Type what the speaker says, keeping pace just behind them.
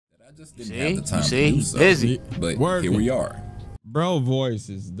I just didn't have the time to do so, busy, but working. here we are. Bro voice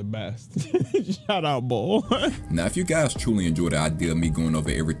is the best. Shout out, Bull. Now, if you guys truly enjoy the idea of me going over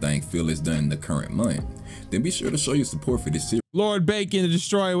everything Phil has done in the current month, then be sure to show your support for this Lord Bacon, the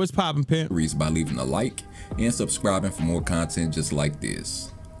Destroyer, what's poppin', pimp? series by leaving a like and subscribing for more content just like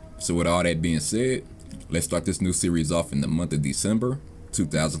this. So with all that being said, let's start this new series off in the month of December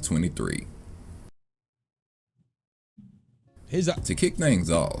 2023. To kick things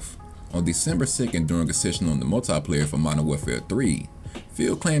off, on December 2nd during a session on the multiplayer for Modern Warfare 3,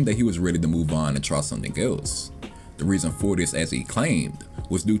 Phil claimed that he was ready to move on and try something else. The reason for this, as he claimed,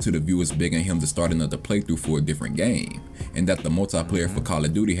 was due to the viewers begging him to start another playthrough for a different game, and that the multiplayer for Call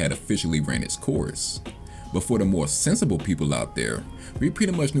of Duty had officially ran its course. But for the more sensible people out there, we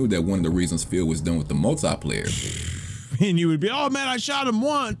pretty much knew that one of the reasons Phil was done with the multiplayer. And you would be, oh man, I shot him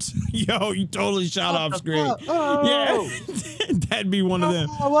once. Yo, you totally shot off screen. Oh. Yeah, that'd be one of them.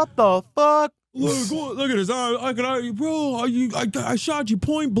 Oh, what the fuck? Look at his eye. Bro, I shot you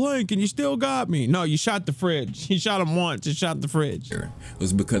point blank and you still got me. No, you shot the fridge. You shot him once. You shot the fridge. It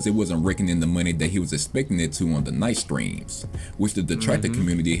was because it wasn't raking in the money that he was expecting it to on the night streams, which the detractor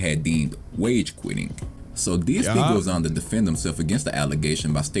community had deemed wage quitting. So DSP goes on to defend himself against the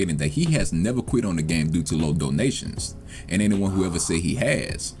allegation by stating that he has never quit on the game due to low donations, and anyone who ever say he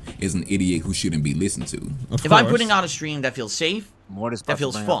has is an idiot who shouldn't be listened to. If I'm putting on a stream that feels safe, that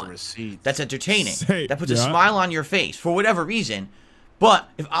feels fun, that's entertaining, that puts a smile on your face for whatever reason, but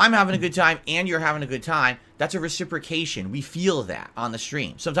if I'm having a good time and you're having a good time, that's a reciprocation. We feel that on the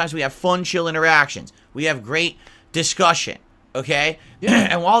stream. Sometimes we have fun, chill interactions. We have great discussion, okay?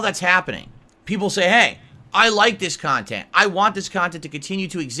 And while that's happening, people say, hey, I like this content. I want this content to continue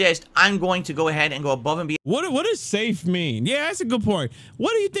to exist. I'm going to go ahead and go above and beyond. What does safe mean? Yeah, that's a good point.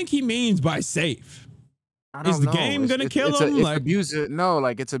 What do you think he means by safe? Is the game gonna kill him? It's abuser. No,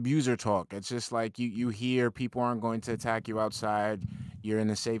 like it's abuser talk. It's just like you hear people aren't going to attack you outside. You're in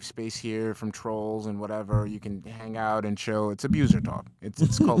a safe space here from trolls and whatever. You can hang out and chill. It's abuser talk.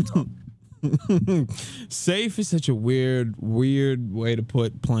 It's cult talk. Safe is such a weird way to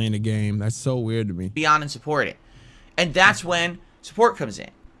put playing a game. That's so weird to me. Beyond and support it. And that's when support comes in,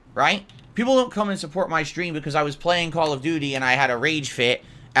 right? People don't come and support my stream because I was playing Call of Duty and I had a rage fit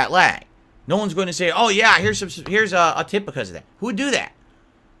at lag. No one's going to say, oh yeah, here's a tip because of that. Who would do that?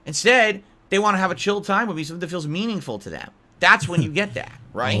 Instead, they want to have a chill time with me, something that feels meaningful to them. That's when you get that,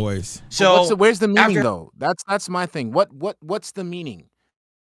 right? Always. So where's the meaning though? That's my thing. What's the meaning?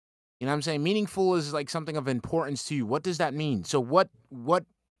 You know what I'm saying? Meaningful is like something of importance to you. What does that mean? So what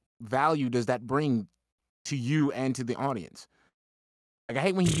value does that bring to you and to the audience? Like I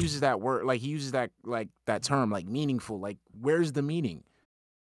hate when he uses that word, like he uses that term, like meaningful. Like where's the meaning?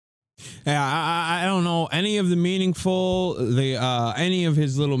 Yeah, I don't know any of the meaningful, any of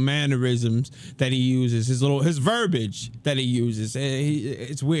his little mannerisms that he uses, his verbiage that he uses.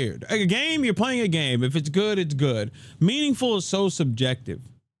 It's weird. A game, you're playing a game. If it's good, it's good. Meaningful is so subjective.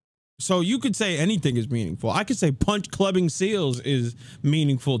 So you could say anything is meaningful. I could say punch clubbing seals is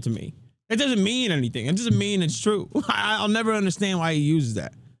meaningful to me. It doesn't mean anything. It doesn't mean it's true. I'll never understand why he uses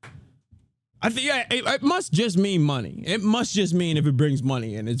that. I think it must just mean money. It must just mean if it brings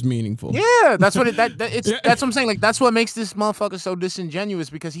money and it's meaningful. Yeah, that's what that's what I'm saying. Like that's what makes this motherfucker so disingenuous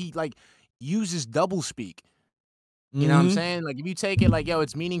because he like uses double speak. You know what I'm saying? Like if you take it like, yo,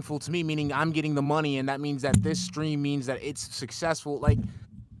 it's meaningful to me, meaning I'm getting the money, and that means that this stream means that it's successful. Like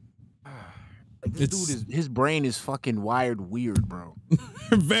this dude his brain is fucking wired weird, bro.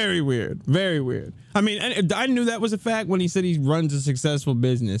 Very weird. Very weird. I mean, I knew that was a fact when he said he runs a successful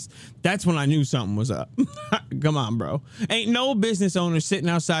business. That's when I knew something was up. Come on, bro. Ain't no business owner sitting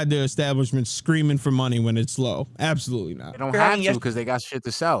outside their establishment screaming for money when it's slow. Absolutely not. They don't have to because they got shit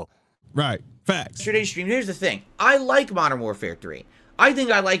to sell. Right. Facts. Yesterday's stream, here's the thing. I like Modern Warfare 3. I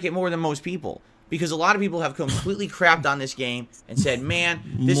think I like it more than most people. Because a lot of people have completely crapped on this game and said, man,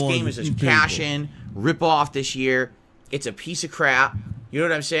 this game is a cash-in, rip-off this year. It's a piece of crap. You know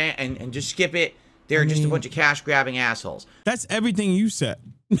what I'm saying? And just skip it. They're just a bunch of cash-grabbing assholes. That's everything you said.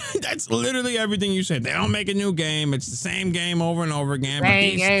 That's literally everything you said. They don't make a new game. It's the same game over and over again.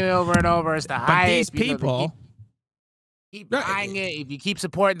 Same game over and over. It's the highest. But these people... Keep buying it. If you keep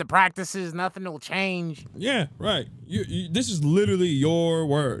supporting the practices, nothing will change. Yeah, right. This is literally your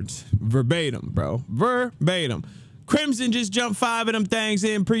words. Verbatim, bro. Verbatim. Crimson just jumped 5 of them things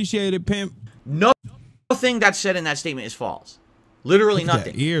in. Appreciate it, pimp. Nothing that's said in that statement is false. Literally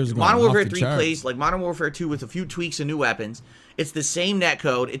nothing. Modern Warfare 3 plays like Modern Warfare 2 with a few tweaks and new weapons. It's the same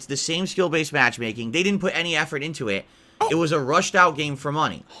netcode. It's the same skill-based matchmaking. They didn't put any effort into it. It was a rushed-out game for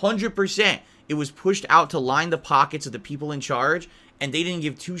money. 100%. It was pushed out to line the pockets of the people in charge and they didn't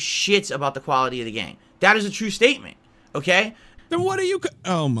give two shits about the quality of the game. That is a true statement, okay? Then what are you?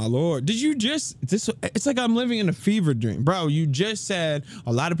 Oh my lord! Did you just this? It's like I'm living in a fever dream, bro. You just said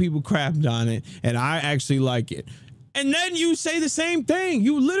a lot of people crapped on it, and I actually like it. And then you say the same thing.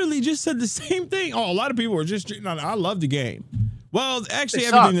 You literally just said the same thing. Oh, a lot of people were just treating on it. I love the game. Well, actually,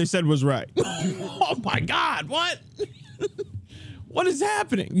 everything they said was right. Oh my god! What? What is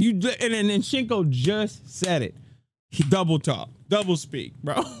happening? You and then Shinko just said it. He double talk, double speak,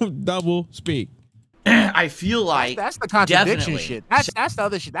 bro. Double speak. I feel like that's the contradiction shit. That's the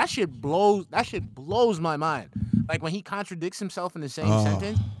other shit. That shit blows my mind. Like when he contradicts himself in the same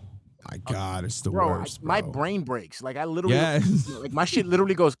sentence. My God, it's the worst. My brain breaks. Like I literally, like my shit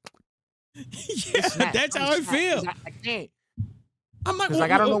literally goes. Yeah, that's how I feel. I can't. I'm like,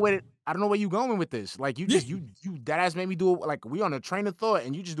 I don't know where you going with this. Like you that ass made me do it. Like we on a train of thought,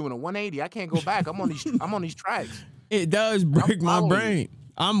 and you just doing a 180. I can't go back. I'm on these tracks. It does break my brain.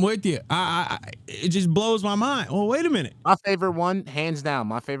 I'm with you. It just blows my mind. Oh, wait a minute. My favorite one, hands down,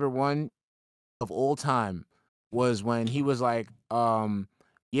 my favorite one of all time was when he was like,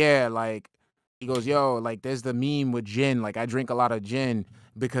 yeah, like he goes, yo, like there's the meme with gin. Like I drink a lot of gin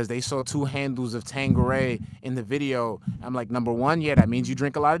because they saw 2 handles of Tanqueray in the video. I'm like, number one, yeah, that means you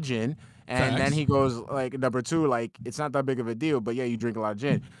drink a lot of gin. And then he goes like, number 2, like it's not that big of a deal, but yeah, you drink a lot of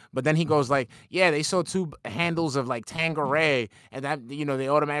gin. But then he goes like, yeah, they saw 2 handles of like Tanqueray, and that, you know, they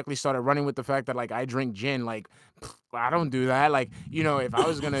automatically started running with the fact that like I drink gin. Like I don't do that. Like, you know, if I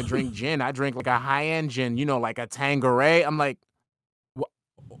was gonna drink gin, I drink like a high-end gin, you know, like a Tanqueray. I'm like,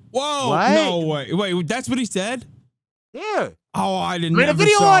 whoa, what? No way. Wait, that's what he said? Yeah. Oh, I didn't. I made a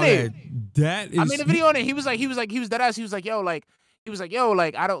video on it. That is. I made a video on it. He was dead ass. He was like, yo, like. He was like, yo,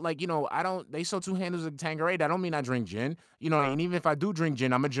 like, I don't, like, you know, I don't, they sold 2 handles of Tanqueray. That don't mean I drink gin. You know, and even if I do drink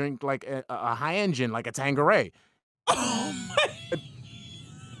gin, I'm going to drink, like, a high-end gin, like a Tanqueray. Oh, my.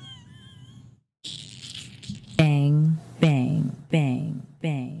 Bang, bang, bang,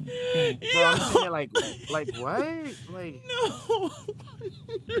 bang, bang. Bro, I'm sitting there like what? Like,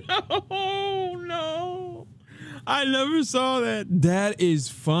 No. I never saw that. That is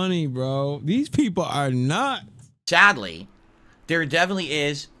funny, bro. These people are nuts. Sadly, there definitely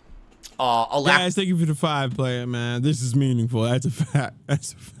is a lack. Guys, thank you for the 5 player, man. This is meaningful. That's a fact.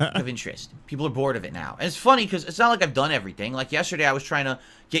 That's a fact. Of interest. People are bored of it now. And it's funny because it's not like I've done everything. Like yesterday, I was trying to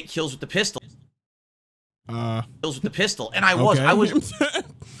get kills with the pistol. Kills with the pistol. And I was.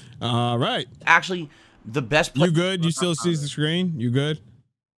 All right. Actually, the best play. You good? You still see the screen? You good?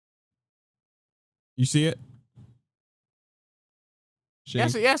 You see it?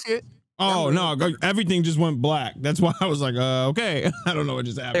 Yes, it. Oh, no, everything just went black. That's why I was like, okay. I don't know what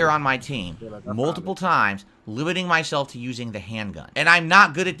just happened. Player on my team multiple times, limiting myself to using the handgun. And I'm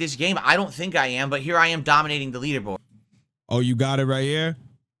not good at this game. I don't think I am, but here I am dominating the leaderboard. Oh, you got it right here?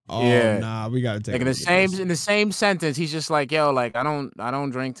 Oh, yeah. Nah, we got to take like in the same sentence, he's just like, yo, like, I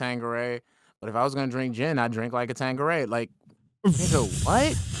don't drink Tanqueray, but if I was going to drink gin, I'd drink like a Tanqueray. Like, nigga,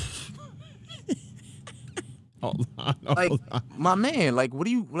 what? Hold on. My man, like, what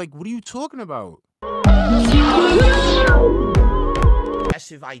are you talking about?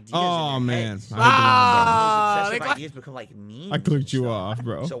 Obsessive ideas. Oh man, obsessive ideas become like memes. I clicked you off,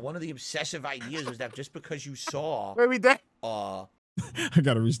 bro. So one of the obsessive ideas was that just because you saw, where we there? I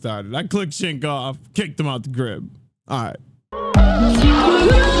gotta restart it. I clicked Shink off, kicked him out the crib. All right.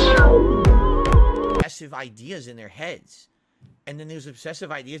 Obsessive ideas in their heads, and then those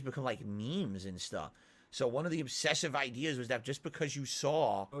obsessive ideas become like memes and stuff. So one of the obsessive ideas was that just because you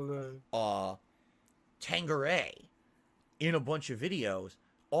saw Tanqueray in a bunch of videos,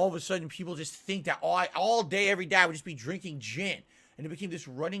 all of a sudden people just think that all day, every day I would just be drinking gin. And it became this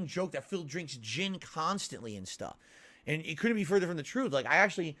running joke that Phil drinks gin constantly and stuff. And it couldn't be further from the truth. Like,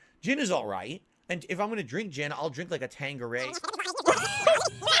 gin is all right. And if I'm going to drink gin, I'll drink like a Tanqueray.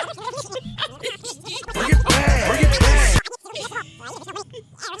 Bring it back!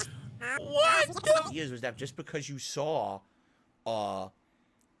 What? Was that just because you saw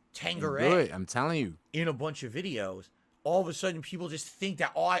Tanqueray, I'm telling you, in a bunch of videos, all of a sudden people just think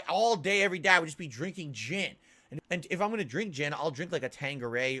that all day, every day I would just be drinking gin. And if I'm going to drink gin, I'll drink like a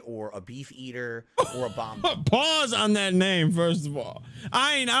Tanqueray or a Beef Eater or a Bomb. Pause on that name, first of all.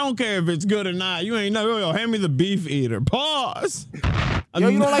 I don't care if it's good or not. You ain't never, hand me the Beef Eater. Pause. Yo,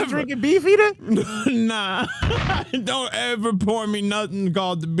 you don't like drinking Beef Eater? Nah. Don't ever pour me nothing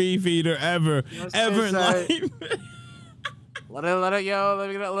called the Beef Eater ever. Ever in life. Let it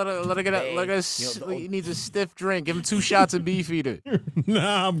get it. He needs a stiff drink. Give him 2 shots of Beef Eater.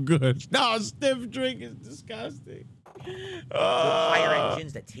 Nah, I'm good. No, a stiff drink is disgusting. Higher end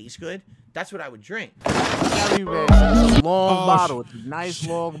gins that taste good, That's what I would drink. It's a long bottle. It's a nice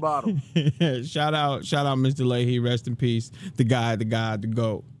long bottle. Shout out, Mr. Leahy. Rest in peace. The guy, the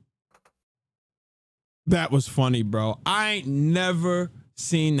GOAT. That was funny, bro. I ain't never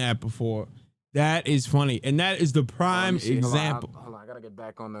seen that before. That is funny, and that is the prime example. Hold on, I gotta get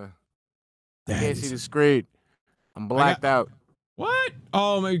back on the. I can't see the screen. I'm blacked out. What?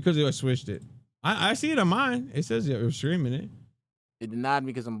 Oh, maybe because I switched it. I see it on mine. It says you're streaming it. It denied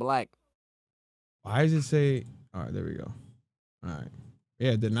me because I'm black. Why does it say? All right, there we go. All right.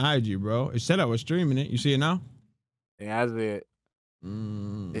 Yeah, it denied you, bro. It said I was streaming it. You see it now? Yeah, I see it.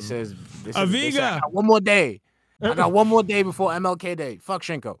 It says, Aviga. I got one more day. I got one more day before MLK Day. Fuck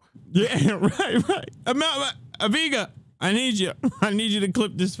Shenko. Yeah, right. Aviga, I need you. I need you to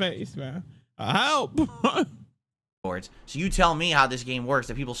clip this face, man. Help. So you tell me how this game works,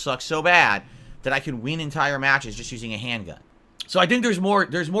 that people suck so bad that I can win entire matches just using a handgun. So I think there's more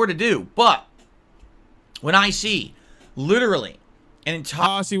to do, but when I see literally an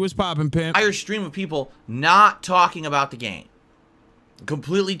entire stream of people not talking about the game,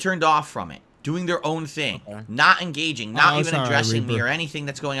 completely turned off from it, doing their own thing, not engaging, not even addressing me or anything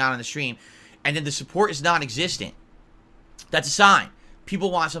that's going on in the stream, and then the support is non-existent, that's a sign.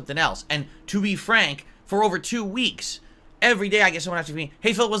 People want something else. And to be frank, for over 2 weeks, every day I get someone asking me,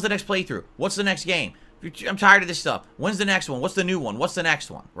 hey Phil, what's the next playthrough? What's the next game? I'm tired of this stuff. When's the next one? What's the new one? What's the next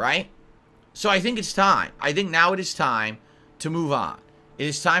one? Right? So I think it's time. I think now it is time to move on. It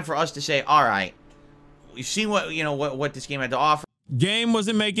is time for us to say, all right, we've seen what this game had to offer. Game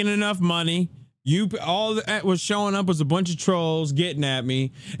wasn't making enough money. All that was showing up was a bunch of trolls getting at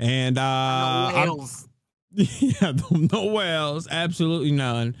me, and yeah, no whales, absolutely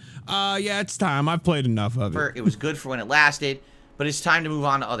none. Yeah, it's time. I've played enough of it. It was good for when it lasted, but it's time to move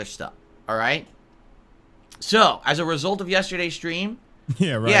on to other stuff. All right. So, as a result of yesterday's stream,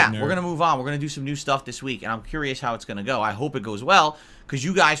 yeah, we're gonna move on. We're gonna do some new stuff this week, and I'm curious how it's gonna go. I hope it goes well, because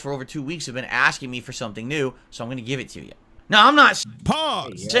you guys for over 2 weeks have been asking me for something new, so I'm gonna give it to you. Now, I'm not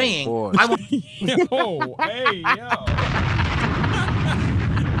saying I want. Yo, hey, yo.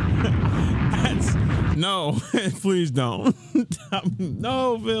 No, please don't.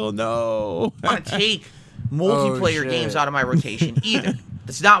 No, Phil, no. I want to take multiplayer games out of my rotation either.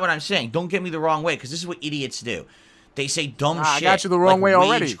 That's not what I'm saying. Don't get me the wrong way, because this is what idiots do. They say dumb shit. I got you the wrong way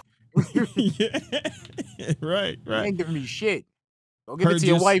already. Yeah. Right. You ain't giving me shit. Go give it to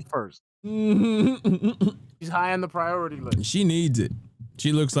your wife first. She's high on the priority list. She needs it.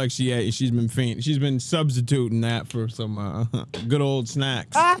 She looks like she's been substituting that for some good old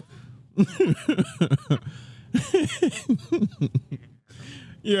snacks.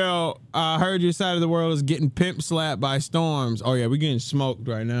 Yo, I heard your side of the world is getting pimp slapped by storms. Oh yeah, we're getting smoked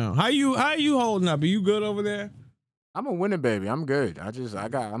right now. How you holding up? Are you good over there? I'm a winning baby. I'm good. I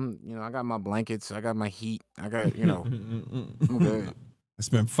got my blankets. I got my heat. I got, I'm good. I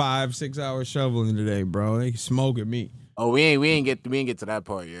spent 5-6 hours shoveling today, bro. They smoking me. Oh, we ain't get to that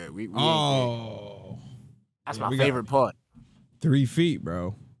part yet. We that's my favorite part. 3 feet,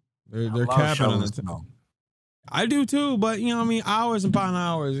 bro. They're capping on this. I do too, but you know what I mean, hours upon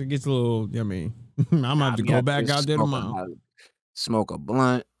hours, it gets a little, I mean, I'm gonna have to go back out there tomorrow. Smoke a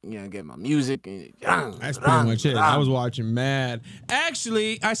blunt, get my music. That's pretty much it. I was watching Mad.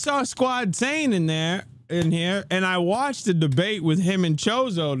 Actually, I saw Squad Sane in here, and I watched the debate with him and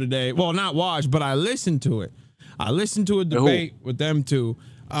Chozo today. Well, not watched, but I listened to it. I listened to a debate with them two,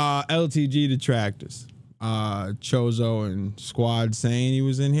 LTG detractors. Chozo and Squad Sane, he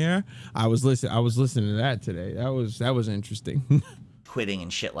was in here. I was listening to that today. That was interesting. Quitting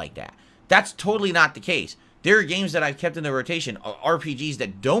and shit like that. That's totally not the case. There are games that I've kept in the rotation, RPGs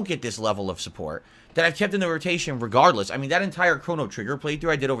that don't get this level of support, that I've kept in the rotation regardless. I mean, that entire Chrono Trigger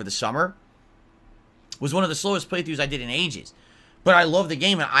playthrough I did over the summer was one of the slowest playthroughs I did in ages. But I love the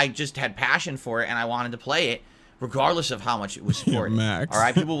game, and I just had passion for it, and I wanted to play it regardless of how much it was supported. Max. All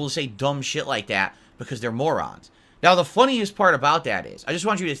right, people will say dumb shit like that because they're morons. Now, the funniest part about that is, I just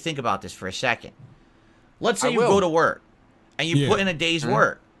want you to think about this for a second. Let's say you go to work, and you put in a day's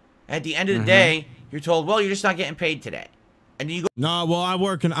work. At the end of the day, you're told, well, you're just not getting paid today. And then you go. No, well, I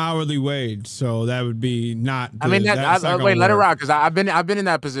work an hourly wage, so that would be not. I mean, wait, let it rock, because I've been in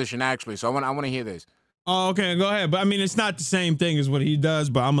that position actually. So I want to hear this. Oh, okay, go ahead. But I mean, it's not the same thing as what he does,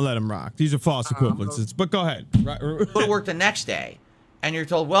 but I'm gonna let him rock. These are false equivalences. But go ahead. Go to work the next day, and you're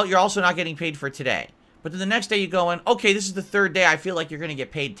told, well, you're also not getting paid for today. But then the next day you go in, okay, this is the third day I feel like you're gonna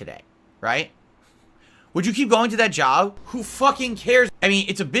get paid today, right? Would you keep going to that job? Who fucking cares? I mean,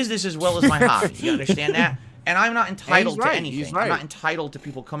 it's a business as well as my hobby. You understand that? And I'm not entitled to anything. I'm not entitled to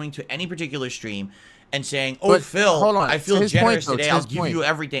people coming to any particular stream and saying, "Oh, but, Phil, I feel generous today. I'll give you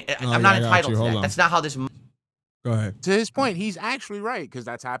everything." I'm not entitled to that. That's not how this. Go ahead. To his point, he's actually right, because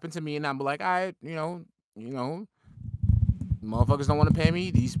that's happened to me, and I'm like, you know, motherfuckers don't want to pay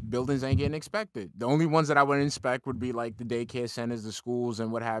me. These buildings ain't getting inspected. The only ones that I would inspect would be like the daycare centers, the schools,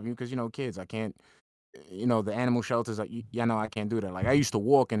 and what have you, because kids, I can't. The animal shelters, like, I can't do that. Like, I used to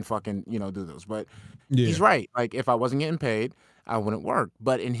walk and fucking, do those. But he's right. Like, if I wasn't getting paid, I wouldn't work.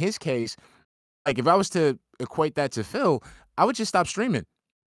 But in his case, like, if I was to equate that to Phil, I would just stop streaming.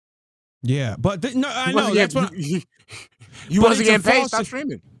 Yeah, but no, I know that's what you wasn't getting paid. Stop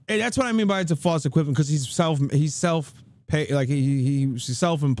streaming. And that's what I mean by it's a false equivalent, because he's self-paid, like he's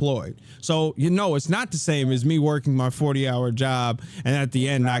self-employed. So it's not the same as me working my 40-hour job and at the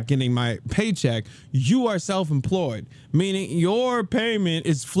end not getting my paycheck. You are self-employed, meaning your payment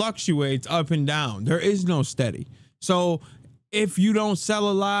fluctuates up and down. There is no steady. So if you don't sell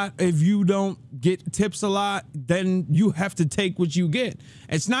a lot, if you don't get tips a lot, then you have to take what you get.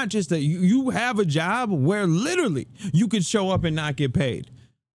 It's not just that you have a job where literally you could show up and not get paid.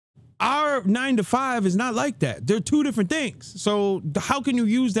 Our 9 to 5 is not like that. They're two different things. So how can you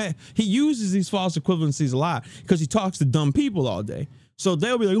use that? He uses these false equivalencies a lot because he talks to dumb people all day. So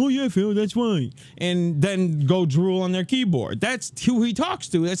they'll be like, "Oh yeah, Phil, that's fine," and then go drool on their keyboard. That's who he talks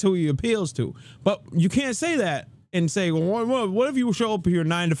to. That's who he appeals to. But you can't say that and say, "Well, what if you show up for your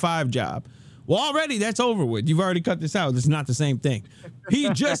 9 to 5 job?" Well, already that's over with. You've already cut this out. It's not the same thing. He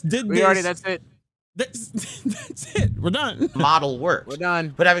just did this. That's it. That's it. We're done. Model works. We're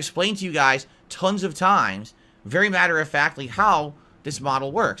done. But I've explained to you guys tons of times, very matter-of-factly, how this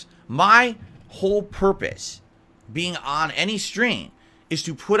model works. My whole purpose being on any stream is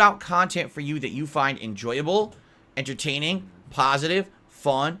to put out content for you that you find enjoyable, entertaining, positive,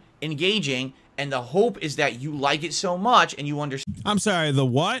 fun, engaging, and the hope is that you like it so much and you understand. I'm sorry, the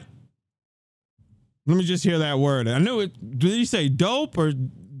what? Let me just hear that word. I knew it. Did he say dope or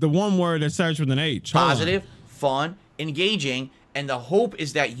the one word that starts with an H? Positive, fun, engaging, and the hope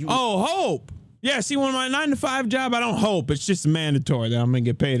is that you. Oh, hope. Yeah, see, when my 9 to 5 job, I don't hope. It's just mandatory that I'm going to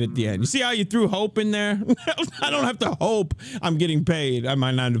get paid at the end. You see how you threw hope in there? I don't have to hope I'm getting paid at my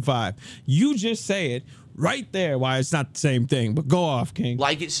 9 to 5. You just say it right there why it's not the same thing. But go off, King.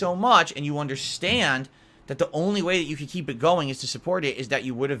 Like it so much, and you understand that the only way that you can keep it going is to support it, is that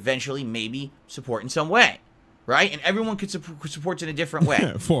you would eventually maybe support in some way. Right? And everyone could support in a different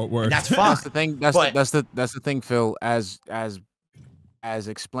way. Fort Worth. And that's fine. That's the thing. That's the thing, Phil, as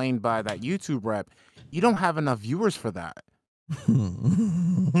explained by that YouTube rep, you don't have enough viewers for that.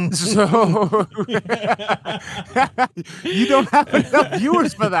 So you don't have enough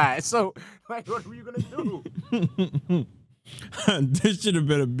viewers for that. So like, what are you gonna do? This should have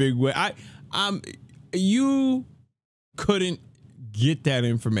been a big win. You couldn't get that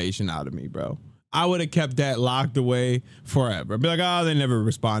information out of me, bro. I would have kept that locked away forever. Be like, oh, they never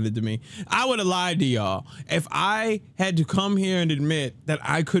responded to me. I would have lied to y'all. If I had to come here and admit that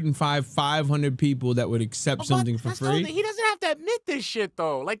I couldn't find 500 people that would accept something for free. He doesn't have to admit this shit,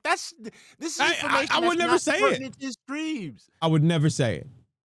 though. Like, this is information I would never say it. His streams. I would never say it.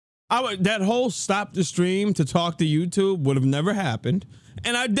 That whole stop the stream to talk to YouTube would have never happened.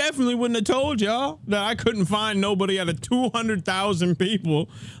 And I definitely wouldn't have told y'all that I couldn't find nobody out of 200,000 people.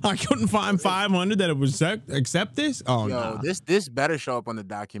 I couldn't find 500 that would accept this. Oh, no. Nah. This better show up on the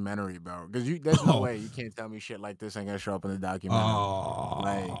documentary, bro. Because there's no way you can't tell me shit like this ain't gonna show up in the documentary.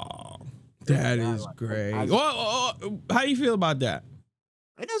 Oh, that is great. How do you feel about that?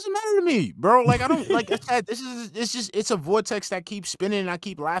 It doesn't matter to me, bro. Like, I don't, like I said, it's a vortex that keeps spinning, and I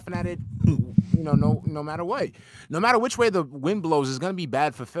keep laughing at it. No matter what, no matter which way the wind blows, is gonna be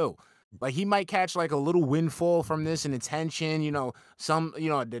bad for Phil. Like, he might catch like a little windfall from this and attention. Some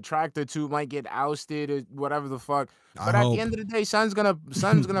a detractor too might get ousted or whatever the fuck. But at the end of the day, sun's gonna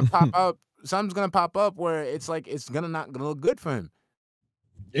pop up. Something's gonna pop up where it's like it's not gonna look good for him.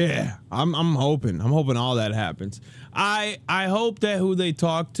 Yeah, I'm hoping. I'm hoping all that happens. I hope that who they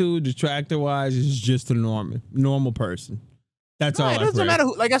talk to, detractor wise, is just a normal person. That's all. It doesn't matter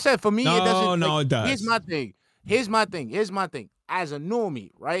who. Like I said, for me, it doesn't. No, it does. Here's my thing. As a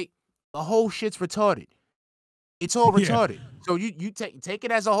normie, right? The whole shit's retarded. It's all retarded. Yeah. So you take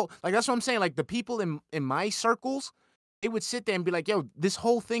it as a whole. Like, that's what I'm saying. Like, the people in my circles, they would sit there and be like, "Yo, this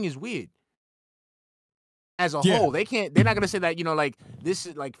whole thing is weird." As a whole, they're not gonna say that, like, this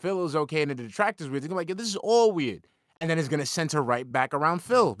is like Phil is okay and the detractors weird. They're gonna be like, this is all weird. And then it's gonna center right back around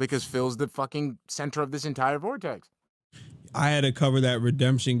Phil because Phil's the fucking center of this entire vortex. I had to cover that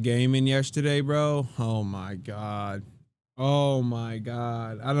redemption gaming yesterday, bro. Oh my god. I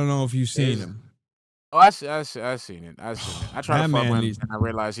don't know if you've seen him. Oh, I seen it. I tried to fuck with him and I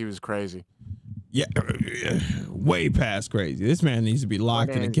realized he was crazy. Yeah, way past crazy. This man needs to be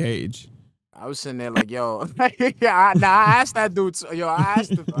locked in a cage. I was sitting there like, yo, I asked that dude. Yo, I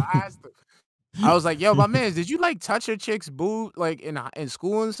asked him. I was like, yo, my man, did you like touch a chick's boob like in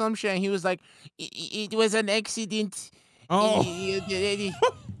school and some shit? And he was like, it was an accident. Oh,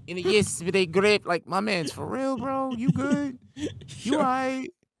 Yes, they grip. Like, my man's for real, bro. You good? You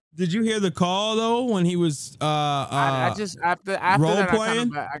alright? Did you hear the call though when he was I just after role that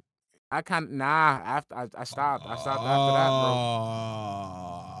playing? I kind of after I stopped after that, bro.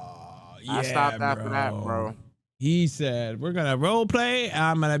 Yeah, I stopped after that, bro. He said, we're gonna role play.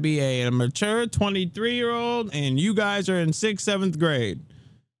 I'm gonna be a mature 23-year-old and you guys are in 6th, 7th grade.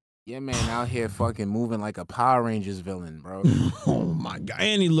 Yeah, man, out here fucking moving like a Power Rangers villain, bro. Oh my god,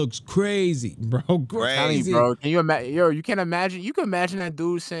 and he looks crazy, bro. Crazy, you, bro. Can you imagine? Yo, you can't imagine. You can imagine that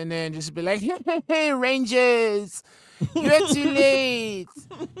dude sitting there and just be like, "Hey, Rangers, you're too late.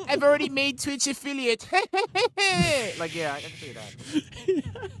 I've already made Twitch affiliate." Like, yeah, I can see that.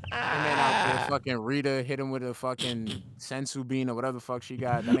 And then out there, fucking Rita hit him with a fucking sensu bean or whatever the fuck she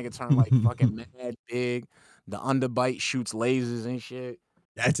got. That nigga turned like fucking mad big. The underbite shoots lasers and shit.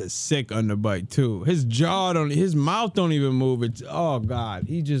 That's a sick underbite too. His jaw don't, his mouth don't even move. It's oh god,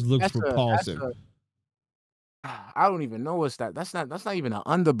 he just looks repulsive. I don't even know what's that. That's not even an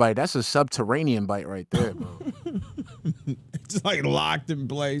underbite. That's a subterranean bite right there, bro. It's like locked in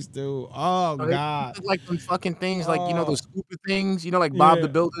place too. Oh god, like them fucking things, like you know those scooper things. You know, like Bob the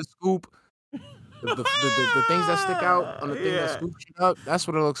Builder scoop. The things that stick out on the thing that scoops you up. That's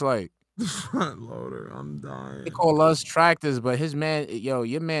what it looks like. Front loader, I'm dying. They call us tractors, but his man, yo,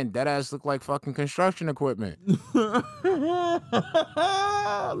 your man, dead ass look like fucking construction equipment.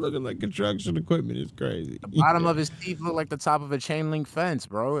 Looking like construction equipment is crazy. The bottom of his teeth look like the top of a chain link fence,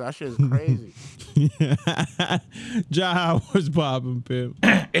 bro. That shit is crazy. Ja was popping, Pimp.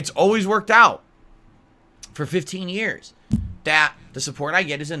 It's always worked out for 15 years that the support I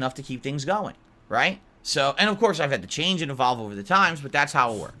get is enough to keep things going, right? So, and of course, I've had to change and evolve over the times, but that's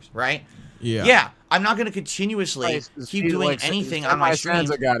how it works, right? Yeah. Yeah, I'm not going to continuously keep doing anything on my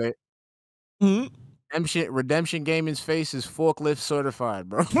streams. I got it. Mm-hmm. Redemption Gaming's face is forklift certified,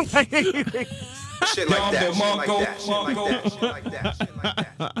 bro. Shit like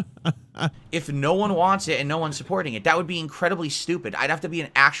that. If no one wants it and no one's supporting it, that would be incredibly stupid. I'd have to be an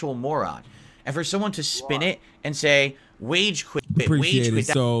actual moron. And for someone to spin it and say, wage quit,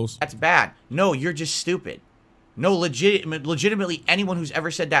 that's bad. No, you're just stupid. No, legitimately, anyone who's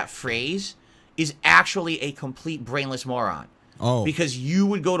ever said that phrase is actually a complete brainless moron. Oh. Because you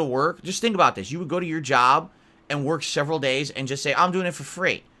would go to work, just think about this. You would go to your job and work several days and just say, I'm doing it for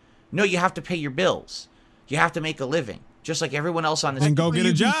free. No, you have to pay your bills. You have to make a living, just like everyone else on this. And go get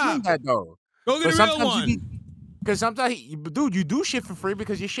a job. Go get a real one. Because sometimes, dude, you do shit for free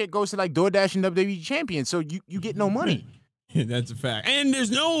because your shit goes to like DoorDash and WWE Champions, so you get no money. That's a fact. And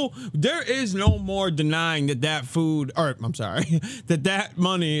there is no more denying that food, or I'm sorry, that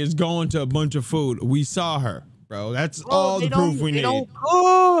money is going to a bunch of food. We saw her, bro. That's all the proof we need. They don't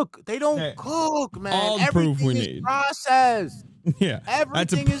cook. They don't cook, man. All the proof we need. Processed. Yeah,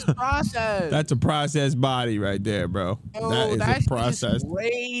 everything is processed. That's a processed body right there, bro. Yo, that is a processed.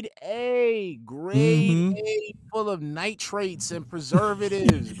 Grade A, A, full of nitrates and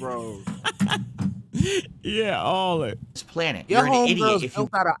preservatives, bro. Yeah, all it. This planet. Your You're an idiot. If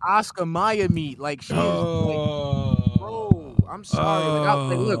built out of Oscar Mayer meat, like she's like, bro. I'm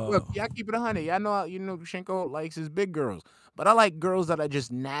sorry. Look. Y'all keep it 100. Y'all know, Shenko likes his big girls, but I like girls that are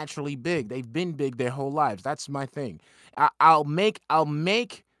just naturally big. They've been big their whole lives. That's my thing. I'll make a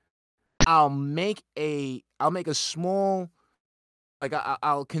small, like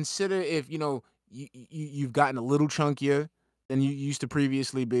I'll consider if you've gotten a little chunkier than you used to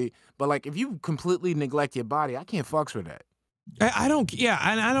previously be, but like if you completely neglect your body, I can't fucks with that. I don't. Yeah,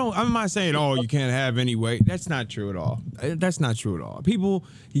 and I'm not saying you can't have any weight. That's not true at all. That's not true at all. People,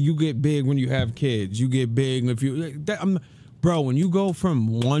 you get big when you have kids. You get big if you. Bro, when you go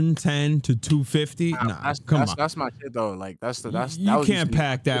from 110 to 250, that's my shit though. Like you can't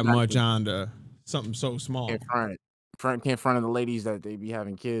pack that much onto something so small. Can't front of the ladies that they be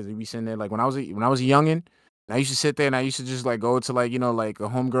having kids. They be sitting there like when I was a youngin', I used to sit there and I used to just like go to like like a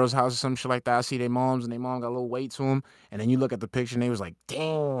homegirl's house or some shit like that. I see their moms and their mom got a little weight to them, and then you look at the picture and they was like,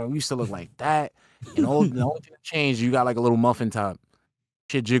 damn, we used to look like that. And the only thing that changed, you got like a little muffin top.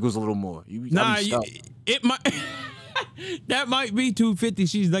 Shit jiggles a little more. It might. That might be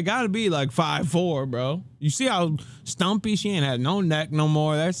 250. They gotta be like 5'4", bro. You see how stumpy she ain't had no neck no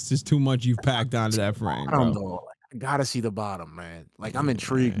more. That's just too much you've packed onto that frame, bro. I gotta see the bottom, man. Like I'm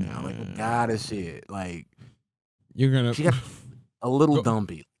intrigued now. Like I gotta see it. Like you're gonna. She got a little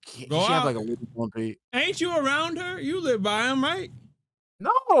dumpy. She have like a little bumpy. Ain't you around her? You live by him, right?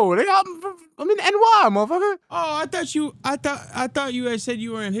 No, they got. I'm in NY, motherfucker. Oh, I thought you had said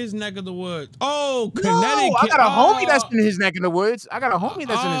you were in his neck of the woods. Oh, No, Connecticut. I got a homie that's in his neck of the woods. I got a homie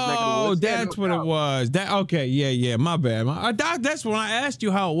that's in his neck of the Oh, woods. that's what it was. That okay? Yeah. My bad. That's when I asked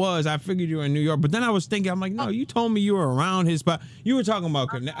you how it was. I figured you were in New York, but then I was thinking, I'm like, no, you told me you were around his spot. You were talking about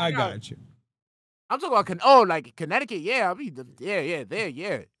Connecticut. I got you. I'm talking about like Connecticut. Yeah, I've been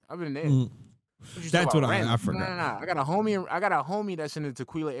there. I've been there. That's what I forgot. No. I got a homie that's in the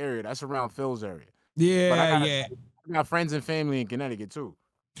Tequila area. That's around Phil's area. Yeah. I got friends and family in Connecticut too.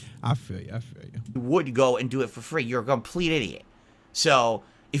 I feel you. You would go and do it for free. You're a complete idiot. So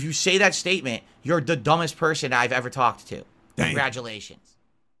if you say that statement, you're the dumbest person I've ever talked to. Dang. Congratulations.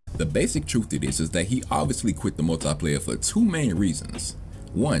 The basic truth to this is that he obviously quit the multiplayer for two main reasons.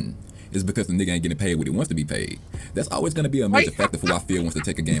 One is because the nigga ain't getting paid what he wants to be paid. That's always going to be a major factor for why Phil wants to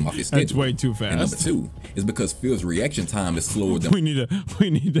take a game off his schedule. That's way too fast. And number two is because Phil's reaction time is slower than... We need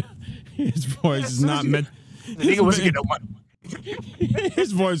to. His voice is not meant... His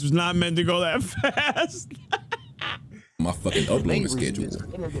voice was not meant to go that fast. My fucking uploading schedule.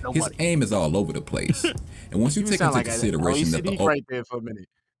 His aim is all over the place. And once you take into consideration that the... right there for a minute.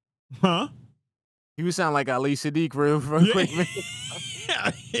 Huh? He would sound like Ali Sadiq for a quick minute.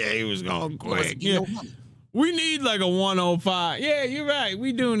 Yeah, he was going quick. Yeah. We need like a 105. Yeah, you're right.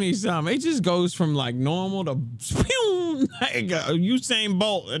 We do need something. It just goes from like normal to like Usain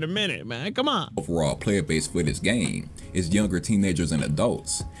Bolt in a minute, man. Come on. Overall player base for this game is younger teenagers and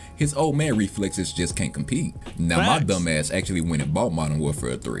adults. His old man reflexes just can't compete. Now my dumb ass actually went and bought Modern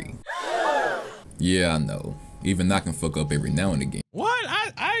Warfare 3. Yeah, I know. Even I can fuck up every now and again. What?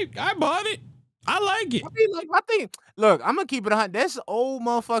 I bought it. I like it. I mean, like, my thing. Look, I'm gonna keep it 100. There's old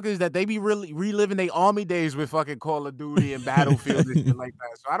motherfuckers that they be really reliving their army days with fucking Call of Duty and Battlefield and shit like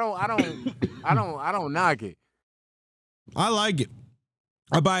that. So I don't knock it. I like it.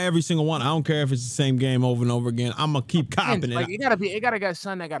 I buy every single one. I don't care if it's the same game over and over again. I'm gonna keep copping it. Like it gotta get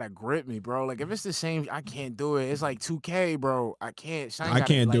something that gotta grip me, bro. Like if it's the same, I can't do it. It's like 2K, bro. I can't. I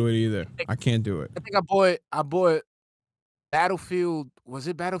can't do it either. I can't do it. I think I bought Battlefield. Was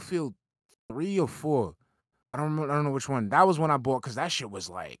it Battlefield 3 or 4? I don't know which one. That was when I bought, because that shit was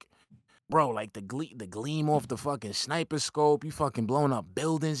like, bro, like the gleam off the fucking sniper scope. You fucking blowing up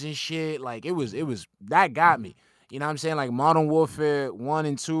buildings and shit. Like it was that got me. You know what I'm saying? Like Modern Warfare 1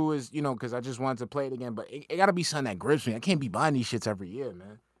 and 2 is, you know, because I just wanted to play it again. But it got to be something that grips me. I can't be buying these shits every year,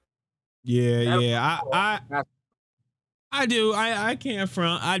 man. Yeah. I do. I can't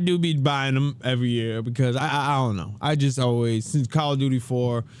front. I do be buying them every year because I don't know. I just always, since Call of Duty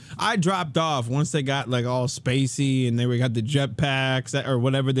 4, I dropped off once they got like all spacey and they got the jetpacks or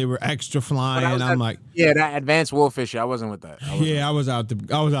whatever they were extra flying. I'm like, yeah, that Advanced Warfare shit. I wasn't with that. I was out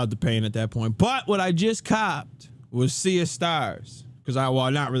the pain at that point. But what I just copped was Sea of Stars because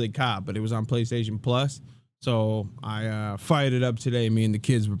not really cop, but it was on PlayStation Plus. So I fired it up today. Me and the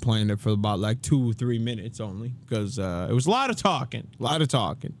kids were playing it for about like 2 or 3 minutes only because it was a lot of talking.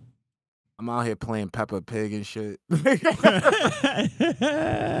 I'm out here playing Peppa Pig and shit. Peppa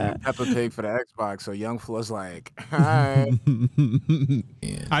Pig for the Xbox. So Young Flo's like, all right.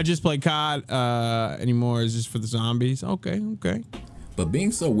 I just play COD anymore. It's just for the zombies. Okay. But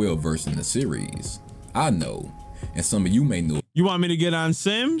being so well versed in the series, I know, and some of you may know. You want me to get on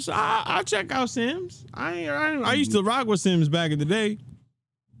Sims? I'll check out Sims. I used to rock with Sims back in the day.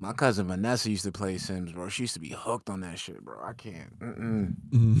 My cousin Vanessa used to play Sims, bro. She used to be hooked on that shit, bro. I can't.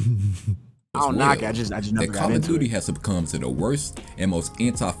 I don't knock it. I just never got into it. Call of Duty has succumbed to the worst and most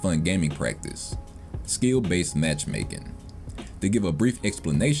anti-fun gaming practice, skill-based matchmaking. To give a brief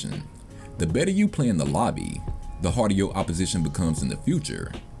explanation, the better you play in the lobby, the harder your opposition becomes in the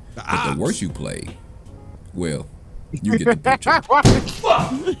future. But the worse you play, well, you get the picture.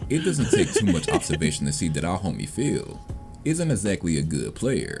 It doesn't take too much observation to see that our homie Phil isn't exactly a good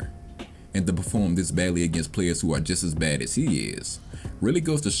player. And to perform this badly against players who are just as bad as he is really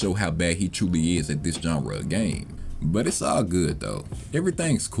goes to show how bad he truly is at this genre of game. But it's all good though.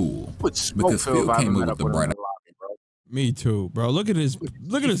 Everything's cool. Because Phil came up with the bright. Me too, bro. Look at his face.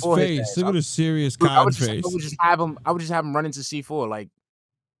 Look at his serious COD face. I would just have him run into C4. Like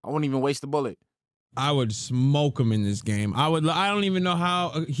I wouldn't even waste the bullet. I would smoke him in this game. I don't even know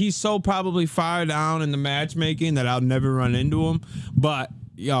how. He's so probably far down in the matchmaking that I'll never run into him. But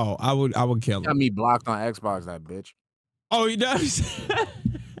yo, I would kill him. Got me blocked on Xbox, that bitch. Oh, he does.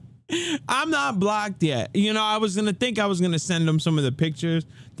 I'm not blocked yet. You know, I was gonna send him some of the pictures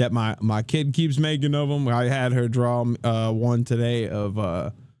that my kid keeps making of him. I had her draw one today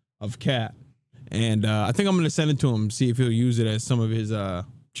of Cat, and I think I'm gonna send it to him, see if he'll use it as some of his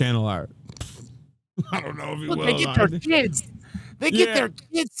channel art. I don't know if you will. They get their kids. They get their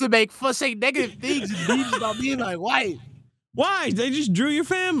kids to say negative things and memes about being like white. Why? They just drew your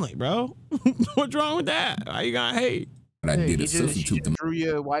family, bro. What's wrong with that? Why you gonna hate? But I did a substitute them. Drew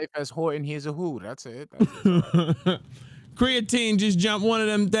your wife as Horton. Here's a who. That's it. Creatine just jumped one of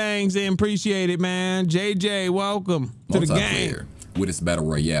them things and appreciate it, man. JJ, welcome to the game. With its Battle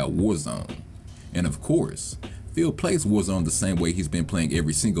Royale Warzone. And of course, Phil plays Warzone the same way he's been playing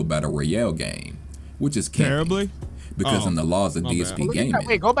every single Battle Royale game, which is camping. Terribly? Because in the laws of DSP gaming,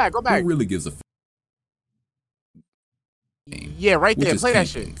 wait, go back. Who really gives a Yeah, right there. Play that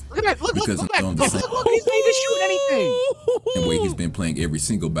shit. Look at that. Look, because look back. on Look, he's not even shooting anything. The way he's been playing every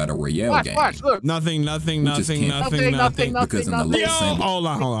single Battle Royale game. Watch, look. Nothing. Because in the same Hold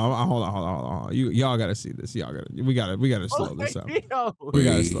on. Y'all gotta see this. We gotta slow this up. We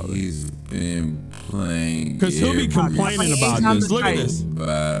gotta slow this. He's been playing. Because he'll be complaining about this. Look at this.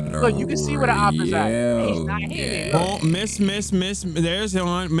 Look, you can see where the op is at. He's not hitting. Oh, miss. There's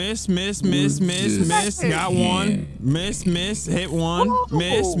one. Miss. Got one. Miss. Hit one.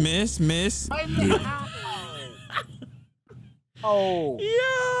 Miss. Oh.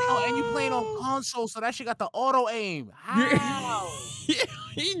 Yeah. And you playing on console, so that shit got the auto aim. How? Yeah,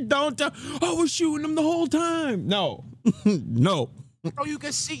 he don't. I was shooting him the whole time. No. No. Bro, you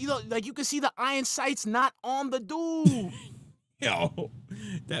can see, you can see the iron sights not on the dude. Yo,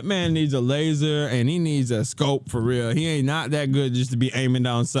 that man needs a laser and he needs a scope for real. He ain't not that good just to be aiming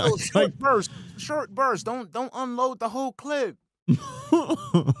down sights. Short burst. Don't unload the whole clip.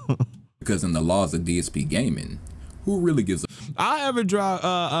 Because in the laws of DSP gaming, who really gives a I ever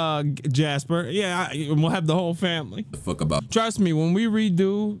draw Jasper? Yeah, we'll have the whole family. The fuck about? Trust me, when we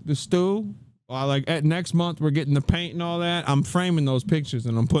redo the stew, like at next month we're getting the paint and all that. I'm framing those pictures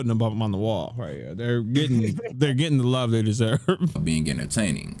and I'm putting them up on the wall right here. They're getting the love they deserve. Being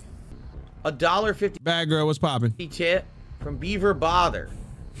entertaining. $1.50 Bad girl, what's popping? tip from Beaver Bother.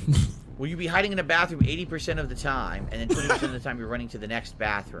 Will you be hiding in a bathroom 80% of the time, and then 20% of the time you're running to the next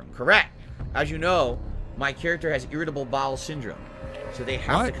bathroom? Correct. As you know, my character has irritable bowel syndrome, so they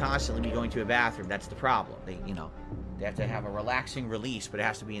have to constantly be going to a bathroom. That's the problem. They have to have a relaxing release, but it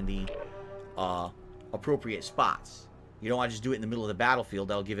has to be in the appropriate spots. You don't want to just do it in the middle of the battlefield.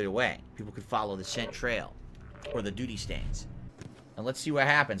 That'll give it away. People could follow the scent trail or the duty stains. And let's see what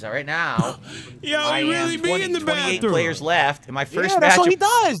happens. All right, now, yo, he really be in the 28 bathroom. Players left in my first match. That's what he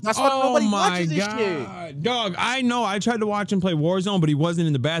does. That's why nobody watches this shit. Dog, I know. I tried to watch him play Warzone, but he wasn't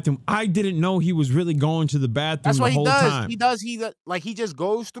in the bathroom. I didn't know he was really going to the bathroom the whole time. He just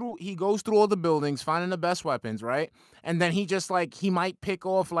goes through all the buildings, finding the best weapons, right? And then he just he might pick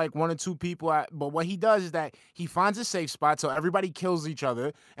off like one or two people. But what he does is that he finds a safe spot so everybody kills each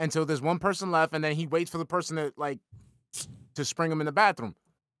other until there's one person left, and then he waits for the person to spring him in the bathroom.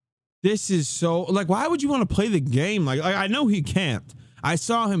 This is so why would you want to play the game? Like I know he camped. I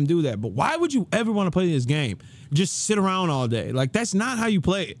saw him do that, but why would you ever want to play this game? Just sit around all day. Like that's not how you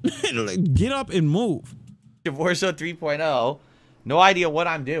play it. Get up and move. Warzone 3.0. No idea what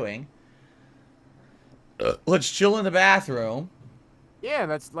I'm doing. Let's chill in the bathroom. Yeah,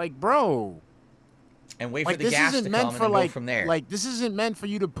 that's bro. And wait for the gas to come and then go from there. This isn't meant for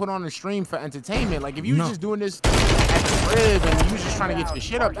you to put on a stream for entertainment. Like, if you were just doing this at the crib and you was just trying to get your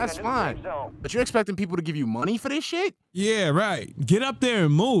shit up, that's fine. But you're expecting people to give you money for this shit? Yeah, right. Get up there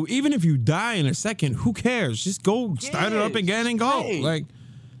and move. Even if you die in a second, who cares? Just go start it up again and go. Like,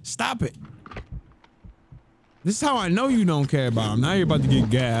 stop it. This is how I know you don't care about him. Now you're about to get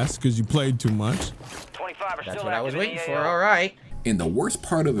gas because you played too much. That's what I was waiting for. All right. And the worst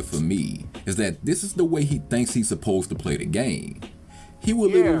part of it for me is that this is the way he thinks he's supposed to play the game. He will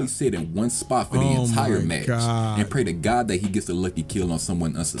literally sit in one spot for the entire match and pray to God that he gets a lucky kill on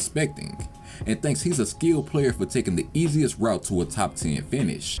someone unsuspecting, and thinks he's a skilled player for taking the easiest route to a top 10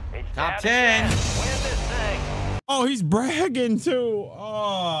 finish. Top 10. Oh, he's bragging too.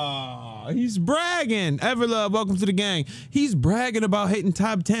 Oh, he's bragging. Everlove, welcome to the gang. He's bragging about hitting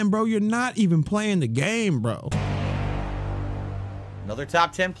top 10, bro. You're not even playing the game, bro. Another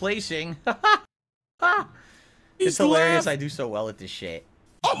top 10 placing. It's hilarious. I do so well at this shit.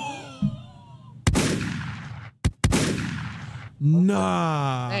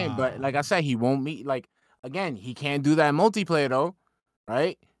 Nah. Hey, but like I said, he won't meet. Again, he can't do that multiplayer though,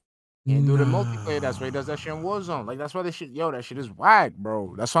 right? Can't do the multiplayer. That's why he does that shit in Warzone. That's why this shit, that shit is whack,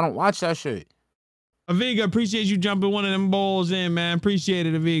 bro. That's why I don't watch that shit. Aviga, appreciate you jumping one of them balls in, man. Appreciate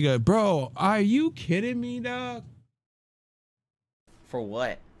it, Aviga. Bro, are you kidding me, dog? For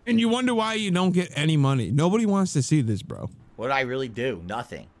what? And you wonder why you don't get any money. Nobody wants to see this, bro. What did I really do?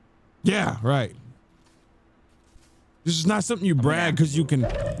 Nothing. Yeah, right. This is not something you brag because you can.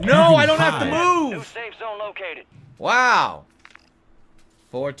 No, I don't have to move. New safe zone located. Wow.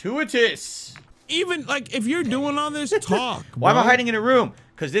 Fortuitous. Even like if you're doing all this talk. Why am I hiding in a room?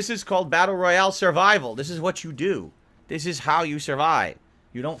 Because this is called Battle Royale Survival. This is what you do. This is how you survive.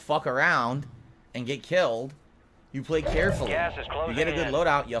 You don't fuck around and get killed. You play carefully. You get a good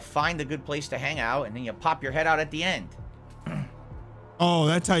loadout. You find a good place to hang out, and then you pop your head out at the end. Oh,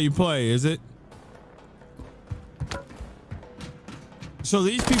 that's how you play, is it? So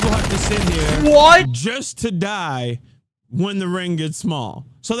these people have to sit here just to die when the ring gets small.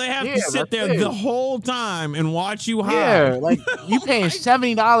 So they have to sit there the whole time and watch you hide. Yeah, like you paying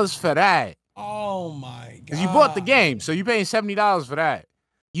 $70 for that. Oh my god. Because you bought the game, so you paying $70 for that.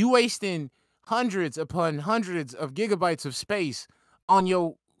 You wasting hundreds upon hundreds of gigabytes of space on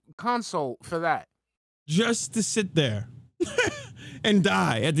your console for that. Just to sit there and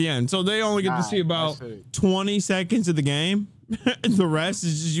die at the end. So they only get to see about 20 seconds of the game. The rest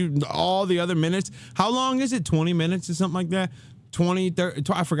is just you, all the other minutes. How long is it? 20 minutes or something like that? 20, 30,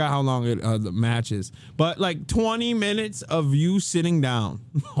 I forgot how long the match is. But like 20 minutes of you sitting down.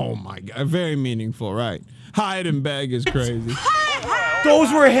 Oh my God. Very meaningful, right? Hide and beg is crazy.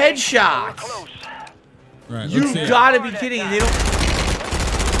 Those were headshots. Right, you gotta be kidding. They don't.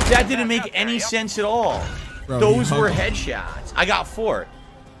 That didn't make any sense at all. Bro, those were headshots. I got 4.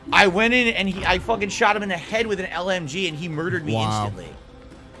 I went in and I fucking shot him in the head with an LMG and he murdered me instantly.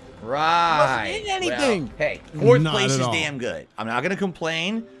 Right. Wasn't in anything. Well, hey, 4th place is damn good. I'm not gonna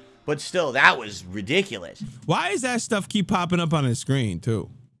complain, but still, that was ridiculous. Why does that stuff keep popping up on his screen too?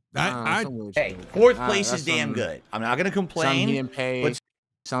 Hey, 4th place is damn good. I'm not gonna complain. Something he didn't pay. But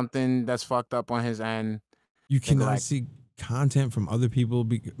something that's fucked up on his end. You cannot see content from other people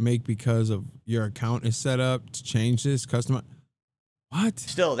make because of your account is set up to change this customer. What?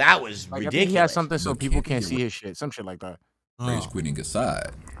 Still, that was ridiculous. I think he has something so people can't see his shit. Some shit like that. Rage quitting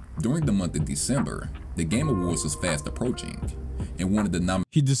aside, during the month of December, the Game Awards was fast approaching, and one of the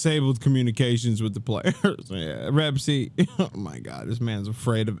he disabled communications with the players. Yeah, Reb C. Oh my God, this man's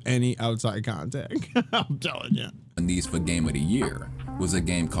afraid of any outside contact. I'm telling you. nominees for Game of the Year was a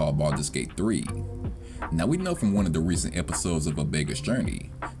game called Baldur's Gate 3. Now we know from one of the recent episodes of A Beggar's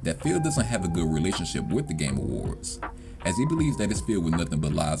Journey that Phil doesn't have a good relationship with the Game Awards, as he believes that it's filled with nothing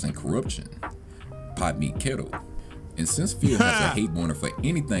but lies and corruption. Pot meet kettle. And since Phil has a hate boner for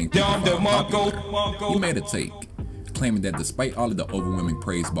anything popular, he made a take, claiming that despite all of the overwhelming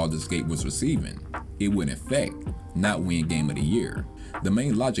praise Baldur's Gate was receiving, it would in fact not win Game of the Year. The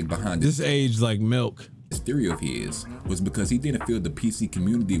main logic behind this aged like milk. This theory of his was because he didn't feel the PC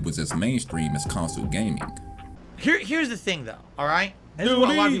community was as mainstream as console gaming. Here's the thing though, alright? And this is what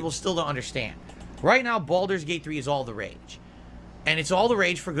a lot of people still don't understand. Right now, Baldur's Gate 3 is all the rage. And it's all the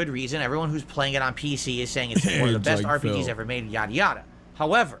rage for good reason. Everyone who's playing it on PC is saying it's one of the best like RPGs ever made, yada yada.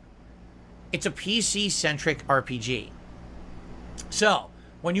 However, it's a PC-centric RPG. So,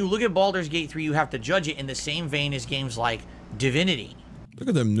 when you look at Baldur's Gate 3, you have to judge it in the same vein as games like Divinity. Look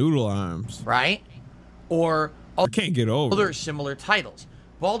at them noodle arms. Right? Or I can't get over other similar titles.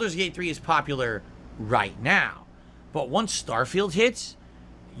 Baldur's Gate 3 is popular right now. But once Starfield hits,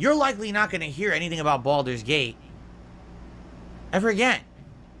 you're likely not going to hear anything about Baldur's Gate ever again.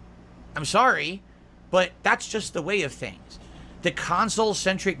 I'm sorry, but that's just the way of things. The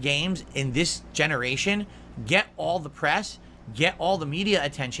console-centric games in this generation get all the press, get all the media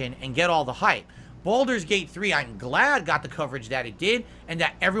attention, and get all the hype. Baldur's Gate 3, I'm glad got the coverage that it did, and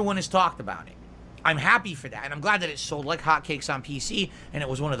that everyone has talked about it. I'm happy for that, and I'm glad that it sold like hotcakes on PC, and it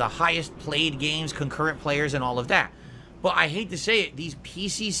was one of the highest played games, concurrent players, and all of that. But I hate to say it, these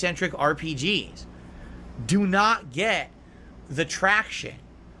PC-centric RPGs do not get the traction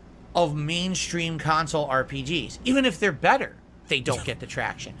of mainstream console RPGs. Even if they're better, they don't get the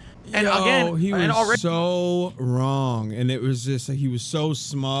traction. And again, he was so wrong, and it was just he was so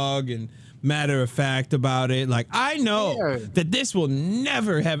smug and matter of fact about it. Like, I know that this will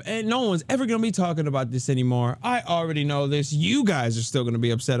never have, and no one's ever gonna be talking about this anymore. I already know this. You guys are still gonna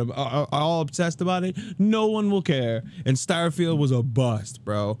be upset about, all obsessed about it. No one will care. And Starfield was a bust,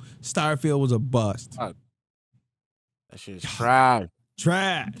 bro. Starfield was a bust. That shit's trash.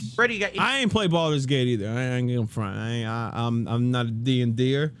 Trash. I ain't play Baldur's Gate either. I ain't gonna front. I'm not a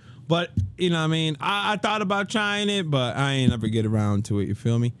D&D'er. But, you know what I mean? I thought about trying it, but I ain't ever get around to it. You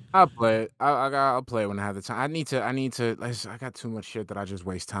feel me? I'll play it. I'll play it when I have the time. I need to. I got too much shit that I just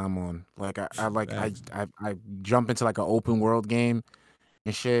waste time on. Like I jump into like an open world game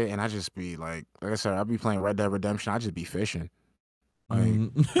and shit, and I just be like I said, I'll be playing Red Dead Redemption. I just be fishing.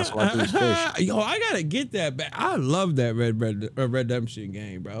 Like, that's what I do is fish. Yo, I gotta get that back. I love that Red Redemption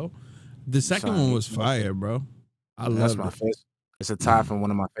game, bro. The second one was fire, bro. That's my favorite. It's a tie for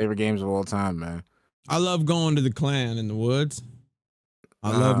one of my favorite games of all time, man. I love going to the clan in the woods.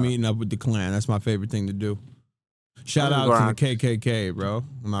 I love meeting up with the clan. That's my favorite thing to do. Shout out to the KKK, bro.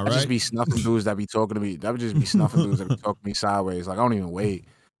 Am I right? I just be snuffing dudes that be talking to me. That would just be snuffing dudes that be talking to me sideways. Like, I don't even wait.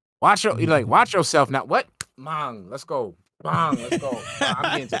 Watch yourself now. What? Bang, let's go. Bang, let's go.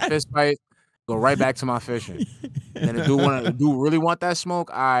 I'm getting to fist fight. Go right back to my fishing. And then the dude really want that smoke.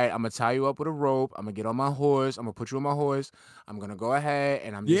 All right, I'm gonna tie you up with a rope. I'm gonna get on my horse. I'm gonna put you on my horse. I'm gonna go ahead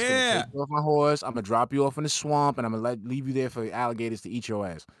and I'm just gonna take you off my horse. I'm gonna drop you off in the swamp and I'm gonna leave you there for the alligators to eat your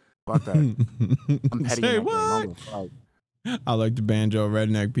ass. Fuck that. I'm petty. Say what? I like the banjo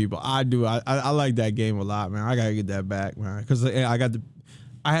redneck people. I do. I like that game a lot, man. I gotta get that back, man. Because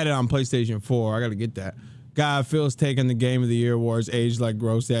I had it on PlayStation 4. I gotta get that. God, Phil's taking the Game of the Year awards aged like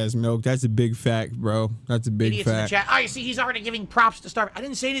gross ass milk. That's a big fact, bro. That's a big fact. In the chat. Oh, you see, he's already giving props to Starfield. I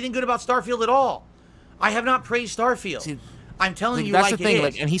didn't say anything good about Starfield at all. I have not praised Starfield. See, I'm telling you, that's the thing.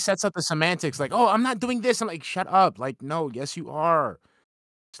 Like, and he sets up the semantics. Like, oh, I'm not doing this. I'm like, shut up. Like, no, yes, you are.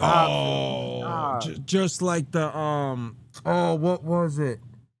 Stop. Oh, just like the oh, what was it?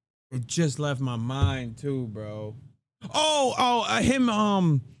 It just left my mind too, bro.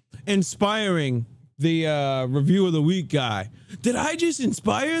 Him inspiring the review of the week guy. Did I just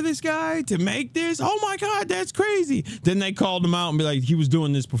inspire this guy to make this? Oh my God, that's crazy. Then they called him out and be like, he was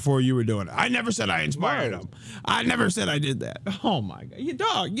doing this before you were doing it. I never said I inspired him. I never said I did that. Oh my God,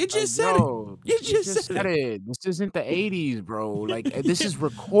 you just said it. You just said it. This isn't the 80s, bro. Like, this is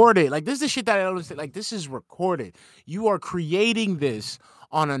recorded. Like, this is the shit that I don't understand. Like, this is recorded. You are creating this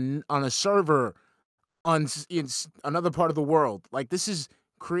on a server in another part of the world. Like, this is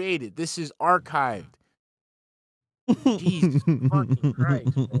created. This is archived. Jesus fucking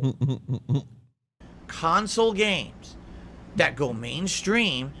Christ, man. Console games that go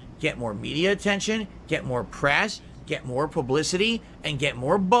mainstream get more media attention, get more press, get more publicity, and get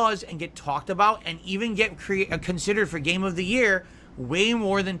more buzz, and get talked about, and even get considered for Game of the Year way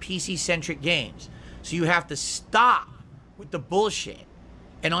more than PC-centric games. So you have to stop with the bullshit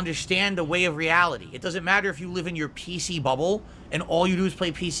and understand the way of reality. It doesn't matter if you live in your PC bubble and all you do is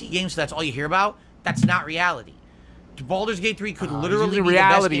play PC games, so that's all you hear about. That's not reality. Baldur's Gate 3 could literally be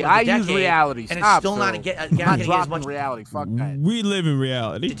reality. the best game of the decade, use reality. And Stop, it's still not getting as much reality. Fuck that. We live in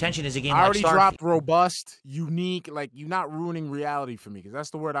reality. Attention is a game I already like Starfield. dropped robust, unique. Like, you're not ruining reality for me, because that's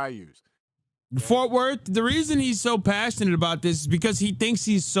the word I use. Fort Worth, the reason he's so passionate about this is because he thinks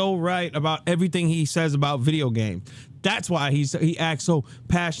he's so right about everything he says about video games. That's why he acts so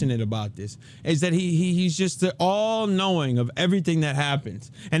passionate about this. Is that he's just the all-knowing of everything that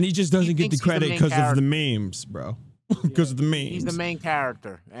happens, and he just doesn't get the credit because of the memes, bro. Because of the memes. He's the main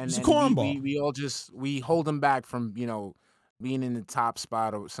character, and he's a cornball. We all we hold him back from being in the top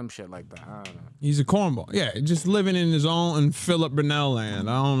spot or some shit like that. I don't know. He's a cornball. Yeah, just living in his own and Philip Burnell land.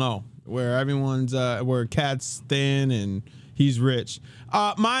 I don't know, where everyone's where Cat's thin and he's rich.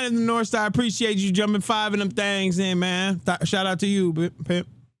 Mine in the North Star, I appreciate you jumping 5 of them things in, man. Shout out to you, Pimp.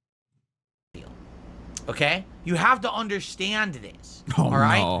 Okay? You have to understand this. Oh, all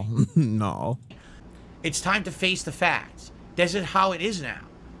right? No. No. It's time to face the facts. This is how it is now.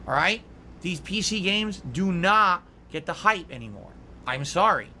 All right? These PC games do not get the hype anymore. I'm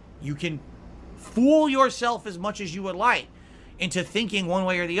sorry. You can fool yourself as much as you would like into thinking one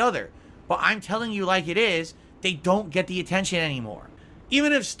way or the other. But I'm telling you like it is, they don't get the attention anymore.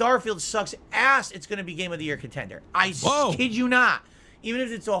 Even if Starfield sucks ass, it's going to be Game of the Year contender. I kid you not. Even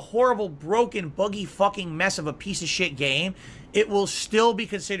if it's a horrible, broken, buggy fucking mess of a piece of shit game, it will still be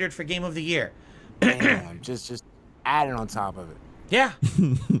considered for Game of the Year. Damn, just add it on top of it. Yeah.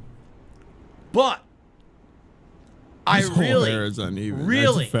 But I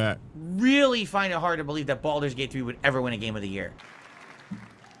really find it hard to believe that Baldur's Gate 3 would ever win a Game of the Year.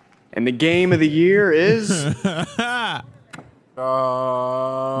 And the Game of the Year is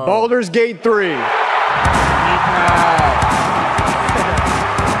Baldur's Gate 3.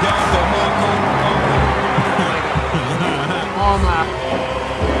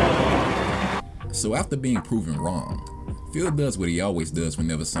 So after being proven wrong, Phil does what he always does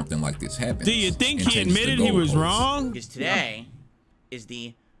whenever something like this happens. Do you think he admitted he was wrong? Because today is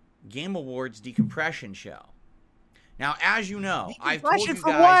the Game Awards decompression show. Now, as you know, I've told you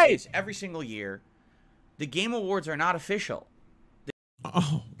guys this every single year. The Game Awards are not official.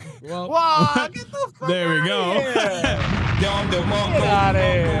 Oh, well. Whoa, get the fuck there we go. Get out of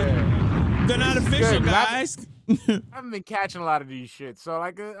here. They're not official, guys. I haven't been catching a lot of these shit, so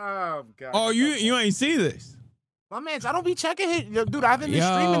like, oh god. Oh, you ain't see this. My man, I don't be checking it, dude. I haven't been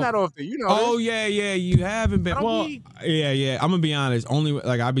streaming that often, you know. Oh yeah, you haven't been. Well, yeah. I'm gonna be honest. Only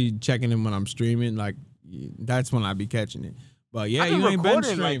like I be checking them when I'm streaming. Like that's when I be catching it. But yeah, you ain't been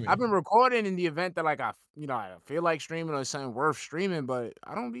streaming. I've been recording in the event that I feel like streaming or something worth streaming, but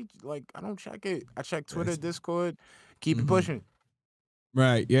I don't check it. I check Twitter, Discord, keep it pushing.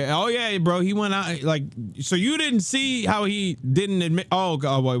 Right. Yeah. Oh yeah, bro. He went out so you didn't see how he didn't admit. Oh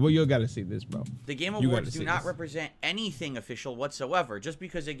God, boy. Well, you got to see this, bro. The Game Awards do not represent anything official whatsoever. Just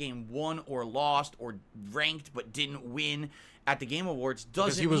because a game won or lost or ranked but didn't win at the Game Awards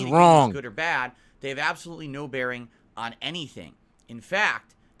doesn't mean it was good or bad. They have absolutely no bearing on anything. In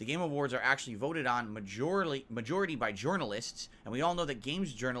fact, the Game Awards are actually voted on majority by journalists, and we all know that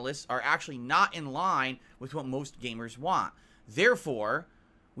games journalists are actually not in line with what most gamers want. Therefore,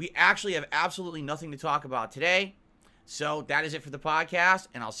 we actually have absolutely nothing to talk about today. So that is it for the podcast,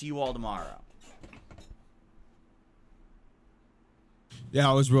 and I'll see you all tomorrow. Yeah,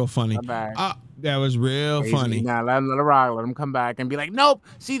 it was real funny. That was real funny. Now let him come back and be like, nope.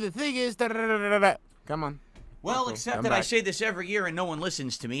 See, the thing is, come on. Well, except that I say this every year and no one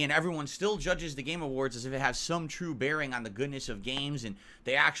listens to me, and everyone still judges the Game Awards as if it has some true bearing on the goodness of games, and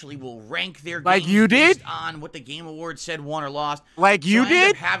they actually will rank their games based on what the Game Awards said won or lost. Like you did? I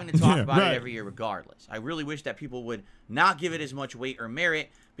end up having to talk about it every year regardless. I really wish that people would not give it as much weight or merit,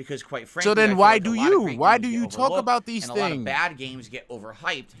 because quite frankly, so then why do you? Why do you talk about these things? A lot of bad games get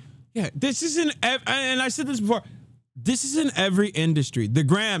overhyped. Yeah, this isn't, and I said this before, this is in every industry. The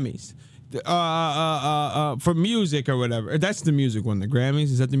Grammys. For music or whatever. That's the music one. The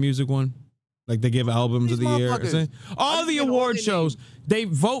Grammys, is that the music one? Like they give albums of the year. All the award shows, they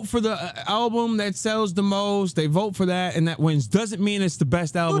vote for the album that sells the most. They vote for that, and that wins. Doesn't mean it's the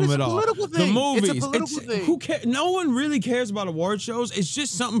best album at all. The movies, who cares? No one really cares about award shows. It's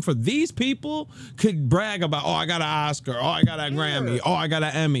just something for these people could brag about. Oh, I got an Oscar. Oh, I got a Grammy. Oh, I got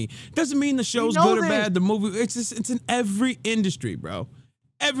an Emmy. Doesn't mean the show's good or bad. The movie, it's in every industry, bro.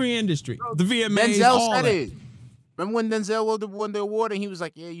 Every industry, the VMAs, Denzel said it. Remember when Denzel won the award and he was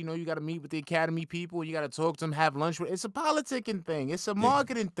like, yeah, you got to meet with the Academy people. You got to talk to them, have lunch with. It's a politicking thing. It's a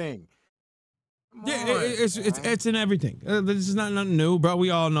marketing thing. It's in everything. This is not nothing new, bro. We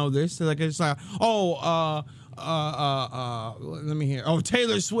all know this. It's like, let me hear. Oh,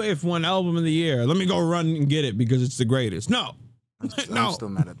 Taylor Swift won Album of the Year. Let me go run and get it because it's the greatest. No. I'm still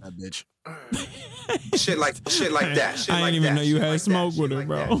mad at that bitch. shit like that. I didn't even know you had smoke with her,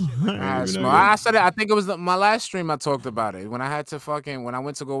 bro. I said it. I think it was my last stream I talked about it. When I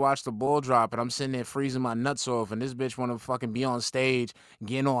went to go watch the ball drop and I'm sitting there freezing my nuts off and this bitch want to fucking be on stage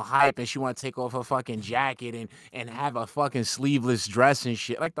getting all hype and she want to take off her fucking jacket and have a fucking sleeveless dress and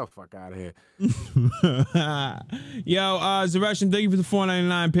shit. Like the fuck out of here. Yo, Zareshin, thank you for the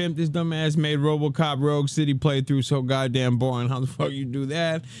 $4.99 pimp. This dumbass made RoboCop Rogue City playthrough so goddamn boring. How the fuck you do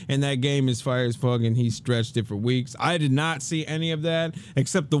that? And that game is fire as fuck and he stretched it for weeks. I did not see any of that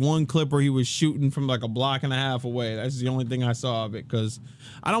except the one clip where he was shooting from like a block and a half away. That's the only thing I saw of it because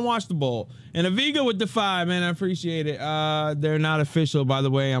I don't watch the bowl. And Aviga with the 5, man, I appreciate it. They're not official, by the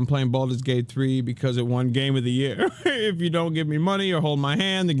way. I'm playing Baldur's Gate 3 because it won Game of the Year. If you don't give me money or hold my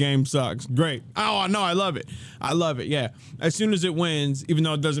hand, the game sucks. Great. Oh, no, I love it. I love it, yeah. As soon as it wins, even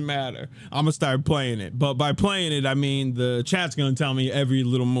though it doesn't matter, I'm going to start playing it. But by playing it, I mean the chat's going to tell me every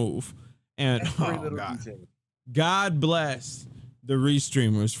little move. And God bless the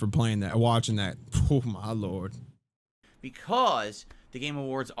restreamers for playing that, watching that. Oh, my Lord. Because the Game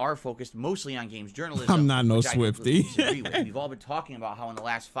Awards are focused mostly on games journalism. I'm not no Swiftie. We've all been talking about how in the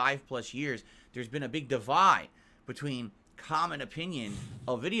last 5+ years, there's been a big divide between common opinion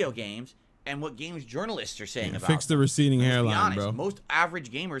of video games and what games journalists are saying about fix the receding hairline, bro. Most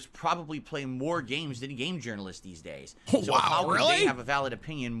average gamers probably play more games than game journalists these days. Oh, so wow, how would really? they have a valid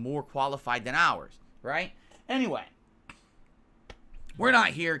opinion more qualified than ours, right? Anyway, we're not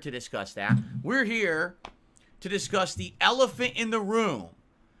here to discuss that. We're here to discuss the elephant in the room.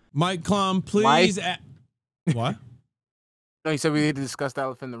 Mike Klum, please. What? No, you said we need to discuss the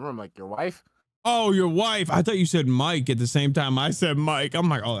elephant in the room, like your wife. Oh, your wife. I thought you said Mike at the same time I said Mike. I'm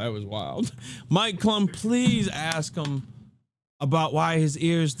like, oh, that was wild. Mike Klum, please ask him about why his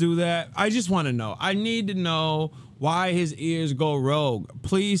ears do that. I just want to know. I need to know why his ears go rogue.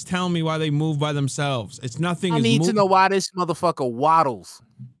 Please tell me why they move by themselves. It's nothing. I need to know why this motherfucker waddles.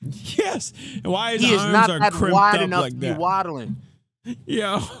 Yes. And why his arms are crimped up like that. Waddling.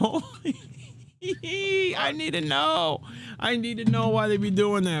 Yo. I need to know. I need to know why they be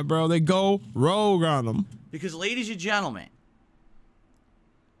doing that, bro. They go rogue on them. Because, ladies and gentlemen,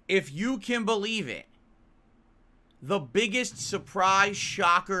 if you can believe it, the biggest surprise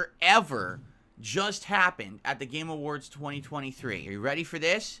shocker ever just happened at the Game Awards 2023. Are you ready for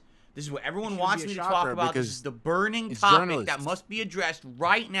this? This is what everyone wants me to talk about. This is the burning topic that must be addressed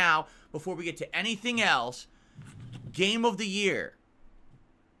right now before we get to anything else. Game of the year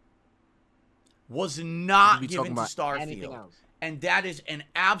was not given to Starfield. And that is an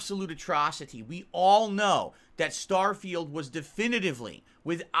absolute atrocity. We all know that Starfield was definitively,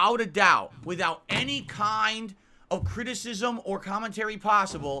 without a doubt, without any kind of criticism or commentary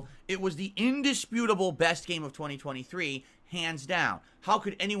possible, it was the indisputable best game of 2023, hands down. How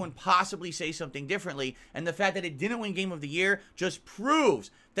could anyone possibly say something differently? And the fact that it didn't win Game of the Year just proves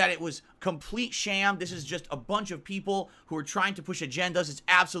that it was complete sham. This is just a bunch of people who are trying to push agendas. It's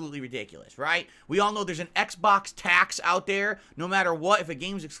absolutely ridiculous, right? We all know there's an Xbox tax out there. No matter what, if a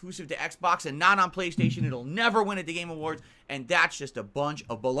game's exclusive to Xbox and not on PlayStation, it'll never win at the Game Awards. And that's just a bunch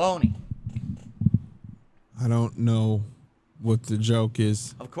of baloney. I don't know what the joke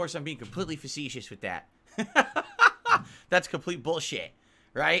is. Of course, I'm being completely facetious with that. That's complete bullshit,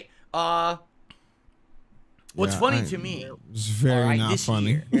 right? What's funny to me, it's very not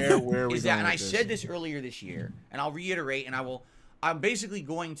funny, is that, and I said this earlier this year, and I'll reiterate, and I'm basically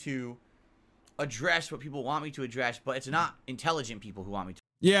going to address what people want me to address, but it's not intelligent people who want me to.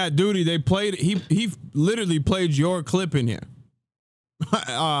 Yeah, Duty, they played, he literally played your clip in here.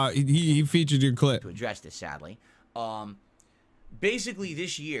 He featured your clip. To address this, sadly. Basically,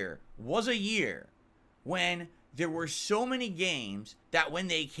 this year was a year when there were so many games that when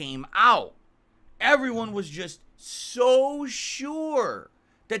they came out, everyone was just so sure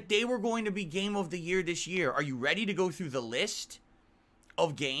that they were going to be Game of the Year this year. Are you ready to go through the list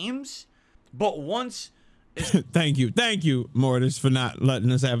of games? But once... Thank you, Mortis, for not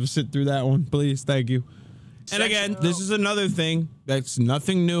letting us have a sit through that one, please. Thank you. And again, this is another thing that's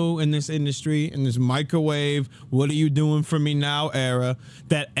nothing new in this industry, in this microwave, what are you doing for me now era,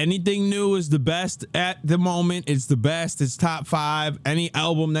 that anything new is the best at the moment. It's the best. It's top 5. Any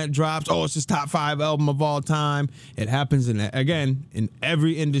album that drops, oh, it's just top 5 album of all time. It happens, again, in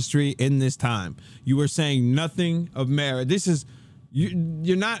every industry in this time. You were saying nothing of merit. This is...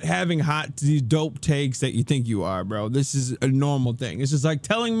 You're not having these dope takes that you think you are, bro. This is a normal thing. It's just like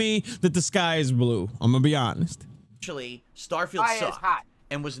telling me that the sky is blue. I'm gonna be honest. Actually, Starfield sucked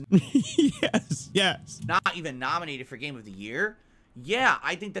and was yes not even nominated for Game of the Year. Yeah,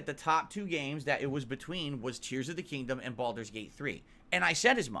 I think that the top 2 games that it was between was Tears of the Kingdom and Baldur's Gate 3. And I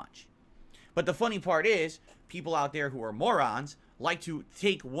said as much. But the funny part is, people out there who are morons like to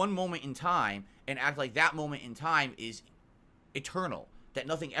take one moment in time and act like that moment in time is eternal, that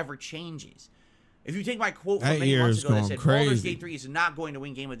nothing ever changes. If you take my quote from many months ago that said Baldur's Gate 3 is not going to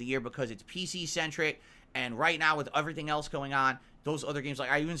win Game of the Year because it's PC centric, and right now with everything else going on, those other games, like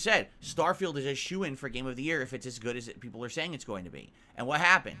I even said, Starfield is a shoo-in for Game of the Year if it's as good as people are saying it's going to be. And what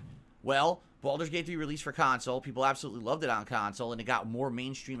happened? Well, Baldur's Gate 3 released for console. People absolutely loved it on console, and it got more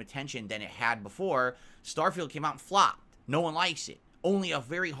mainstream attention than it had before. Starfield came out and flopped. No one likes it. Only a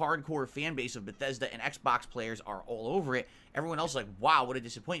very hardcore fan base of Bethesda and Xbox players are all over it. Everyone else is like, wow, what a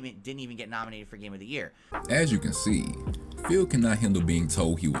disappointment. Didn't even get nominated for Game of the Year. As you can see, Phil cannot handle being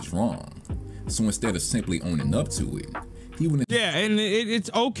told he was wrong. So instead of simply owning up to it, he went... Yeah, and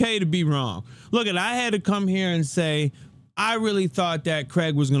it's okay to be wrong. Look, I had to come here and say, I really thought that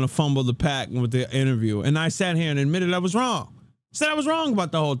Craig was going to fumble the pack with the interview. And I sat here and admitted I was wrong. Said I was wrong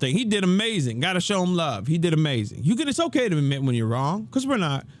about the whole thing. He did amazing. Got to show him love. He did amazing. It's okay to admit when you're wrong, because we're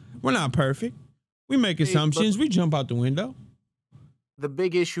not perfect. We make assumptions. We jump out the window. The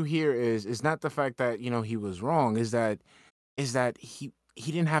big issue here is not the fact that, he was wrong, is that he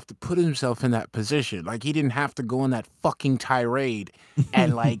didn't have to put himself in that position. Like, he didn't have to go in that fucking tirade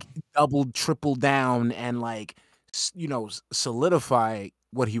and like double, triple down and like, solidify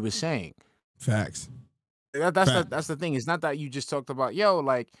what he was saying. Facts. That's the thing. It's not that you just talked about,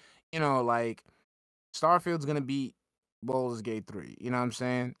 Starfield's gonna beat Baldur's Gate 3. You know what I'm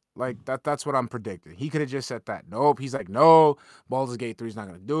saying? Like that's what I'm predicting. He could have just said that. Nope. He's like, no, Baldur's Gate 3 is not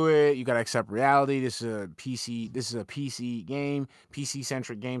gonna do it. You gotta accept reality. This is a PC game. PC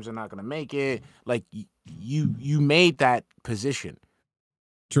centric games are not gonna make it. Like you made that position.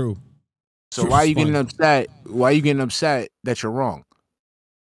 True. So why are you getting upset? Why are you getting upset that you're wrong?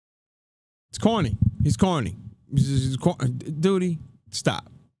 It's corny. He's corny. Duty, stop.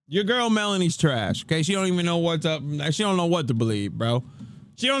 Your girl Melanie's trash. Okay, she don't even know what's up. She don't know what to believe, bro.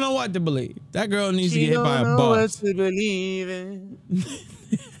 She don't know what to believe. That girl needs to get hit by a bus. She don't know what to believe in.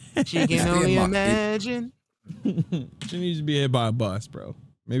 She can only imagine. She needs to be hit by a bus, bro.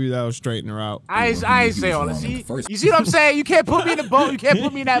 Maybe that'll straighten her out. I ain't say all this. You see what I'm saying? You can't put me in the boat. You can't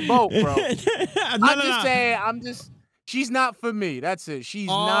put me in that boat, bro. I'm just saying. She's not for me. That's it. She's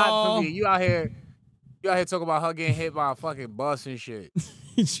not for me. You out here talking about her getting hit by a fucking bus and shit.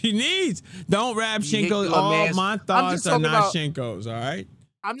 She needs. Don't rap Shinko. All my thoughts are not Shinko's. All right.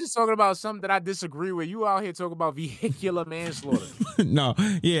 I'm just talking about something that I disagree with. You out here talking about vehicular manslaughter. No,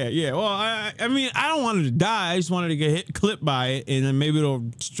 yeah. Well, I mean, I don't want her to die. I just wanted to get clipped by it, and then maybe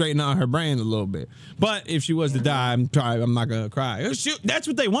it'll straighten out her brain a little bit. But if she was to die, I'm not gonna cry. Oh, shoot, that's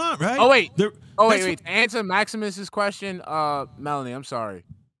what they want, right? Oh wait. Wait. To answer Maximus's question, Melanie, I'm sorry.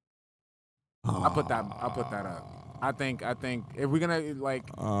 I'll put that up. I think if we're gonna like.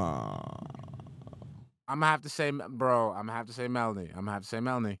 I'm gonna have to say, bro. I'm gonna have to say Melanie.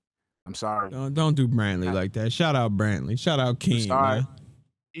 I'm sorry. Don't do Brantley like that. Shout out Brantley. Shout out Keen. Man.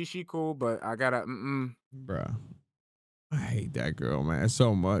 She cool, but I gotta. Bro, I hate that girl, man,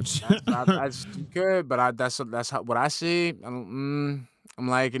 so much. That's good, but that's what I see. I'm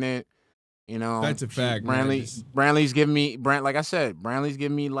liking it. You know, that's a fact. Brantley's giving me like I said, Brantley's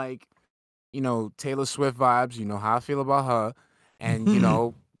giving me like, you know, Taylor Swift vibes. You know how I feel about her, and you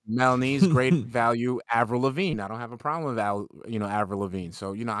know. Melanie's great value, Avril Lavigne. I don't have a problem with Avril Lavigne.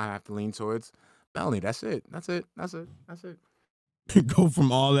 So, you know, I have to lean towards Melanie. That's it. Go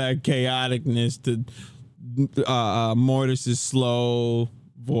from all that chaoticness to Mortis' slow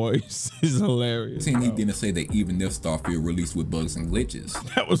voice is hilarious. He didn't say that even if Starfield released with bugs and glitches.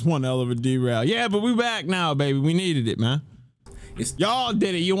 That was one hell of a derail. Yeah, but we back now, baby. We needed it, man. Y'all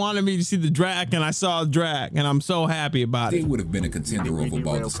did it. You wanted me to see the Drac, and I saw the Drac, and I'm so happy about it. It would have been a contender over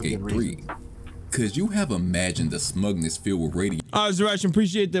Baldur's Gate 3. Could you have imagined the smugness filled with radiation? Zeresh,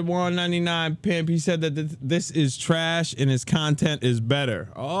 appreciate the 199 pimp. He said that this is trash and his content is better.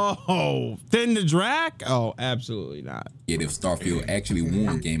 Oh, then the Drac? Oh, absolutely not. Yet if Starfield actually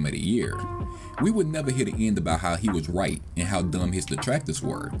won Game of the Year, we would never hear the end about how he was right and how dumb his detractors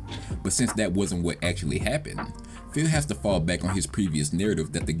were. But since that wasn't what actually happened, Phil has to fall back on his previous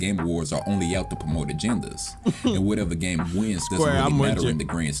narrative that the Game Awards are only out to promote agendas, and whatever game wins doesn't really matter in the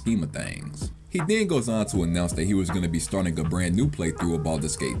grand scheme of things. He then goes on to announce that he was going to be starting a brand new playthrough of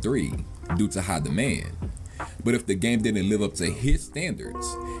Baldur's Gate 3 due to high demand. But if the game didn't live up to his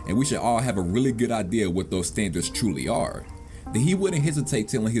standards, and we should all have a really good idea what those standards truly are, then he wouldn't hesitate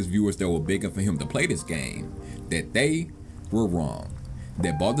telling his viewers that were begging for him to play this game that they were wrong.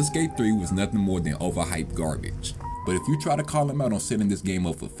 That Baldur's Gate 3 was nothing more than overhyped garbage. But if you try to call him out on setting this game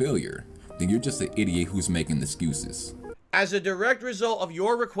up for failure, then you're just an idiot who's making excuses. As a direct result of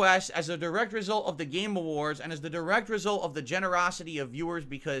your request, as a direct result of the Game Awards, and as the direct result of the generosity of viewers,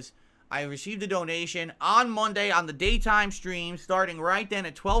 because I received a donation on Monday on the daytime stream, starting right then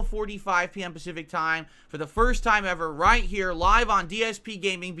at 12:45 p.m. Pacific time, for the first time ever, right here, live on DSP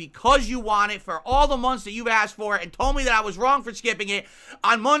Gaming, because you want it, for all the months that you've asked for it, and told me that I was wrong for skipping it.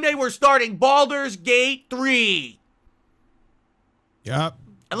 On Monday, we're starting Baldur's Gate 3. Yep.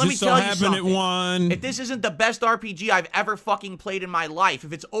 And let me tell you something. It won. If this isn't the best RPG I've ever fucking played in my life,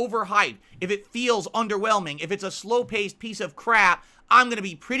 if it's overhyped, if it feels underwhelming, if it's a slow-paced piece of crap, I'm going to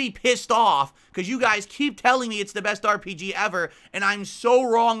be pretty pissed off because you guys keep telling me it's the best RPG ever, and I'm so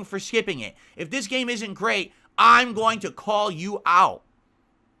wrong for skipping it. If this game isn't great, I'm going to call you out.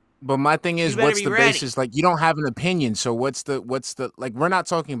 But my thing is, what's the basis? Like, you don't have an opinion, so what's the like, we're not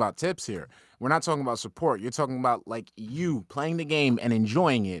talking about tips here. We're not talking about support. You're talking about, like, you playing the game and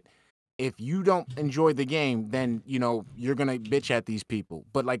enjoying it. If you don't enjoy the game, then, you know, you're going to bitch at these people.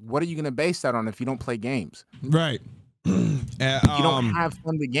 But, like, what are you going to base that on if you don't play games? Right. You don't have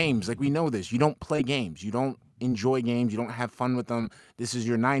fun with games. Like, we know this. You don't play games. You don't enjoy games. You don't have fun with them. This is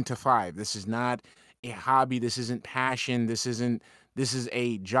your 9 to 5. This is not a hobby. This isn't passion. This is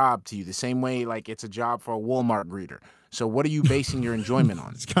a job to you. The same way, like, it's a job for a Walmart greeter. So what are you basing your enjoyment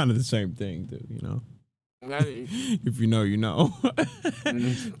on? It's kind of the same thing, dude, you know? If you know, you know.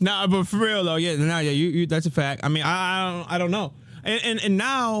 Nah, but for real, though, you that's a fact. I mean, I don't know. And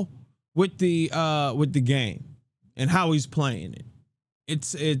now, with the game and how he's playing it,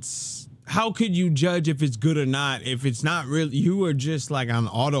 it's how could you judge if it's good or not if it's not really, you are just like on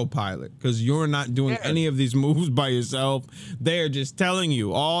autopilot because you're not doing any of these moves by yourself. They're just telling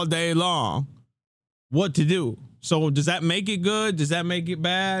you all day long what to do. So does that make it good? Does that make it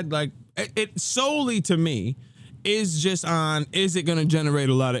bad? Like, it solely to me is just on, is it going to generate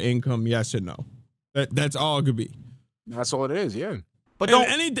a lot of income? Yes or no? That's all it could be. That's all it is. Yeah. But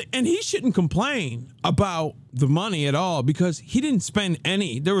and he shouldn't complain about the money at all because he didn't spend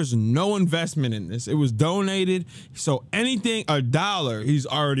any. There was no investment in this. It was donated. So anything, $1, he's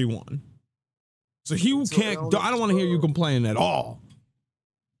already won. So he can't. I don't want to hear you complain at all.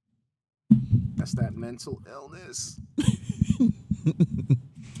 That's that mental illness.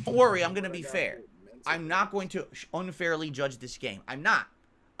 Don't worry, I'm going to be fair. I'm not going to unfairly judge this game. I'm not.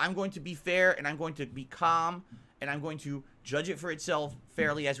 I'm going to be fair and I'm going to be calm and I'm going to judge it for itself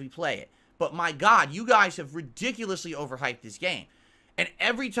fairly as we play it. But my God, you guys have ridiculously overhyped this game. And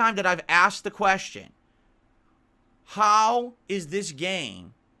every time that I've asked the question, how is this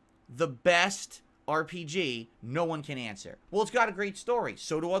game the best RPG, no one can answer. Well, it's got a great story.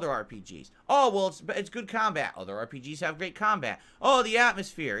 So do other RPGs. Oh, well, it's good combat. Other RPGs have great combat. Oh, the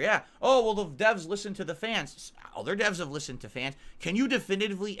atmosphere. Yeah. Oh, well, the devs listen to the fans. Other devs have listened to fans. Can you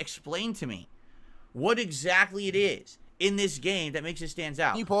definitively explain to me what exactly it is in this game that makes it stands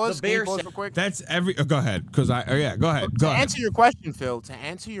out? Can you pause? Can you pause real quick? That's every. Go ahead, because yeah, go ahead. To answer your question, Phil. To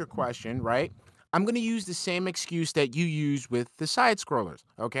answer your question, right? I'm gonna use the same excuse that you use with the side scrollers.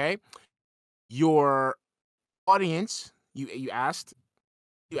 Okay. Your audience, you asked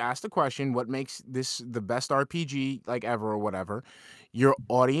the question, what makes this the best RPG like ever or whatever. Your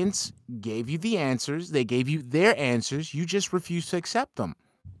audience gave you the answers. They gave you their answers. You just refused to accept them.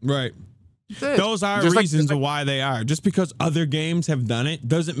 Right. Those are reasons why they are. Just because other games have done it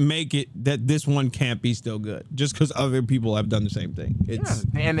doesn't make it that this one can't be still good. Just because other people have done the same thing. It's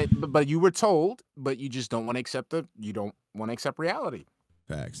but you were told, but you just don't want to accept you don't want to accept reality.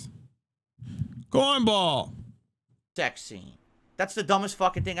 Facts. Cornball. Sex scene. That's the dumbest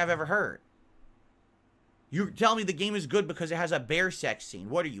fucking thing I've ever heard. You tell me the game is good because it has a bear sex scene.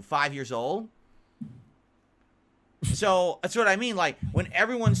 What are you, 5 years old? So that's what I mean. Like when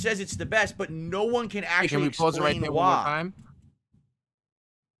everyone says it's the best, but no one can actually explain right there why. One more time?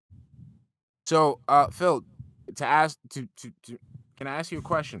 So, Phil, can I ask you a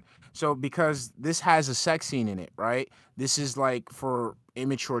question? So, because this has a sex scene in it, right? This is like for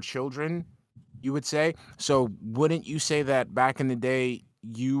immature children, you would say. So, wouldn't you say that back in the day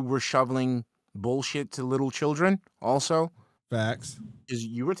you were shoveling bullshit to little children also? Facts. Because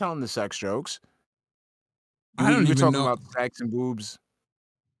you were telling the sex jokes. I don't even talking know about sex and boobs.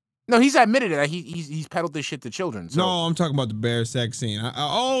 No, he's admitted it. He's peddled this shit to children. So. No, I'm talking about the bear sex scene.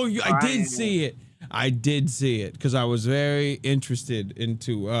 I did see it. I did see it because I was very interested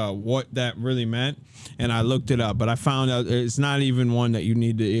into what that really meant, and I looked it up. But I found out it's not even one that you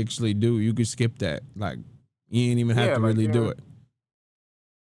need to actually do. You could skip that. Like you ain't even have to really do it.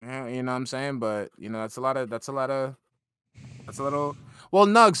 Yeah, you know what I'm saying. But you know that's a little. Well,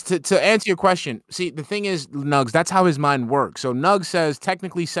 Nugs, to answer your question, see, the thing is, Nugs, that's how his mind works. So Nugs says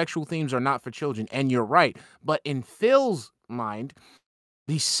technically sexual themes are not for children, and you're right. But in Phil's mind,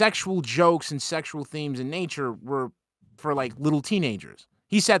 these sexual jokes and sexual themes in nature were for like little teenagers.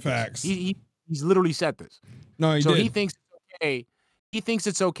 He said Facts. This. He's literally said this. No, he so did. he thinks it's okay. He thinks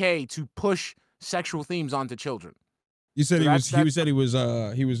it's okay to push sexual themes onto children. You said he said he was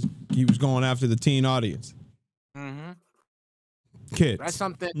going after the teen audience. Mm-hmm. Kids. That's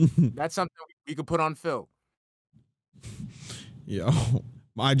something we could put on Phil. Yo,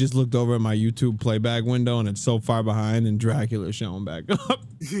 I just looked over at my YouTube playback window and it's so far behind and Dracula's showing back up.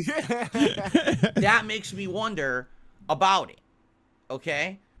 That makes me wonder about it.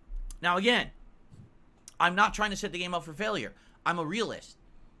 Okay? Now again, I'm not trying to set the game up for failure. I'm a realist.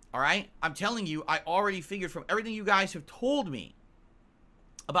 All right? I'm telling you, I already figured from everything you guys have told me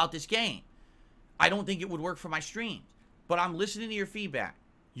about this game, I don't think it would work for my streams. But I'm listening to your feedback.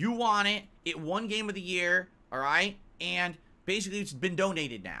 You want it. It won Game of the Year, all right? And basically it's been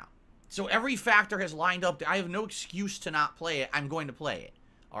donated now. So every factor has lined up. I have no excuse to not play it. I'm going to play it,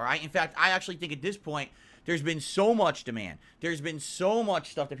 all right? In fact, I actually think at this point, there's been so much demand. There's been so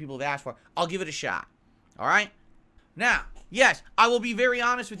much stuff that people have asked for. I'll give it a shot, all right? Now, yes, I will be very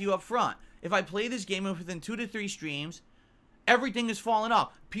honest with you up front. If I play this game within 2 to 3 streams, everything is falling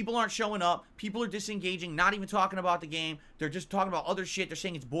off. People aren't showing up. People are disengaging, not even talking about the game. They're just talking about other shit. They're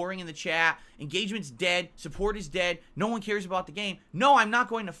saying it's boring in the chat. Engagement's dead. Support is dead. No one cares about the game. No, I'm not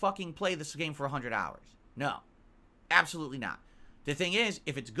going to fucking play this game for 100 hours. No. Absolutely not. The thing is,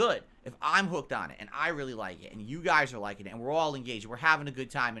 if it's good, if I'm hooked on it and I really like it and you guys are liking it and we're all engaged, we're having a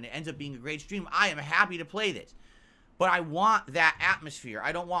good time and it ends up being a great stream, I am happy to play this. But I want that atmosphere.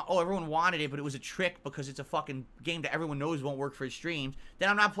 I don't want, oh, everyone wanted it, but it was a trick because it's a fucking game that everyone knows won't work for his streams. Then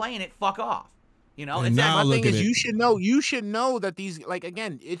I'm not playing it. Fuck off. You know? And now my thing is, you should know that these, like,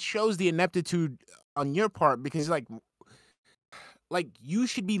 again, it shows the ineptitude on your part because, like you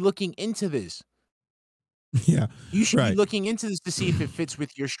should be looking into this. Yeah. You should be looking into this to see if it fits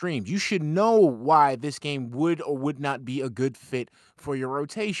with your streams. You should know why this game would or would not be a good fit for your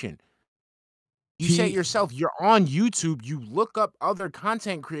rotation. You say it yourself, you're on YouTube, you look up other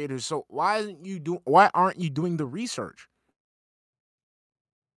content creators, so why aren't you doing the research?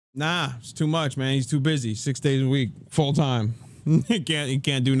 Nah, it's too much, man. He's too busy. 6 days a week, full time. He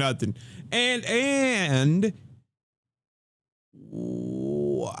can't do nothing. And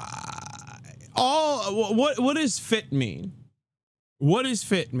What does fit mean? What does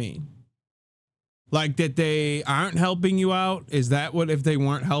fit mean? Like that they aren't helping you out? Is that what, if they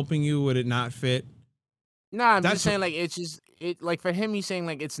weren't helping you, would it not fit? Nah, I'm just saying, like, it's just, like, for him, he's saying,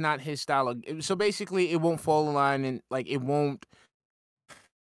 like, it's not his style. So basically, it won't fall in line, and, like, it won't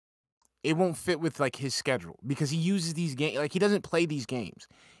fit with, like, his schedule, because he uses these games, like, he doesn't play these games.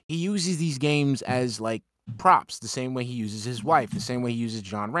 He uses these games as, like, props, the same way he uses his wife, the same way he uses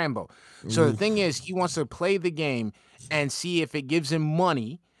John Rambo. So the thing is, he wants to play the game and see if it gives him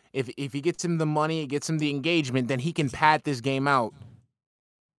money. If he gets him the money, it gets him the engagement, then he can pad this game out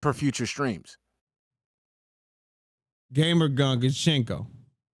for future streams. Gamer Gunk is Shinko.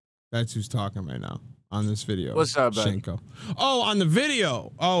 That's who's talking right now on this video. What's up, buddy? Shinko. Oh, on the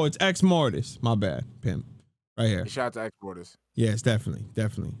video. Oh, it's Xmortis. My bad, pimp. Right here. Shout out to Xmortis. Yes, definitely.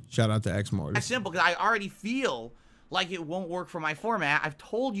 Shout out to Xmortis. That's simple, because I already feel like it won't work for my format. I've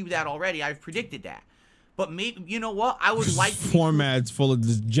told you that already. I've predicted that. But maybe, you know what? I would like to formats full of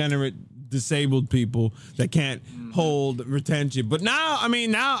degenerate, disabled people that can't hold retention. But now, I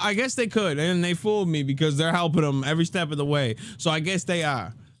mean, now I guess they could, and they fooled me because they're helping them every step of the way. So I guess they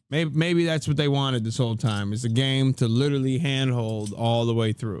are. Maybe that's what they wanted this whole time. It's a game to literally handhold all the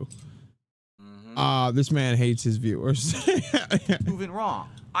way through. This man hates his viewers. Proven wrong.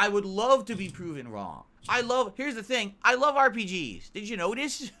 I would love to be proven wrong. Here's the thing. I love RPGs. Did you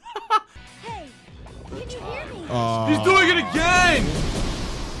notice? Hey, can you hear me? He's doing it again!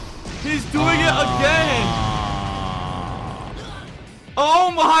 He's doing it again!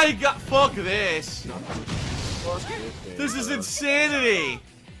 Oh my god! Fuck this! This is insanity!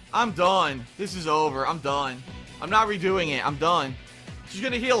 I'm done. This is over. I'm done. I'm not redoing it. I'm done. She's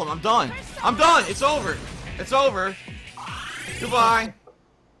gonna heal him. I'm done. I'm done. It's over. It's over. Goodbye.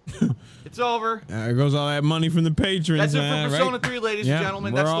 It's over. There goes all that money from the patrons. That's it for Persona 3, ladies and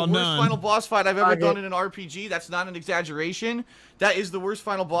gentlemen. That's the worst final boss fight I've ever done in an RPG. That's not an exaggeration. That is the worst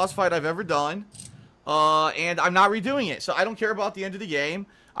final boss fight I've ever done. And I'm not redoing it. So I don't care about the end of the game.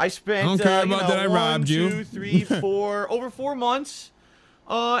 I spent, I don't care about that I robbed you. 1, 2, 3, 4, over 4 months.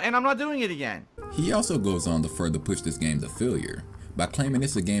 And I'm not doing it again. He also goes on to further push this game to failure by claiming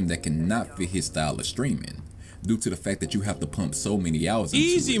it's a game that cannot fit his style of streaming, due to the fact that you have to pump so many hours into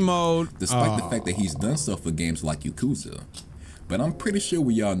easy mode, despite the fact that he's done so for games like Yakuza. But I'm pretty sure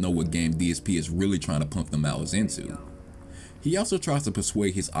we all know what game DSP is really trying to pump them hours into. He also tries to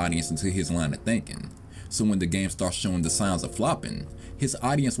persuade his audience into his line of thinking, so when the game starts showing the signs of flopping, his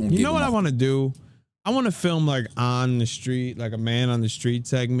audience won't get. You know what I want to do? I want to film like on the street, like a man on the street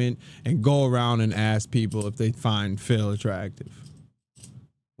segment, and go around and ask people if they find Phil attractive.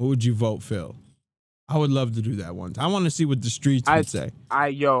 What would you vote, Phil? I would love to do that once. I want to see what the streets would say.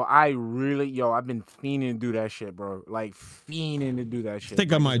 I've been fiending to do that shit, bro. Like, fiending to do that shit. I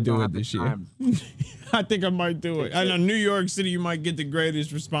think I might do it this year. I think I might do it. I know New York City, you might get the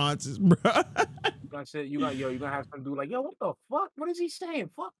greatest responses, bro. You're gonna have some dude like, yo, what the fuck? What is he saying?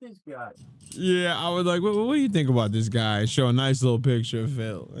 Fuck this guy. Yeah, I would like, what do you think about this guy? Show a nice little picture of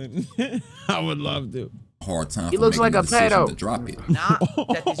Phil. I would love to. Hard time. He looks like a pedo. To drop it. Not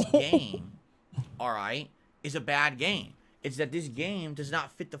that this game, all right, is a bad game. It's that this game does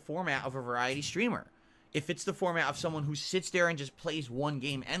not fit the format of a variety streamer. It fits the format of someone who sits there and just plays one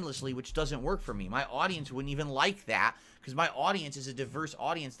game endlessly, which doesn't work for me. My audience wouldn't even like that, because my audience is a diverse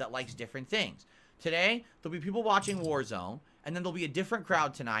audience that likes different things. Today, there'll be people watching Warzone, and then there'll be a different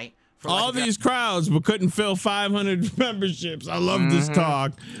crowd tonight. For all these crowds, but couldn't fill 500 memberships. I love this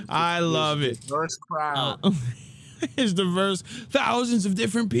talk. I love it. Diverse crowd. It's diverse. Thousands of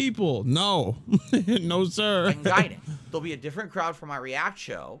different people. No. No, sir. I can guide it. There'll be a different crowd for my React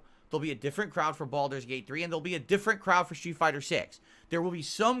show. There'll be a different crowd for Baldur's Gate 3, and there'll be a different crowd for Street Fighter 6. There will be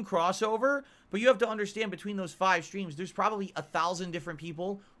some crossover, but you have to understand between those 5 streams, there's probably 1,000 different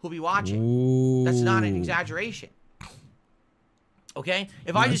people who'll be watching. Ooh. That's not an exaggeration. Okay?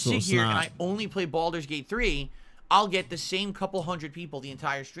 If I just sit here and I only play Baldur's Gate 3, I'll get the same couple hundred people the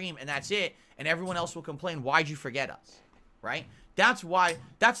entire stream, and that's it, and everyone else will complain, why'd you forget us? Right? That's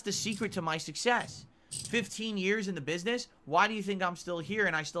the secret to my success. 15 years in the business, why do you think I'm still here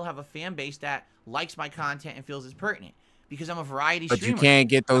and I still have a fan base that likes my content and feels it's pertinent? Because I'm a variety streamer. But you can't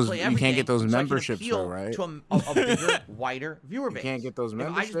get those memberships though, right? To a bigger, wider viewer base. You can't get those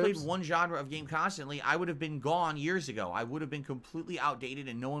memberships. If I just played one genre of game constantly, I would have been gone years ago. I would have been completely outdated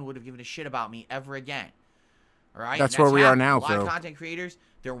and no one would have given a shit about me ever again. All right? That's where we are now, Phil. A lot of content creators,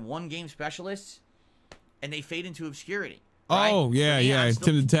 they're one game specialists and they fade into obscurity. Right? Oh yeah, yeah.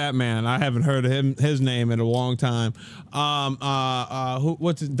 Tim the Tap Man. I haven't heard of his name in a long time.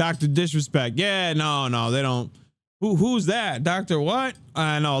 What's it? Dr. Disrespect? Yeah, no, they don't. Who's that? Dr. What?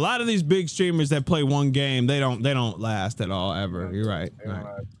 I know a lot of these big streamers that play one game, they don't last at all ever. You're right.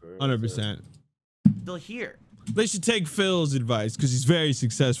 100%. Still here. They should take Phil's advice because he's very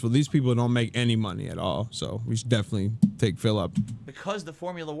successful. These people don't make any money at all, so we should definitely take Phil up. Because the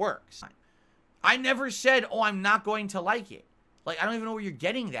formula works. I never said, oh, I'm not going to like it. Like, I don't even know where you're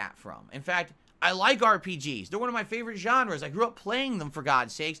getting that from. In fact, I like RPGs. They're one of my favorite genres. I grew up playing them, for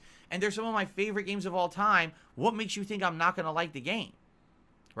God's sakes, and they're some of my favorite games of all time. What makes you think I'm not going to like the game?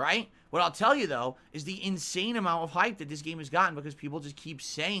 Right? What I'll tell you, though, is the insane amount of hype that this game has gotten because people just keep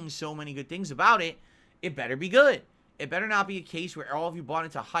saying so many good things about it. It better be good. It better not be a case where all of you bought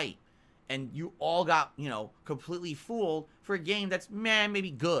into hype and you all got, you know, completely fooled for a game that's, man,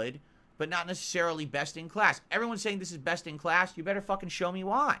 maybe good, but not necessarily best in class. Everyone's saying this is best in class. You better fucking show me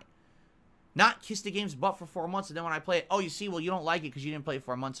why. Not kiss the game's butt for 4 months and then when I play it, oh, you see, well, you don't like it because you didn't play it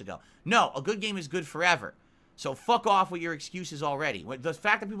 4 months ago. No, a good game is good forever. So fuck off with your excuses already. The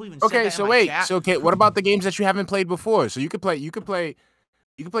fact that people even said that in my chat, so what about the games that you haven't played before? So you could play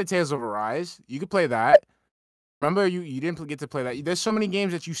Tales of Arise. You could play that. Remember, you didn't get to play that. There's so many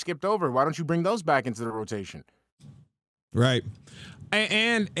games that you skipped over. Why don't you bring those back into the rotation? Right.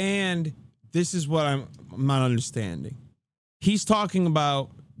 And this is what I'm not understanding. He's talking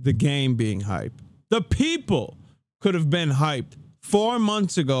about the game being hyped. The people could have been hyped 4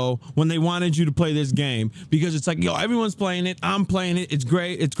 months ago when they wanted you to play this game because it's like, yo, everyone's playing it. I'm playing it. It's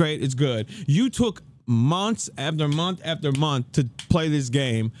great. It's great. It's good. You took months after month after month to play this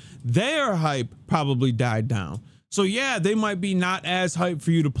game. Their hype probably died down. So yeah, they might be not as hyped for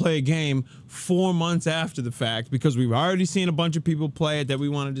you to play a game 4 months after the fact because we've already seen a bunch of people play it that we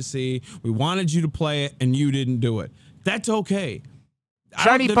wanted to see. We wanted you to play it and you didn't do it. That's okay.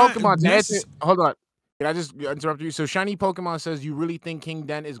 Shiny Pokemon. Hold on. Can I just interrupt you? So Shiny Pokemon says, you really think King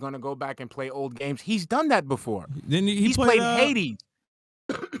Den is going to go back and play old games? He's done that before. Then he's played Hades.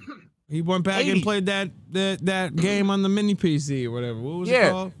 He went back and played that game on the mini PC or whatever. What was it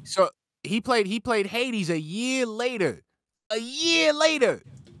called? So he played Hades a year later. A year later.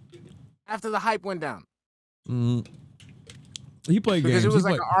 After the hype went down. He played because games. It was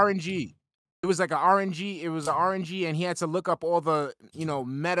like an RNG. It was like an RNG. It was an RNG, and he had to look up all the, you know,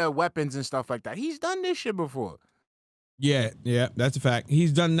 meta weapons and stuff like that. He's done this shit before. Yeah, that's a fact.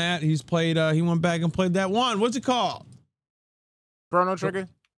 He's done that. He's played. He went back and played that one. What's it called? Chrono Trigger.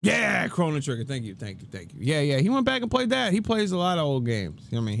 Yeah, Chrono Trigger. Thank you. Yeah. He went back and played that. He plays a lot of old games.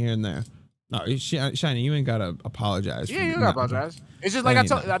 I mean, here and there. No, Shiny, you ain't gotta apologize. Yeah, you gotta apologize. It's just like I'm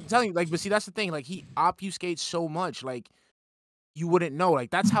telling you, like, but see, that's the thing. Like, he obfuscates so much, like, you wouldn't know. Like,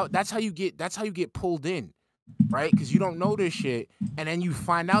 that's how you get pulled in, right? Because you don't know this shit, and then you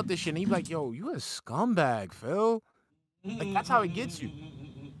find out this shit, and you're like, yo, you a scumbag, Phil. Like, that's how it gets you.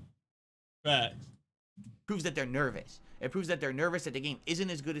 Facts. Proves that they're nervous. It proves that they're nervous that the game isn't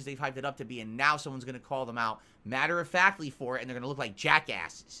as good as they've hyped it up to be, and now someone's going to call them out matter-of-factly for it, and they're going to look like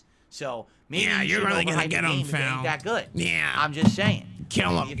jackasses. So maybe you're really going to get them, Phil. Ain't that good. Yeah. I'm just saying.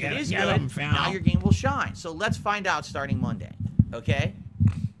 Kill them. If it is good, now your game will shine. So let's find out starting Monday. Okay?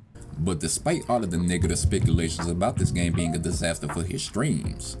 But despite all of the negative speculations about this game being a disaster for his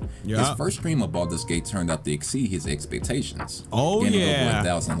streams, his first stream of Baldur's Gate turned out to exceed his expectations, gaining over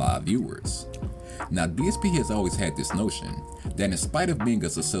 1,000 live viewers. Now, DSP has always had this notion that in spite of being a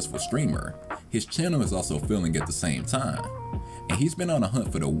successful streamer, his channel is also failing at the same time, and he's been on a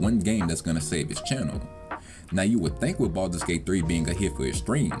hunt for the one game that's going to save his channel. Now, you would think with Baldur's Gate 3 being a hit for his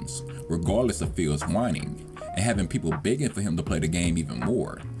streams, regardless of Phil's whining, and having people begging for him to play the game even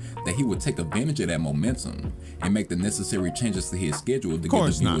more, that he would take advantage of that momentum and make the necessary changes to his schedule to give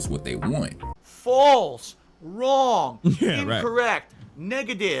the viewers what they want. False, wrong, incorrect,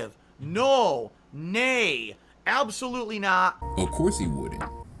 negative, no, nay, absolutely not. Of course he wouldn't,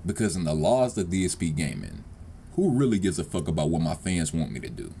 because in the laws of DSP gaming, who really gives a fuck about what my fans want me to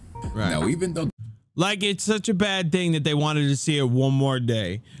do? Now, even though like it's such a bad thing that they wanted to see it one more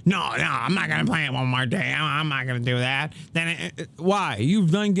day. No, I'm not gonna play it one more day. I'm not gonna do that. Then why?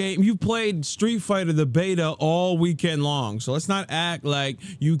 You've played Street Fighter the beta all weekend long. So let's not act like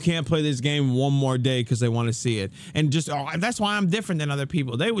you can't play this game one more day because they want to see it. And just that's why I'm different than other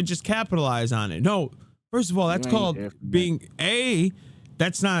people. They would just capitalize on it. No, first of all, that's called being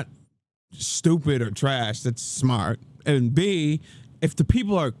that's not stupid or trash. That's smart. And B, if the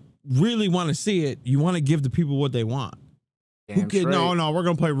people really want to see it, you want to give the people what they want. Who could? No, we're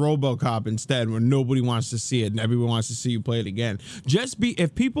gonna play RoboCop instead, where nobody wants to see it and everyone wants to see you play it again.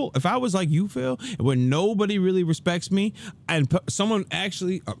 If I was like you, Phil, when nobody really respects me, and someone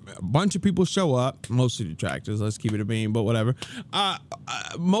actually, a bunch of people show up, mostly detractors. Let's keep it a beam, but whatever. A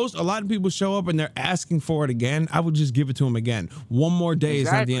lot of people show up and they're asking for it again. I would just give it to them again. One more day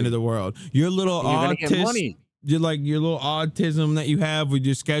is not the end of the world. Your little autism. You're like your little autism that you have with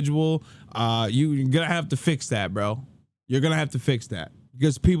your schedule. You're gonna have to fix that, bro. You're gonna have to fix that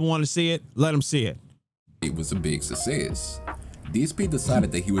because people want to see it. Let them see it. It was a big success. DSP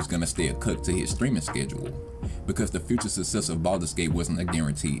decided that he was gonna stay cooked to his streaming schedule because the future success of Baldur's Gate wasn't a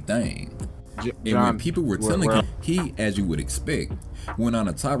guaranteed thing. And when people were telling him, he, as you would expect, went on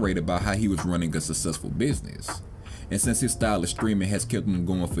a tirade about how he was running a successful business. And since his style of streaming has kept him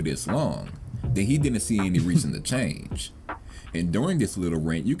going for this long, then he didn't see any reason to change. And during this little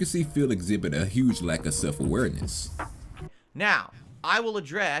rant, you can see Phil exhibit a huge lack of self-awareness. Now, I will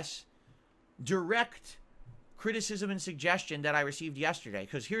address direct criticism and suggestion that I received yesterday,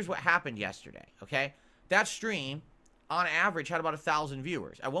 because here's what happened yesterday, okay? That stream, on average, had about 1,000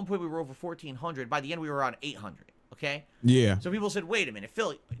 viewers. At one point, we were over 1,400. By the end, we were around 800, okay? Yeah. So people said, wait a minute,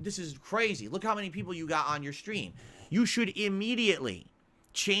 Phil, this is crazy. Look how many people you got on your stream. You should immediately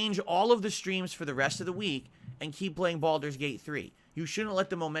change all of the streams for the rest of the week and keep playing Baldur's Gate 3. You shouldn't let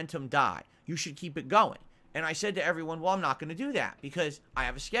the momentum die. You should keep it going. And I said to everyone, well, I'm not going to do that because I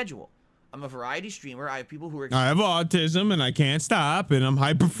have a schedule. I'm a variety streamer. I have people who are... I have autism and I can't stop, and I'm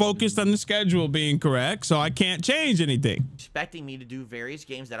hyper-focused on the schedule being correct, so I can't change anything. Expecting me to do various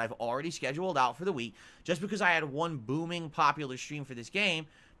games that I've already scheduled out for the week. Just because I had one booming popular stream for this game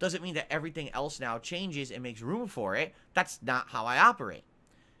doesn't mean that everything else now changes and makes room for it. That's not how I operate.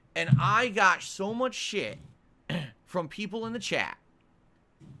 And I got so much shit from people in the chat.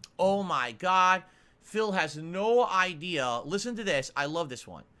 Oh my God. Phil has no idea. Listen to this. I love this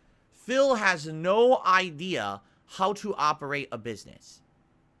one. Phil has no idea how to operate a business.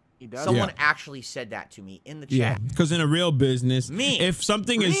 He does. Someone actually said that to me in the chat. Yeah, because in a real business, if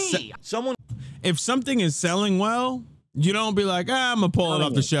something is selling well, you don't be like, I'm gonna pull it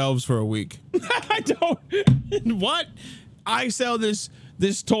off the shelves for a week. I don't. What? I sell this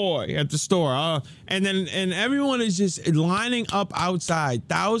toy at the store, and everyone is just lining up outside.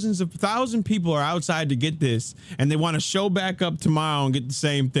 Thousand people are outside to get this, and they want to show back up tomorrow and get the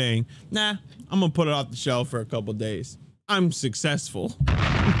same thing. Nah, I'm gonna put it off the shelf for a couple days. I'm successful.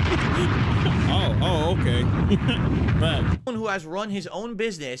 Okay. Right. Someone who has run his own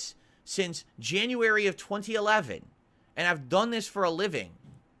business since January of 2011, and I've done this for a living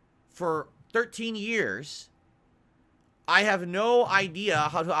for 13 years. I have no idea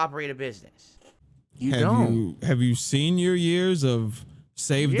how to operate a business. Have you seen your years of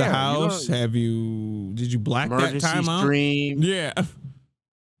Save the House? Did you black that time out? Stream. Yeah.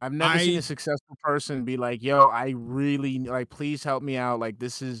 I've never seen a successful person be like, yo, I really like, please help me out. Like,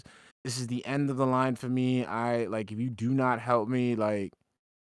 this is the end of the line for me. If you do not help me, like.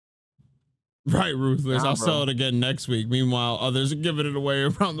 Right, Ruthless. I'll sell it again next week. Meanwhile, others are giving it away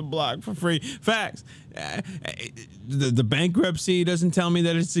around the block for free. Facts. The bankruptcy doesn't tell me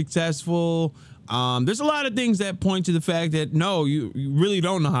that it's successful. There's a lot of things that point to the fact that no, you really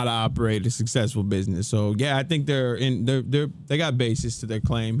don't know how to operate a successful business. So yeah, I think they got basis to their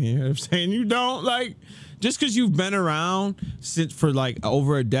claim here of saying you don't like. Just because you've been around for like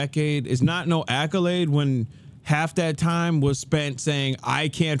over a decade is not no accolade when half that time was spent saying I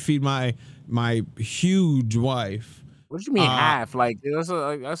can't feed my huge wife. What do you mean half? Like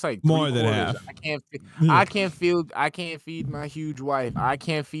that's like more than half. I can't feed my huge wife. I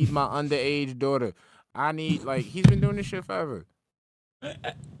can't feed my underage daughter. I need he's been doing this shit forever.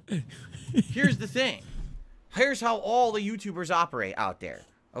 Here's the thing. Here's how all the YouTubers operate out there.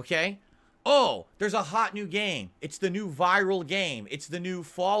 Okay? Oh, there's a hot new game. It's the new viral game. It's the new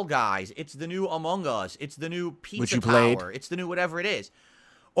Fall Guys. It's the new Among Us. It's the new Pizza Tower. It's the new whatever it is.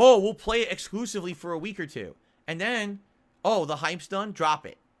 Oh, we'll play it exclusively for a week or two. And then, oh, the hype's done, drop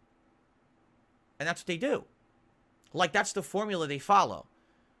it. And that's what they do. Like, that's the formula they follow.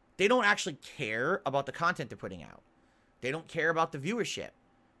 They don't actually care about the content they're putting out. They don't care about the viewership.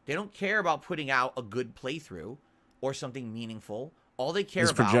 They don't care about putting out a good playthrough or something meaningful. All they care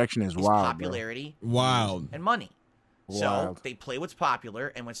about is popularity, and money. So they play what's popular,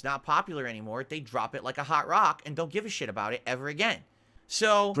 and when it's not popular anymore, they drop it like a hot rock and don't give a shit about it ever again.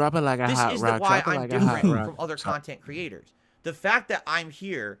 So drop it like a hot rock. Why I'm different from other content creators. The fact that I'm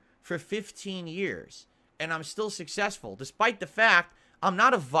here for 15 years and I'm still successful, despite the fact I'm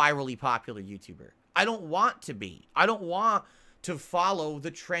not a virally popular YouTuber. I don't want to be. I don't want to follow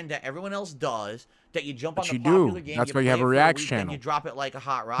the trend that everyone else does, that you jump on the you popular do. game. That's why you have a Reacts channel. And you drop it like a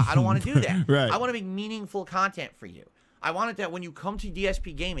hot rock. I don't want to do that. Right. I want to make meaningful content for you. I want it that when you come to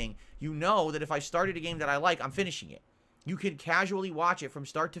DSP Gaming, you know that if I started a game that I like, I'm finishing it. You can casually watch it from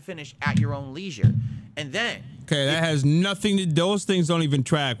start to finish at your own leisure. And then... Okay, that has nothing to... Those things don't even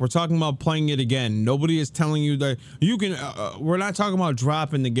track. We're talking about playing it again. Nobody is telling you that you can... we're not talking about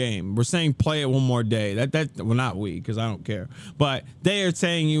dropping the game. We're saying play it one more day. Well, not we, because I don't care. But they are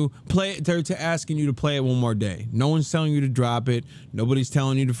saying you play it. They're asking you to play it one more day. No one's telling you to drop it. Nobody's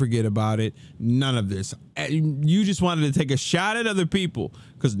telling you to forget about it. None of this. You just wanted to take a shot at other people,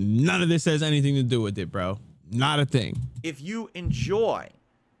 because none of this has anything to do with it, bro. Not a thing. If you enjoy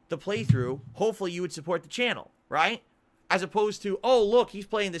the playthrough, hopefully you would support the channel, right? As opposed to, oh, look, he's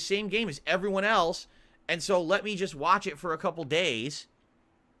playing the same game as everyone else, and so let me just watch it for a couple days,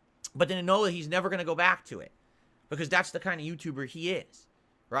 but then know that he's never going to go back to it, because that's the kind of YouTuber he is,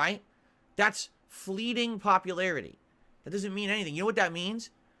 right? That's fleeting popularity. That doesn't mean anything. You know what that means?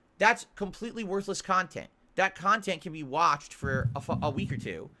 That's completely worthless content. That content can be watched for a week or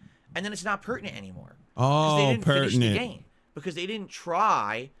two, and then it's not pertinent anymore. Oh, they didn't pertinent. finish the game. Because they didn't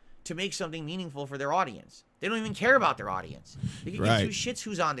try to make something meaningful for their audience. They don't even care about their audience. They can give two shits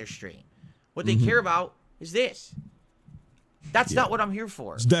who's on their stream. What they care about is this. That's not what I'm here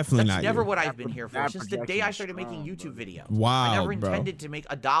for. It's definitely That's not never you. what I've been here for. Since the day I started making YouTube videos. Wow, I never bro. intended to make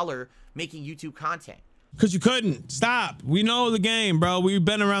 $1 making YouTube content. Because you couldn't. Stop. We know the game, bro. We've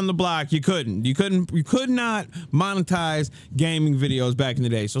been around the block. You couldn't. You could not monetize gaming videos back in the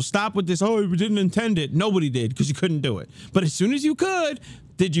day. So stop with this, oh, we didn't intend it. Nobody did, because you couldn't do it. But as soon as you could,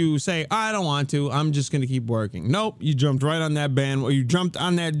 did you say, I don't want to, I'm just going to keep working? Nope. You jumped right on that band, or you jumped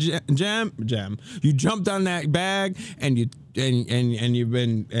on that jam. You jumped on that bag, and you've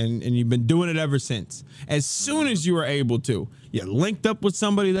been doing it ever since. As soon as you were able to, you linked up with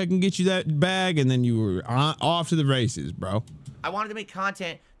somebody that can get you that bag, and then you were off to the races, bro. I wanted to make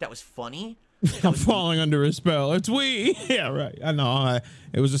content that was funny. I'm falling under a spell. It's we. Yeah, right. I know.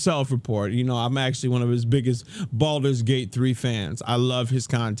 It was a self-report. You know, I'm actually one of his biggest Baldur's Gate 3 fans. I love his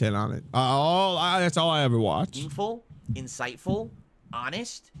content on it. That's all I ever watch. Meaningful, insightful,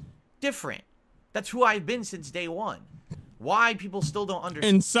 honest, different. That's who I've been since day one. Why people still don't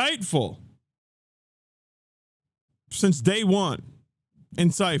understand. Insightful. Since day one.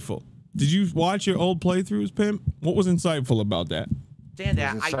 Insightful. Did you watch your old playthroughs, Pimp? What was insightful about that?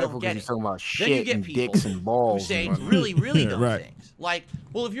 That I don't get it. Talking about Then you shit get and people dicks and balls who say and really, really dumb Right. things. Like,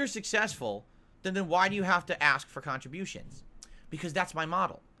 well, if you're successful, then why do you have to ask for contributions? Because that's my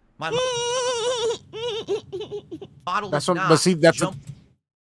model. My model That's is what, not but see, that's jump.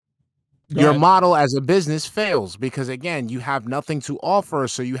 your model as a business fails because again, you have nothing to offer,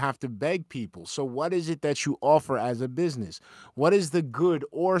 so you have to beg people. So what is it that you offer as a business? What is the good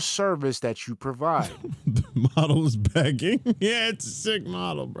or service that you provide? The model is begging. Yeah, it's a sick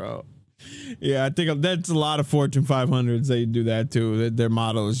model, bro. Yeah, I think that's a lot of Fortune 500s. They do that too. Their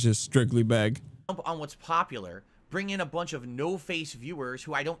model is just strictly beg. Jump on what's popular, bring in a bunch of no-face viewers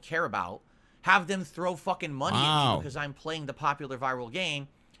who I don't care about, have them throw fucking money at me because I'm playing the popular viral game,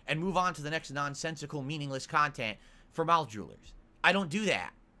 and move on to the next nonsensical, meaningless content for mouth droolers. I don't do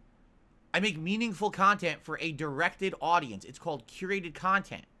that. I make meaningful content for a directed audience. It's called curated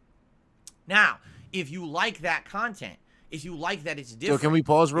content. Now, if you like that content, if you like that it's different... So can we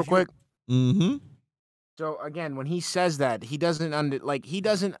pause real quick? Mm-hmm. So again, when he says that, he doesn't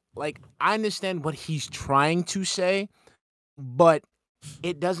I understand what he's trying to say, but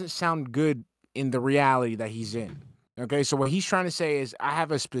it doesn't sound good in the reality that he's in. Okay, so what he's trying to say is I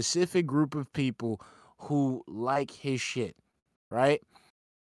have a specific group of people who like his shit, right?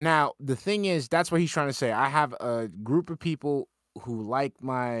 Now, the thing is, that's what he's trying to say. I have a group of people who like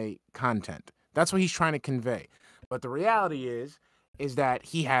my content. That's what he's trying to convey. But the reality is that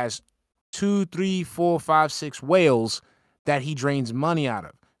he has 2, 3, 4, 5, 6 whales that he drains money out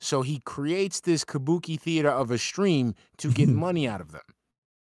of. So he creates this kabuki theater of a stream to get money out of them.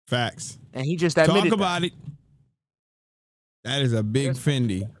 Facts. And he just admitted Talk about it. That is a big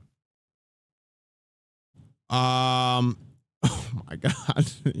Fendi. Oh my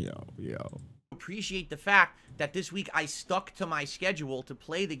God. Yo. Appreciate the fact that this week I stuck to my schedule to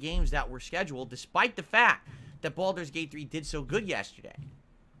play the games that were scheduled, despite the fact that Baldur's Gate 3 did so good yesterday.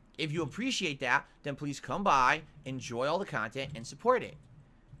 If you appreciate that, then please come by, enjoy all the content, and support it.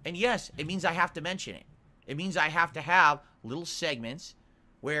 And yes, it means I have to mention it. It means I have to have little segments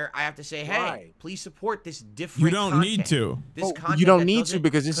where I have to say, hey, please support this different You don't content. need to. This content you don't that need to doesn't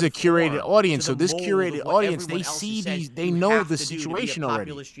because this is a conform curated audience. to So the this mold curated of what audience, everyone they else see has said these, they you know have the to do to be situation a already.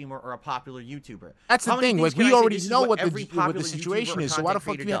 popular streamer or a popular YouTuber. That's the How many thing. things Like can we I say? already This is know what every the popular situation YouTuber or is. So why the content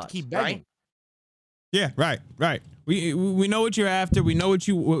fuck do creator you have to does, keep begging? right? Yeah, right. We know what you're after. We know what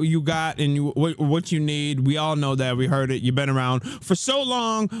you got and what you need. We all know that. We heard it. You've been around for so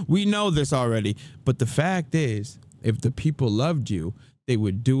long. We know this already. But the fact is, if the people loved you, they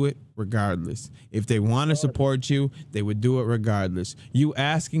would do it regardless. If they want to support you, they would do it regardless. You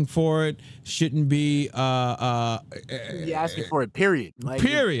asking for it shouldn't be You asking for it, period. Like,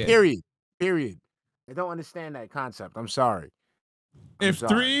 period. I don't understand that concept. I'm sorry. If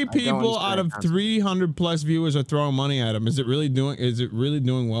 3 people out of 300 plus viewers are throwing money at him, is it really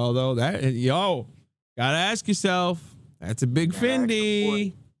doing well though? That gotta ask yourself. That's a big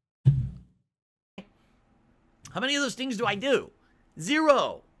Fendi. How many of those things do I do?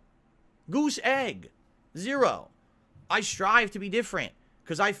 0. Goose egg. 0. I strive to be different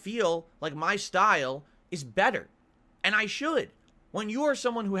because I feel like my style is better, and I should. When you are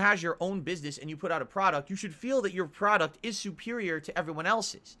someone who has your own business and you put out a product, you should feel that your product is superior to everyone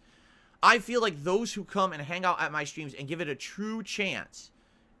else's. I feel like those who come and hang out at my streams and give it a true chance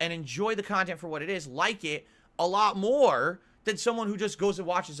and enjoy the content for what it is, like it a lot more than someone who just goes and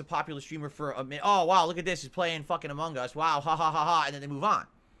watches a popular streamer for a minute. Oh, wow, look at this. He's playing fucking Among Us. Wow, ha, ha, ha, ha. And then they move on.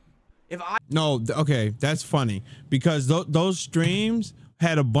 Okay, that's funny because those streams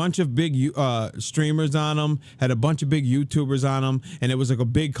had a bunch of big streamers on them, had a bunch of big YouTubers on them, and it was like a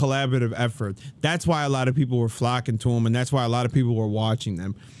big collaborative effort. That's why a lot of people were flocking to them, and that's why a lot of people were watching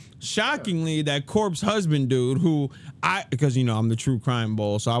them. Shockingly, that corpse husband dude because I'm the true crime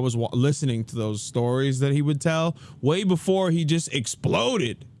bull, so I was listening to those stories that he would tell way before he just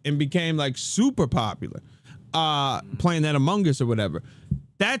exploded and became like super popular, playing that Among Us or whatever.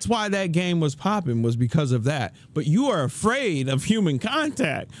 That's why that game was popping, was because of that. But you are afraid of human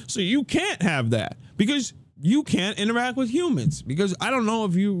contact, so you can't have that because you can't interact with humans. Because I don't know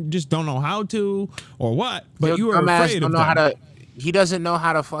if you just don't know how to or what, but you are afraid of that. He doesn't know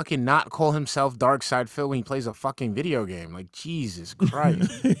how to fucking not call himself Dark Side Phil when he plays a fucking video game. Like, Jesus Christ.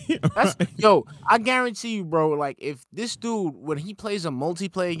 Yo, I guarantee you, bro, like, if this dude, when he plays a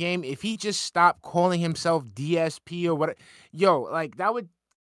multiplayer game, if he just stopped calling himself DSP or whatever, like, that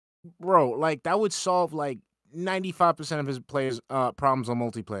would solve, like, 95% of his players' problems on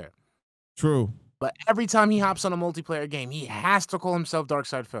multiplayer. True. But every time he hops on a multiplayer game, he has to call himself Dark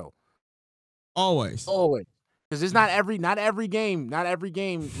Side Phil. Always. Because it's not every game,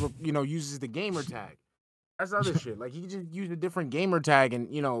 uses the gamer tag. That's other shit. Like, he just use a different gamer tag and,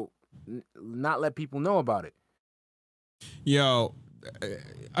 not let people know about it. Yo,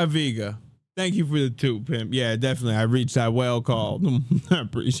 Aviga, thank you for the 2, pimp. Yeah, definitely. I reached that well call. I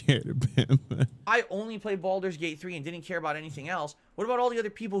appreciate it, pimp. I only played Baldur's Gate 3 and didn't care about anything else. What about all the other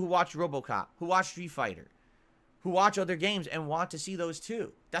people who watch RoboCop, who watch Street Fighter, who watch other games and want to see those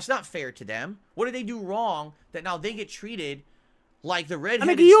too? That's not fair to them. What did they do wrong that now they get treated like the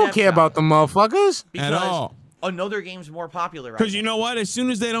redheaded you don't care about the motherfuckers because at all. Another game's more popular right Because you know what? As soon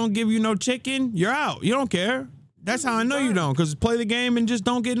as they don't give you no chicken, you're out. You don't care. That's how I know you don't. Because play the game and just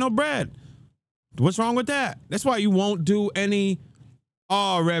don't get no bread. What's wrong with that? That's why you won't do any.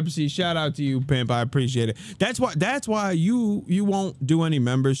 Oh, Repsy, shout out to you, pimp. I appreciate it. That's why you won't do any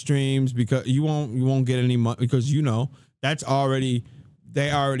member streams, because you won't get any money, because that's already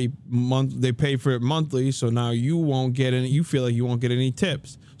they pay for it monthly, so now you won't get any. You feel like you won't get any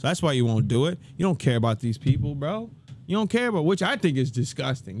tips, so that's why you won't do it. You don't care about these people, bro. You don't care about, which I think is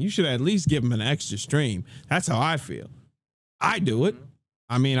disgusting. You should at least give them an extra stream. That's how I feel. I do it.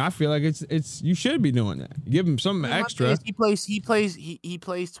 I mean, I feel like it's you should be doing that. Give him something extra. He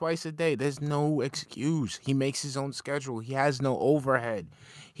plays twice a day. There's no excuse. He makes his own schedule. He has no overhead.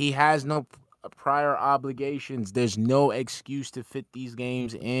 He has no prior obligations. There's no excuse to fit these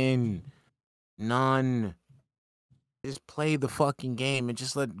games in. None. Just play the fucking game and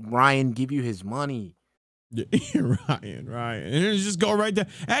just let Ryan give you his money. Yeah, Ryan, and just go right there.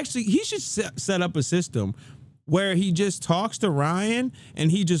 Actually, he should set up a system where he just talks to Ryan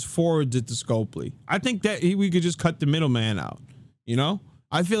and he just forwards it to Scopely. I think that we could just cut the middleman out.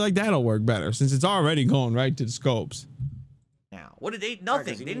 I feel like that'll work better since it's already going right to the scopes. Now, what did they?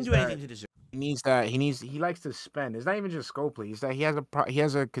 Nothing. They didn't do anything to deserve. He needs that. He likes to spend. It's not even just Scopely. It's that he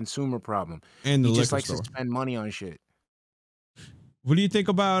has a consumer problem. And he just likes to spend money on shit. What do you think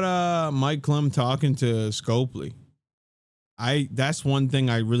about Mike Clem talking to Scopely? that's one thing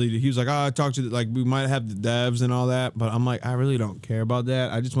I really, he was like, oh, I talked to, like, we might have the devs and all that, but I'm like, I really don't care about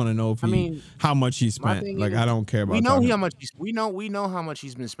that. I just want to know if how much he spent. Like, I don't care about. We know how much we know how much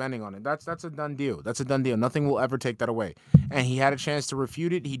he's been spending on it. That's a done deal. That's a done deal. Nothing will ever take that away. And he had a chance to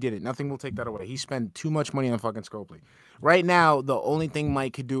refute it. He did it. Nothing will take that away. He spent too much money on fucking Scopely. Right now, the only thing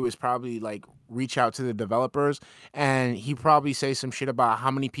Mike could do is probably like reach out to the developers, and he probably say some shit about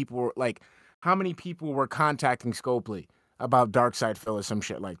how many people were contacting Scopely about Darkside Phil or some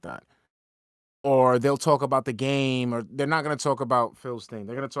shit like that. Or they'll talk about the game, or they're not going to talk about Phil's thing.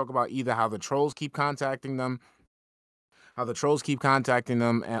 They're going to talk about either how the trolls keep contacting them,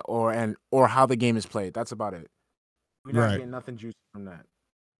 or how the game is played. That's about it. We're not getting nothing juicy from that.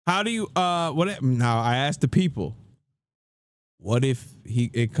 How do you now I asked the people, what if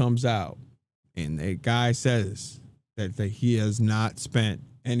it comes out and a guy says that he has not spent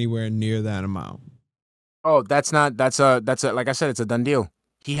anywhere near that amount? Oh, that's a like I said, it's a done deal.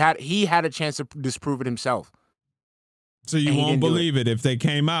 He had a chance to disprove it himself. So you won't believe it if they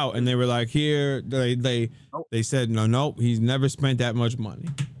came out and they were like, here they said no, he's never spent that much money.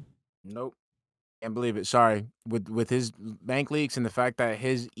 Nope. Can't believe it. Sorry. With his bank leaks and the fact that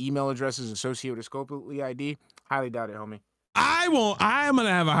his email address is associated with Scopely ID, highly doubt it, homie. I'm gonna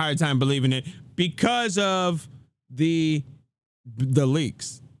have a hard time believing it because of the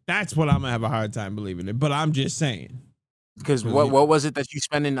leaks. That's what I'm gonna have a hard time believing it. But I'm just saying. Because what was it that you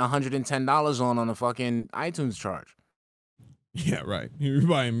spending $110 on a fucking iTunes charge? Yeah, right. You're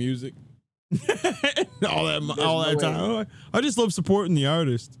buying music. all that time. I just love supporting the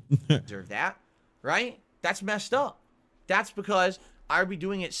artist. Deserve that, right? That's messed up. That's because I would be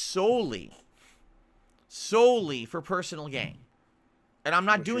doing it solely for personal gain. And I'm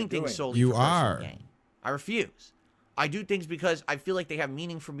not doing things solely for personal gain. I refuse. I do things because I feel like they have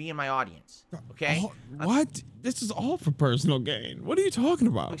meaning for me and my audience. Okay? What? This is all for personal gain. What are you talking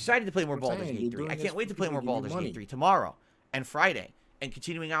about? I'm excited to play more Baldur's Gate 3. I can't wait to play more Baldur's Gate 3 tomorrow and Friday, and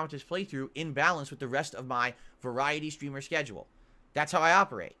continuing on with this playthrough in balance with the rest of my variety streamer schedule. That's how I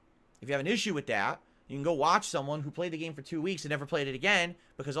operate. If you have an issue with that, you can go watch someone who played the game for 2 weeks and never played it again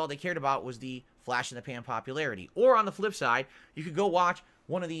because all they cared about was the flash in the pan popularity. Or on the flip side, you could go watch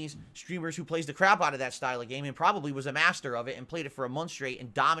one of these streamers who plays the crap out of that style of game and probably was a master of it and played it for a month straight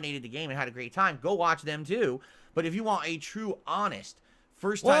and dominated the game and had a great time. Go watch them too. But if you want a true, honest,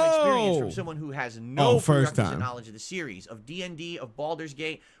 first-time experience from someone who has no prerequisite knowledge of the series, of D&D, of Baldur's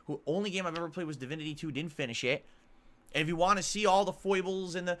Gate, who only game I've ever played was Divinity 2, didn't finish it. And if you want to see all the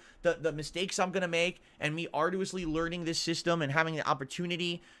foibles and the mistakes I'm going to make and me arduously learning this system and having the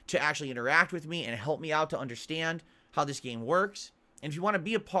opportunity to actually interact with me and help me out to understand how this game works, and if you want to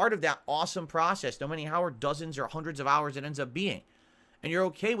be a part of that awesome process, no matter how dozens or hundreds of hours it ends up being, and you're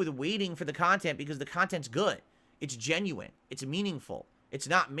okay with waiting for the content because the content's good, it's genuine, it's meaningful, it's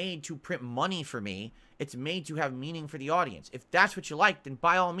not made to print money for me, it's made to have meaning for the audience. If that's what you like, then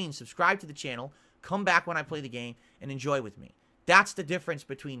by all means, subscribe to the channel, come back when I play the game, and enjoy with me. That's the difference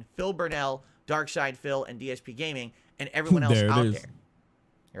between Phil Burnell, Darkside Phil, and DSP Gaming, and everyone else out there.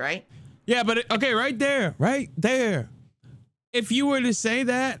 Right? Yeah, but okay, right there. If you were to say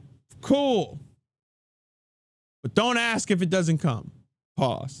that, cool. But don't ask if it doesn't come.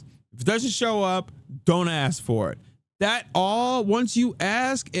 Pause. If it doesn't show up, don't ask for it. Once you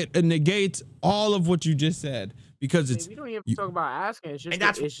ask, it negates all of what you just said. Because we don't even talk about asking.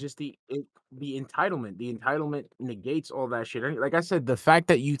 It's just the entitlement. The entitlement negates all that shit. Like I said, the fact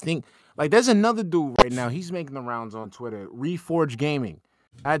that you think, like, there's another dude right now. He's making the rounds on Twitter. Reforge Gaming.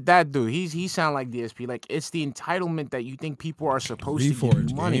 That dude, he sound like DSP. Like, it's the entitlement that you think people are supposed to give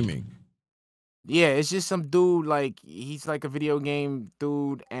you money. Gaming. Yeah, it's just some dude, like, he's like a video game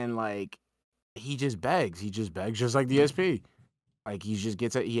dude, and like he just begs. He just begs just like DSP. Like,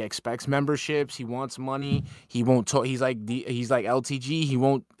 he expects memberships, he wants money, he won't talk, he's like LTG, he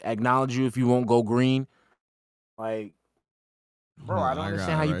won't acknowledge you if you won't go green. Like, bro, I don't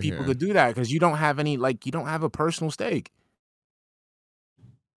understand how you people could do that, because you don't have a personal stake.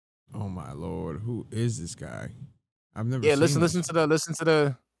 Oh my Lord, who is this guy? I've never seen listen to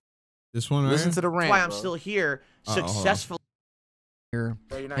the this one right listen to the rant. That's why I'm still here successfully.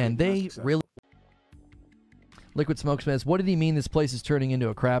 And they really Liquid Smoke says, what did he mean this place is turning into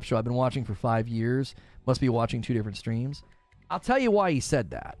a crap show? I've been watching for 5 years. Must be watching 2 different streams. I'll tell you why he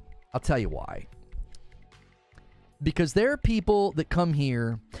said that. I'll tell you why. Because there are people that come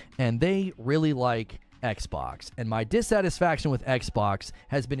here and they really like Xbox, and my dissatisfaction with Xbox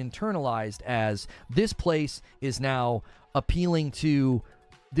has been internalized as this place is now appealing to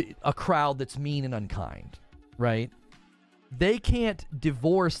a crowd that's mean and unkind, right? they can't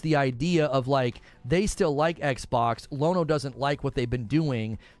divorce the idea of like they still like Xbox. Lono doesn't like what they've been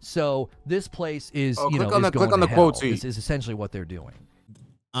doing, so this place is click on the quote. This is essentially what they're doing.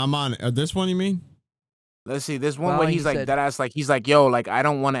 I'm on it. This one you mean? Let's see. This one where he's like that ass, like he's like, yo, like I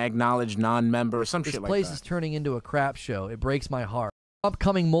don't want to acknowledge non-member or some shit like that. This place is turning into a crap show. It breaks my heart.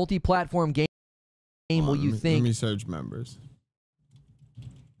 Upcoming multi-platform game. Will you think? Let me search members.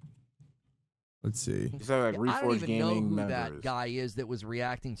 Let's see. Like I don't even know who that guy is that was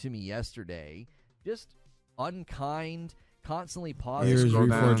reacting to me yesterday. Just unkind, constantly pausing. Here's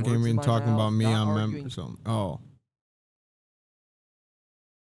Reforged Gaming talking about me on members.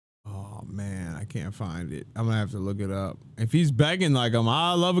 Oh man, I can't find it. I'm gonna have to look it up. If he's begging like him,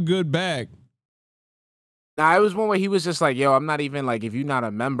 I love a good bag. Nah, it was one where he was just like, yo, I'm not even like, if you're not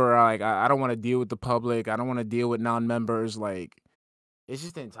a member, like I don't want to deal with the public. I don't want to deal with non-members. Like, it's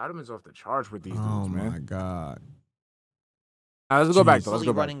just the entitlements off the charge with these dudes, man. Oh my God. Let's go back though. Let's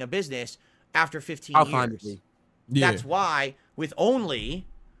go back. Running a business after 15 I'll years. find it. Yeah. That's why with only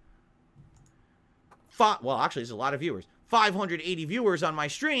actually there's a lot of viewers. 580 viewers on my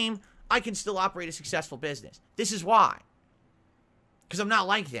stream, I can still operate a successful business. This is why. Because I'm not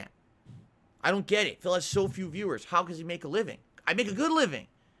like that. I don't get it. Phil has so few viewers. How does he make a living? I make a good living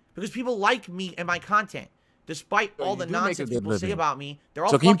because people like me and my content. Despite all the nonsense people say about me, they're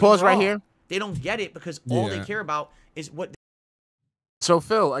all so can you pause right wrong. here? They don't get it because all they care about is what. So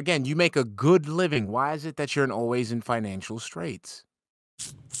Phil, again, you make a good living. Why is it that you're always in financial straits?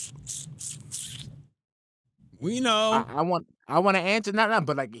 We know. I want to answer that,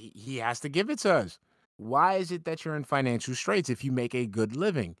 but like he has to give it to us. Why is it that you're in financial straits if you make a good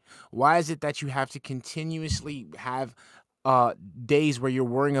living? Why is it that you have to continuously have days where you're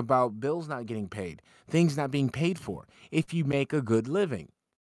worrying about bills not getting paid, things not being paid for, if you make a good living?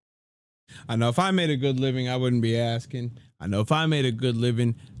 I know if I made a good living, I wouldn't be asking. I know if I made a good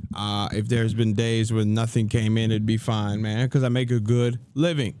living, if there's been days when nothing came in, it'd be fine, man, because I make a good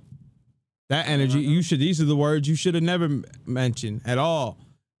living. That energy, these are the words you should have never mentioned at all.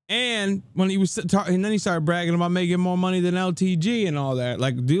 And when he was talking, and then he started bragging about making more money than LTG and all that.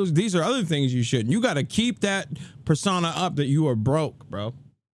 Like, these are other things you shouldn't. You got to keep that persona up that you are broke, bro.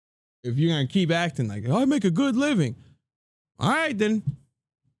 If you're going to keep acting like, oh, I make a good living. All right, then.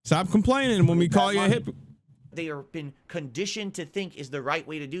 Stop complaining when we call you a hip. They have been conditioned to think is the right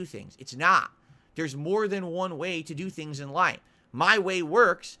way to do things. It's not. There's more than one way to do things in life. My way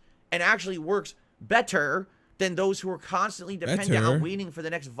works and actually works better than those who are constantly dependent on waiting for the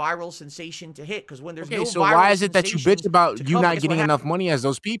next viral sensation to hit. Because when there's no so viral why is it that you bitch about you not getting enough happens? money as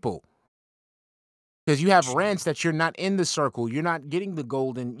those people? Because you have rants that you're not in the circle. You're not getting the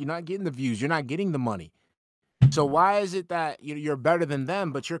golden. You're not getting the views. You're not getting the money. So why is it that you're better than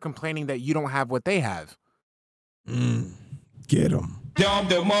them, but you're complaining that you don't have what they have? Get them. Talk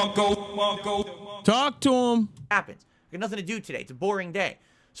to them. Happens. We got nothing to do today. It's a boring day.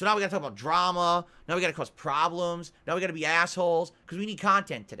 So now we got to talk about drama. Now we got to cause problems. Now we got to be assholes because we need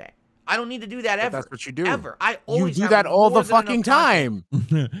content today. I don't need to do that ever. That's what you do. Ever. I always do that all the fucking time.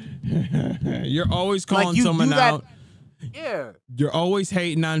 You're always calling someone out. Yeah. You're always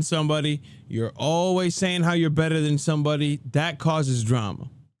hating on somebody. You're always saying how you're better than somebody. That causes drama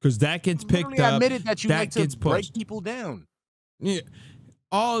because that gets picked up. Admitted that you like to break people down. Yeah.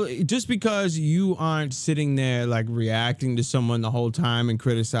 Just because you aren't sitting there like reacting to someone the whole time and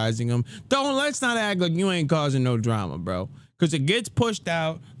criticizing them, let's not act like you ain't causing no drama, bro. Because it gets pushed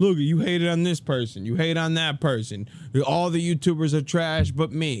out. Look, you hated on this person. You hate on that person. All the YouTubers are trash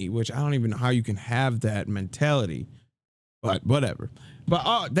but me, which I don't even know how you can have that mentality. But whatever.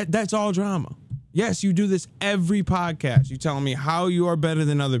 But that's all drama. Yes, you do this every podcast. You telling me how you are better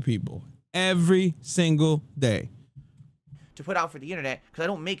than other people every single day. To put out for the internet because I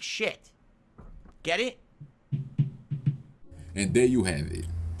don't make shit. Get it? And there you have it.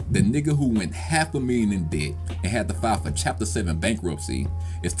 The nigga who went $500,000 in debt and had to file for Chapter 7 bankruptcy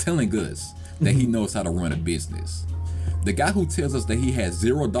is telling us that he knows how to run a business. The guy who tells us that he has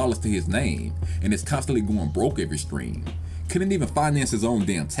 $0 to his name and is constantly going broke every stream, couldn't even finance his own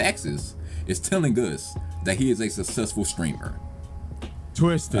damn taxes, is telling us that he is a successful streamer.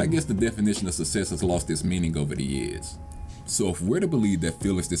 Twisted. I guess the definition of success has lost its meaning over the years. So if we're to believe that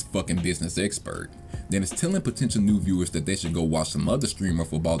Phil is this fucking business expert, then it's telling potential new viewers that they should go watch some other streamer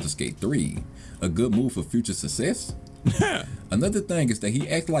for Baldur's Gate 3 a good move for future success? Another thing is that he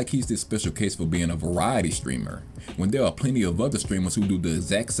acts like he's this special case for being a variety streamer, when there are plenty of other streamers who do the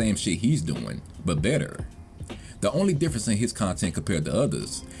exact same shit he's doing, but better. The only difference in his content compared to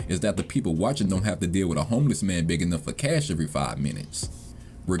others is that the people watching don't have to deal with a homeless man begging them for cash every 5 minutes.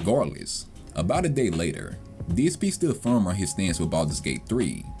 Regardless, about a day later, DSP stood firm on his stance with Baldur's Gate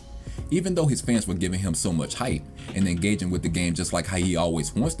 3. Even though his fans were giving him so much hype and engaging with the game just like how he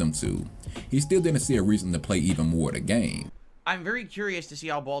always wants them to, he still didn't see a reason to play even more of the game. I'm very curious to see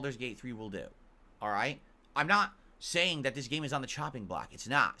how Baldur's Gate 3 will do. Alright? I'm not saying that this game is on the chopping block. It's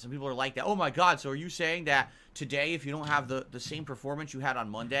not. Some people are like that. Oh my god, so are you saying that today, if you don't have the same performance you had on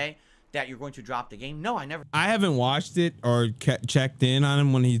Monday, that you're going to drop the game? No, I never. I haven't watched it or checked in on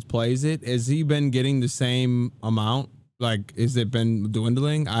him when he plays it. Has he been getting the same amount? Like, has it been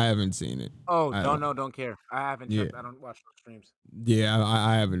dwindling? I haven't seen it. Oh, don't care. I haven't checked. I don't watch those streams. Yeah,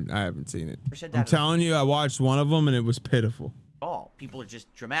 I haven't seen it. I'm telling you, I watched one of them and it was pitiful. People are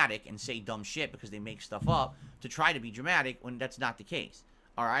just dramatic and say dumb shit because they make stuff up to try to be dramatic when that's not the case.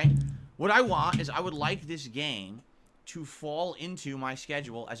 All right? What I want is I would like this game to fall into my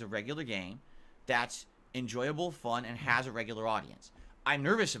schedule as a regular game that's enjoyable, fun, and has a regular audience. I'm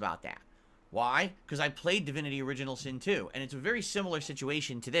nervous about that. Why? Because I played Divinity Original Sin 2, and it's a very similar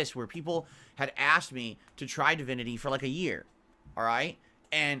situation to this, where people had asked me to try Divinity for like a year, all right?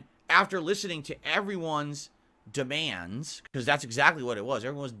 And after listening to everyone's demands, because that's exactly what it was,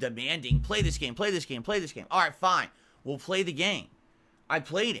 everyone was demanding, play this game, play this game, play this game. All right, fine, we'll play the game. I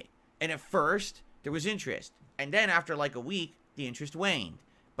played it, and at first, there was interest. And then after like a week, the interest waned,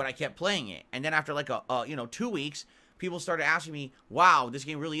 but I kept playing it. And then after like 2 weeks, people started asking me, wow, this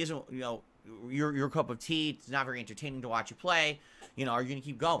game really isn't, your cup of tea. It's not very entertaining to watch you play. Are you going to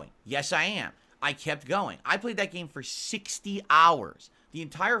keep going? Yes, I am. I kept going. I played that game for 60 hours. The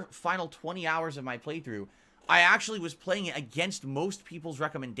entire final 20 hours of my playthrough, I actually was playing it against most people's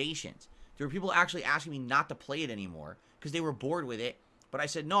recommendations. There were people actually asking me not to play it anymore because they were bored with it. But I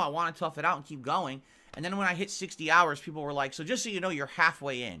said, no, I want to tough it out and keep going. And then when I hit 60 hours, people were like, so just so you know, you're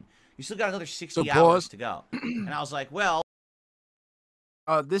halfway in. You still got another 60 hours to go. And I was like, well.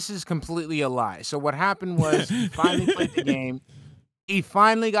 This is completely a lie. So what happened was he finally played the game. He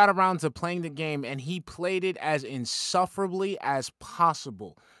finally got around to playing the game, and he played it as insufferably as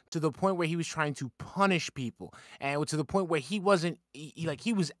possible, to the point where he was trying to punish people, and to the point where he wasn't,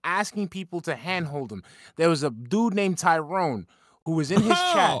 he was asking people to handhold him. There was a dude named Tyrone who was in his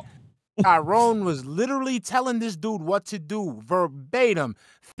chat. Tyrone was literally telling this dude what to do verbatim.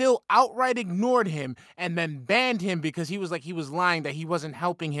 Phil outright ignored him and then banned him because he was lying, that he wasn't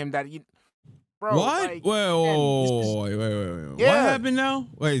helping him. Bro, what? Like, wait. Yeah. What happened now?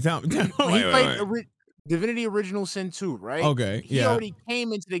 Wait, tell me. He played Divinity Original Sin 2, right? Okay, He already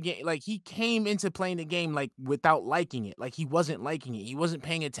came into the game, he came into playing the game without liking it. He wasn't liking it. He wasn't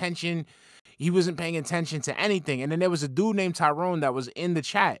paying attention. He wasn't paying attention to anything. And then there was a dude named Tyrone that was in the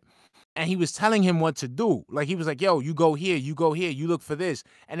chat. And he was telling him what to do. He was like, yo, you go here, you look for this.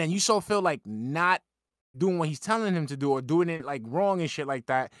 And then you saw Phil not doing what he's telling him to do, or doing it wrong and shit like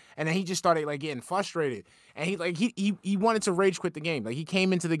that. And then he just started getting frustrated. And he wanted to rage quit the game. He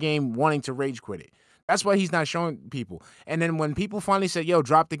came into the game wanting to rage quit it. That's why he's not showing people. And then when people finally said, yo,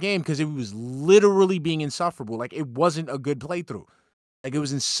 drop the game, because it was literally being insufferable. It wasn't a good playthrough. It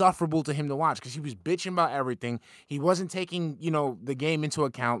was insufferable to him to watch because he was bitching about everything. He wasn't taking, the game into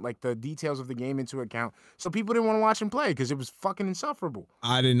account, the details of the game into account. So people didn't want to watch him play because it was fucking insufferable.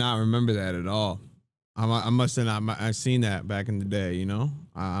 I did not remember that at all. I must have not. I seen that back in the day.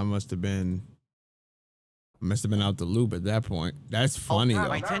 I must have been out the loop at that point. That's funny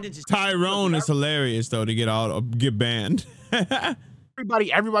though. Tyrone is hilarious though to get banned.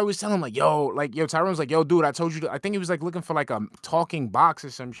 Everybody was telling him yo, Tyrone's yo, dude, I told you I think he was looking for a talking box or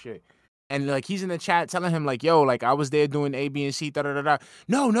some shit. And he's in the chat telling him yo, I was there doing A, B, and C, da da da da.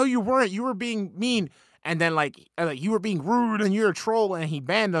 No, you weren't. You were being mean. And then you were being rude and you're a troll, and he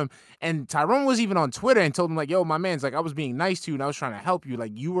banned him. And Tyrone was even on Twitter and told him yo, my man's I was being nice to you and I was trying to help you.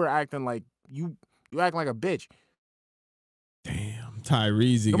 You were acting you acting like a bitch. Damn,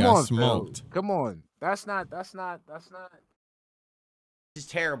 Tyrese got smoked. Phil. Come on. That's not. This is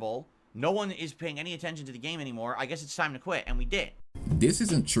terrible. No one is paying any attention to the game anymore. I guess it's time to quit, and we did. This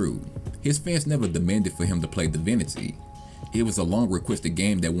isn't true. His fans never demanded for him to play Divinity. It was a long requested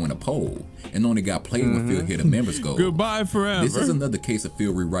game that won a poll and only got played when Phil hit a members goal. Goodbye forever. This is another case of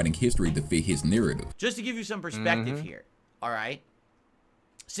Phil rewriting history to fit his narrative. Just to give you some perspective here, all right?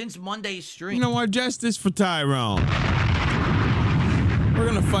 Since Monday's stream... You know what? Justice for Tyrone. We're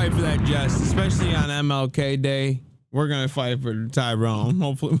going to fight for that justice, especially on MLK Day. We're going to fight for Tyrone.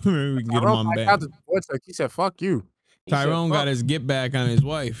 Hopefully we can get him on back. He said, fuck you. Tyrone got his get back on his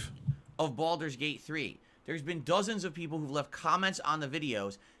wife. Of Baldur's Gate 3. There's been dozens of people who've left comments on the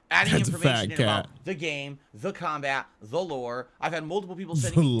videos adding information in about the game, the combat, the lore. I've had multiple people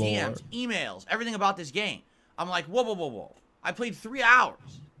sending me DMs, emails, everything about this game. I'm like, whoa. I played 3 hours.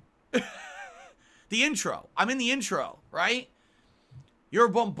 The intro. I'm in the intro, right? You're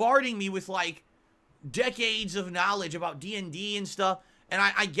bombarding me with, like, decades of knowledge about D&D and stuff, and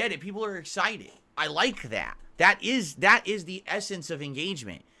I get it. People are excited. I like that. That is the essence of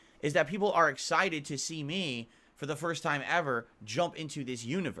engagement, is that people are excited to see me, for the first time ever, jump into this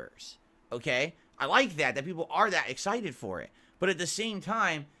universe, okay? I like that people are that excited for it. But at the same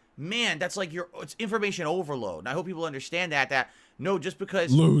time, man, that's like it's information overload. And I hope people understand that no, just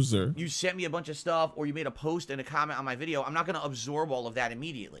because you sent me a bunch of stuff or you made a post and a comment on my video, I'm not going to absorb all of that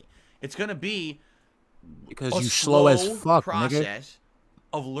immediately. It's going to be because you slow as fuck, process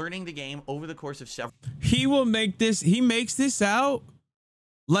of learning the game over the course of several. He makes this out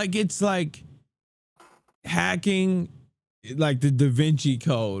like it's like hacking like the Da Vinci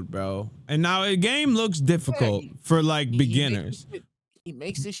Code, bro. And now the game looks difficult for like beginners. He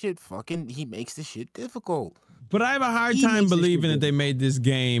makes this shit difficult. But I have a hard time believing that they made this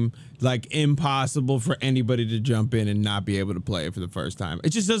game like impossible for anybody to jump in and not be able to play it for the first time. It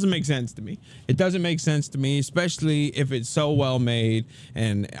just doesn't make sense to me. It doesn't make sense to me, especially if it's so well made.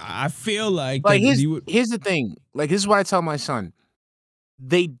 And I feel like here's the thing. Like, this is what I tell my son.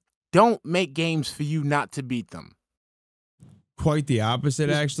 They don't make games for you not to beat them. Quite the opposite,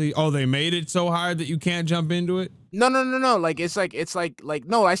 actually. Oh, they made it so hard that you can't jump into it? No. Like, it's like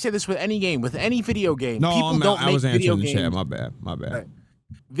no, I say this with any game, with any video game. No, I was answering the chat. My bad.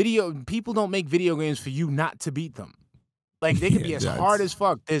 People don't make video games for you not to beat them. Like, they could be as hard as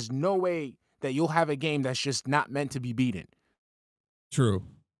fuck. There's no way that you'll have a game that's just not meant to be beaten. True.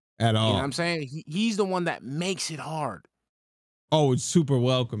 At all. You know what I'm saying? He's the one that makes it hard. Oh, it's super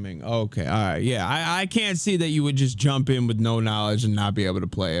welcoming. Okay, all right. Yeah, I can't see that you would just jump in with no knowledge and not be able to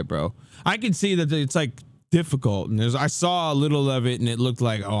play it, bro. I can see that it's like difficult. And I saw a little of it and it looked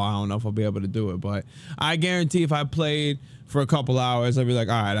like, oh, I don't know if I'll be able to do it. But I guarantee if I played for a couple hours, I'd be like,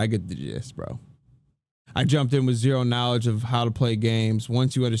 all right, I get the gist, bro. I jumped in with zero knowledge of how to play games.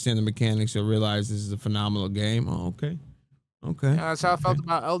 Once you understand the mechanics, you'll realize this is a phenomenal game. Oh, okay. Okay. Yeah, that's how I felt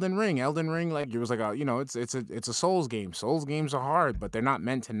about Elden Ring. Elden Ring, like, it was like it's a Souls game. Souls games are hard, but they're not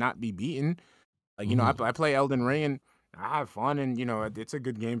meant to not be beaten. Like, you know, I play Elden Ring and I have fun, and you know, it's a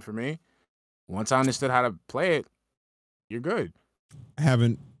good game for me. Once I understood how to play it, you're good. I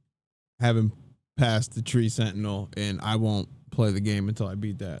haven't passed the Tree Sentinel, and I won't play the game until I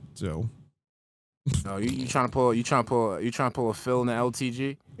beat that. So. No, you trying to pull a Phil in the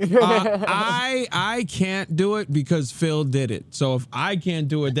LTG? I can't do it because Phil did it. So if I can't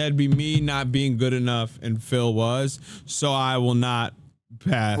do it, that'd be me not being good enough, and Phil was. So I will not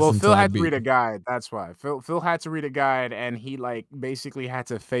pass. Well, Phil had to read a guide. That's why. Phil had to read a guide, and he like basically had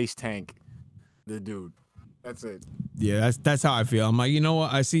to face tank the dude. That's it. Yeah, that's how I feel. I'm like, you know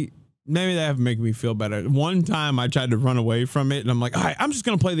what? I see. Maybe that would make me feel better. One time I tried to run away from it, and I'm like, all right, I'm just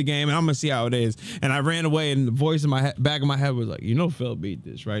going to play the game, and I'm going to see how it is. And I ran away, and the voice in my back of my head was like, you know Phil beat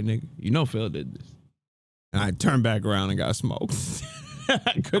this, right, nigga? You know Phil did this. And I turned back around and got smoked.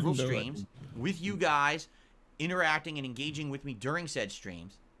 I couldn't do streams with you guys, interacting and engaging with me during said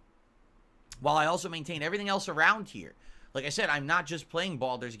streams, while I also maintain everything else around here. Like I said, I'm not just playing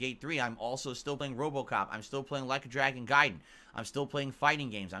Baldur's Gate 3. I'm also still playing RoboCop. I'm still playing Like a Dragon Gaiden. I'm still playing fighting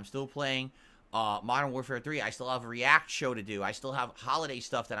games. I'm still playing Modern Warfare 3. I still have a React show to do. I still have holiday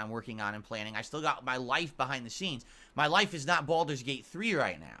stuff that I'm working on and planning. I still got my life behind the scenes. My life is not Baldur's Gate 3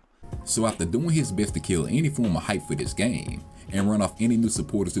 right now. So after doing his best to kill any form of hype for this game, and run off any new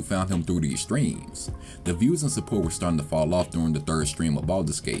supporters who found him through these streams, the views and support were starting to fall off during the third stream of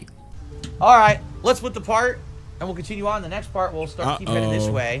Baldur's Gate. Alright, let's split the part, and we'll continue on. The next part, we'll start keep heading this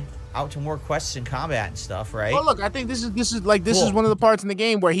way. Out to more quests and combat and stuff, right? Oh, look, I think this is one of the parts in the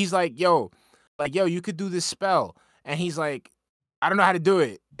game where he's like, yo, you could do this spell. And he's like, I don't know how to do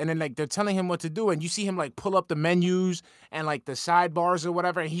it. And then like they're telling him what to do, and you see him like pull up the menus and like the sidebars or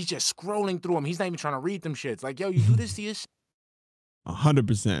whatever, and he's just scrolling through them. He's not even trying to read them shits. Like, yo, you do this to yourself.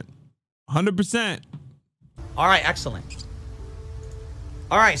 100%. 100%. All right, excellent.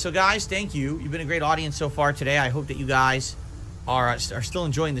 All right, so guys, thank you. You've been a great audience so far today. I hope that you guys are still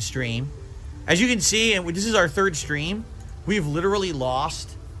enjoying the stream. As you can see, and this is our third stream, we've literally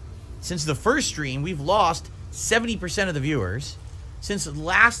lost, since the first stream, we've lost 70% of the viewers. Since the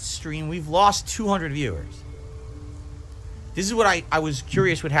last stream, we've lost 200 viewers. This is what I was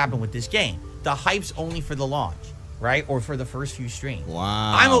curious would happen with this game. The hype's only for the launch, right? Or for the first few streams.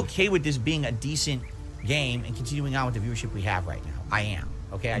 Wow. I'm okay with this being a decent game and continuing on with the viewership we have right now. I am,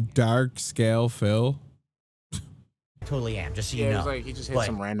 okay? Dark scale Phil. Totally am, just so you know. Yeah, it was like he just hit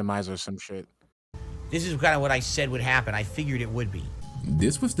some randomizer or some shit. This is kind of what I said would happen. I figured it would be.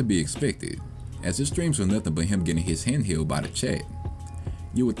 This was to be expected, as his streams were nothing but him getting his hand held by the chat.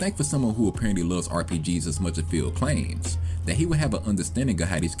 You would think for someone who apparently loves RPGs as much as Phil claims, that he would have an understanding of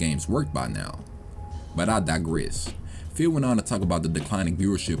how these games work by now. But I digress. Phil went on to talk about the declining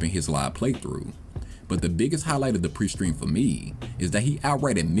viewership in his live playthrough. But the biggest highlight of the pre-stream for me is that he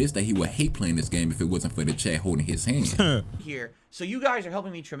outright admits that he would hate playing this game if it wasn't for the chat holding his hand. Here, so you guys are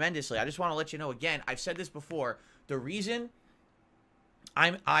helping me tremendously. I just want to let you know again, I've said this before, the reason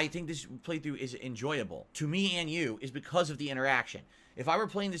I think this playthrough is enjoyable to me and you is because of the interaction. If I were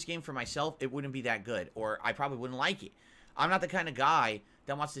playing this game for myself, it wouldn't be that good, or I probably wouldn't like it. I'm not the kind of guy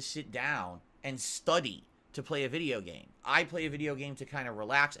that wants to sit down and study to play a video game. I play a video game to kind of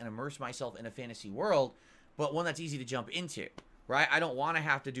relax and immerse myself in a fantasy world, but one that's easy to jump into, right? I don't want to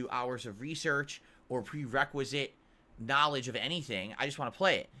have to do hours of research or prerequisite knowledge of anything. I just want to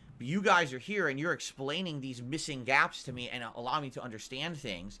play it. But you guys are here and you're explaining these missing gaps to me and allowing me to understand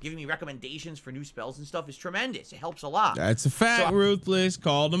things, giving me recommendations for new spells and stuff is tremendous. It helps a lot. That's a fact. So, Ruthless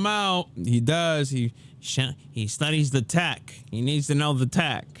called him out. He does. He studies the tech. He needs to know the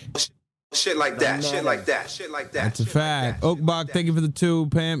tech. Shit like that. Shit like that. Shit like that. That's a fact. Oakbach, thank you for the 2,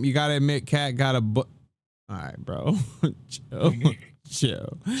 pimp. You gotta admit, Cat got a. All right, bro. Chill.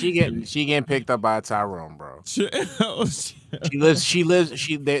 Chill. She getting picked up by Tyrone, bro. Chill.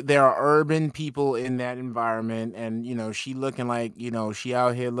 There are urban people in that environment, and you know she looking like, you know, she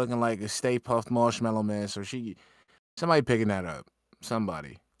out here looking like a Stay Puft Marshmallow Man. So somebody picking that up.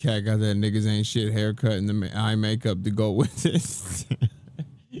 Somebody. Cat got that niggas ain't shit haircut and the eye makeup to go with it.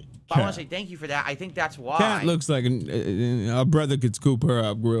 I want to say thank you for that. I think that's why. Cat looks like a brother could scoop her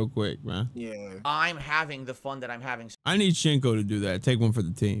up real quick, man. Yeah. I'm having the fun that I'm having. I need Shinko to do that. Take one for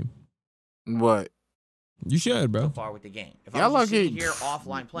the team. What? You should, bro. So far with the game. If I was sitting here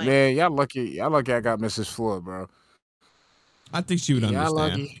offline playing. Man, y'all lucky. Y'all lucky I got Mrs. Floyd, bro. I think she would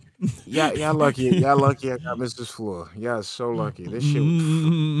understand. Y'all lucky. Y'all lucky I got Mrs. Floyd. Y'all so lucky. This shit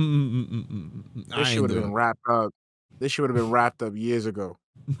would have been wrapped up. This shit would have been wrapped up years ago.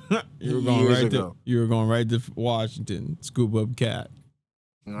 You were going right to Washington, scoop up Cat.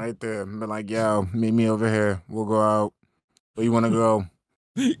 Right there. Be like, yo, meet me over here. We'll go out. Where you want to go?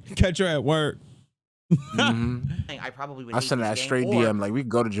 Catch her at work. I probably would. I send that straight DM. Like, we could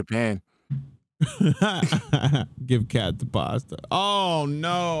go to Japan. Give Cat the pasta. Oh,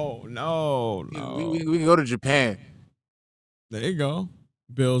 no. We can go to Japan. There you go.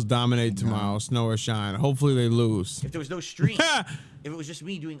 Bills dominate tomorrow, snow or shine. Hopefully they lose. If there was no stream, if it was just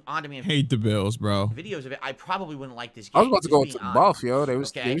me doing on-demand hate the Bills, bro. Videos of it, I probably wouldn't like this game. I was about to go to the buff, yo. They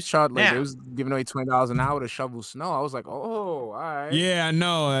was charged, like, now, they was giving away $20 an hour to shovel snow. I was like, oh, all right. Yeah, I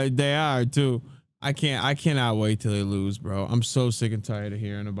know they are too. I cannot wait till they lose, bro. I'm so sick and tired of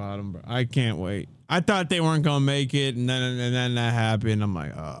hearing about them, bro. I can't wait. I thought they weren't gonna make it, and then that happened. I'm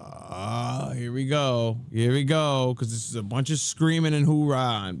like, here we go, because this is a bunch of screaming and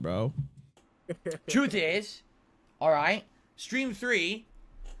hoorahing, bro. Truth is, all right, Stream 3,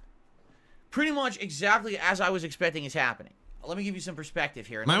 pretty much exactly as I was expecting is happening. Let me give you some perspective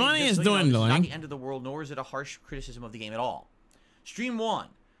here. My money is dwindling. It's not the end of the world, nor is it a harsh criticism of the game at all. Stream 1,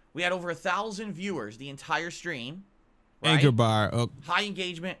 we had over 1,000 viewers the entire stream. Right? Anchor bar. High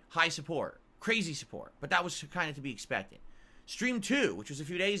engagement, high support. Crazy support, but that was kind of to be expected. Stream 2, which was a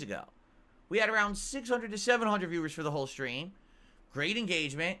few days ago, we had around 600 to 700 viewers for the whole stream. Great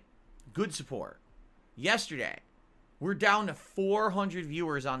engagement, good support. Yesterday, we're down to 400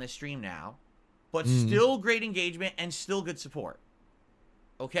 viewers on this stream now, but still great engagement and still good support.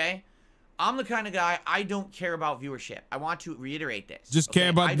 Okay? I'm the kind of guy, I don't care about viewership. I want to reiterate this. Just care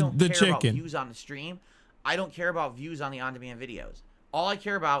about the chicken. About views on the stream. I don't care about views on the on-demand videos. All I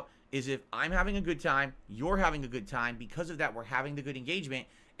care about is if I'm having a good time, you're having a good time. Because of that, we're having the good engagement.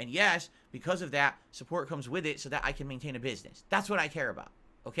 And yes, because of that, support comes with it so that I can maintain a business. That's what I care about,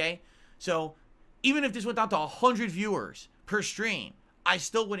 okay? So even if this went down to 100 viewers per stream, I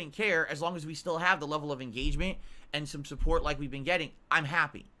still wouldn't care as long as we still have the level of engagement and some support like we've been getting. I'm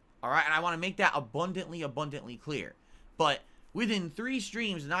happy, all right? And I want to make that abundantly clear. But within 3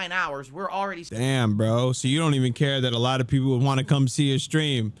 streams, 9 hours, we're already... Damn, bro. So you don't even care that a lot of people would want to come see a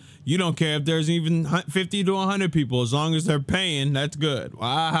stream. You don't care if there's even 50 to 100 people. As long as they're paying, that's good.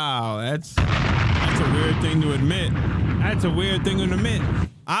 Wow. That's a weird thing to admit. That's a weird thing to admit.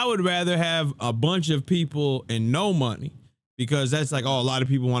 I would rather have a bunch of people and no money, because that's like, oh, a lot of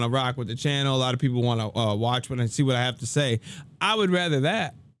people want to rock with the channel. A lot of people want to watch when I see what I have to say. I would rather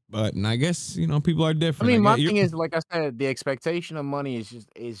that. But and I guess, you know, people are different. I mean, my thing is, like I said, the expectation of money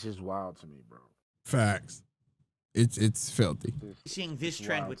is just wild to me, bro. Facts. It's filthy. Seeing this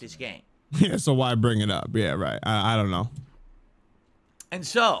trend with this game. Yeah, so why bring it up? Yeah, right. I don't know. And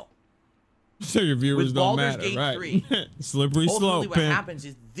so, So your viewers With don't Baldur's matter, Gate right? 3, Slippery slope. ultimately what pimp. happens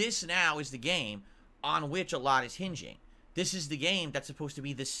is this now is the game on which a lot is hinging. This is the game that's supposed to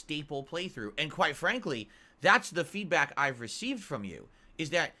be the staple playthrough. And quite frankly, that's the feedback I've received from you, is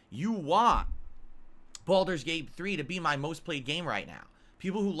that you want Baldur's Gate 3 to be my most played game right now.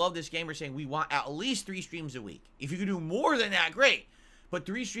 People who love this game are saying we want at least 3 streams a week. If you can do more than that, great. But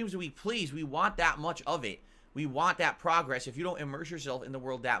 3 streams a week, please. We want that much of it. We want that progress. If you don't immerse yourself in the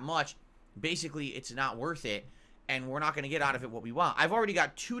world that much, basically it's not worth it. And we're not going to get out of it what we want. I've already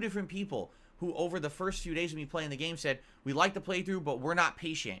got 2 different people who over the first few days of me playing the game said, we like the playthrough, but we're not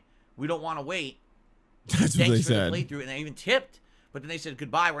patient. We don't want to wait. That's what they said. The playthrough. And they even tipped. But then they said,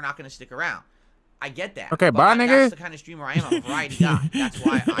 goodbye, we're not going to stick around. I get that. Okay, bye, nigga. That's the kind of streamer I am. I'm a variety guy. That's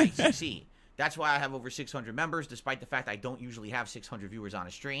why I succeed. That's why I have over 600 members, despite the fact I don't usually have 600 viewers on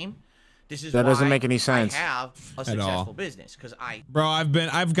a stream. This is that doesn't make any sense. I have a successful business because Bro,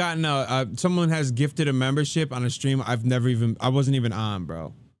 I've gotten someone has gifted a membership on a stream I wasn't even on,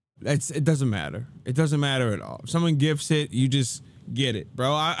 bro. It doesn't matter. It doesn't matter at all. If someone gifts it, you just get it,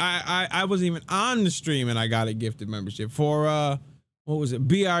 bro. I wasn't even on the stream and I got a gifted membership for what was it?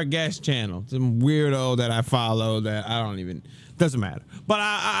 BR Guest channel. Some weirdo that I follow that I don't even, doesn't matter. But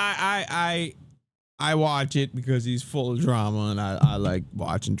I watch it because he's full of drama and I like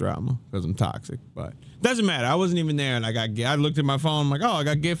watching drama because I'm toxic, but doesn't matter. I wasn't even there and I looked at my phone. I'm like, oh, I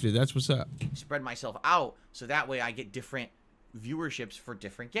got gifted. That's what's up. Spread myself out so that way I get different viewerships for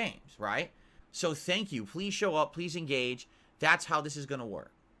different games, right? So thank you. Please show up. Please engage. That's how this is going to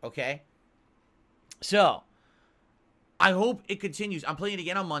work. Okay. So I hope it continues. I'm playing it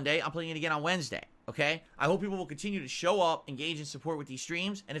again on Monday. I'm playing it again on Wednesday. Okay. I hope people will continue to show up, engage, and support with these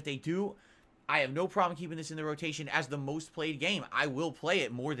streams. And if they do, I have no problem keeping this in the rotation as the most played game. I will play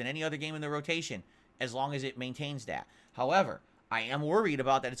it more than any other game in the rotation as long as it maintains that. However, I am worried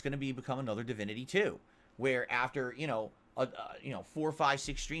about that it's going to become another Divinity 2, where after, 4, 5,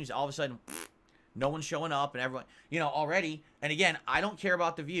 6 streams, all of a sudden, no one's showing up and everyone, already. And again, I don't care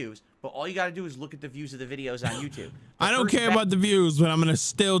about the views, but all you got to do is look at the views of the videos on YouTube. I don't care about the views, but I'm going to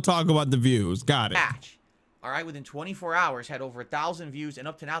still talk about the views. Got it. Batch, all right, within 24 hours, had over 1,000 views, and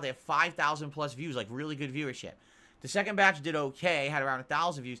up to now, they have 5,000 plus views, like really good viewership. The second batch did okay, had around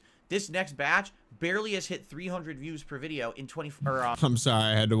 1,000 views. This next batch barely has hit 300 views per video in 24 hours. I'm sorry,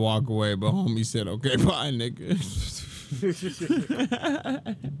 I had to walk away, but homie said, okay, bye, nigga.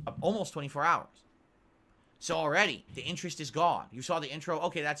 Almost 24 hours. So already, the interest is gone. You saw the intro.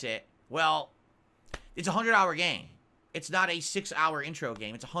 Okay, that's it. Well, it's a 100-hour game. It's not a 6-hour intro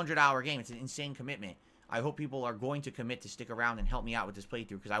game. It's a 100-hour game. It's an insane commitment. I hope people are going to commit to stick around and help me out with this playthrough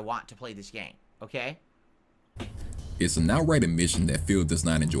because I want to play this game. Okay? It's an outright admission that Phil does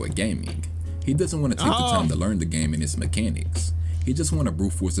not enjoy gaming. He doesn't want to take the time to learn the game and its mechanics. He just want to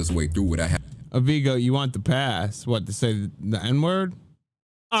brute force his way through without having... Avigo, you want the pass? What, to say the N-word?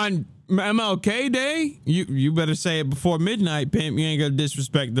 On MLK Day? You better say it before midnight, pimp. You ain't gonna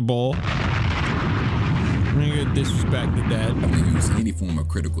disrespect the ball. You ain't gonna disrespect the dad. ...having use any form of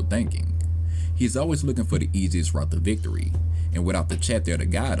critical thinking. He's always looking for the easiest route to victory. And without the chat there to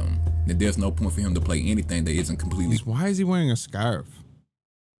guide him, then there's no point for him to play anything that isn't completely... Why is he wearing a scarf?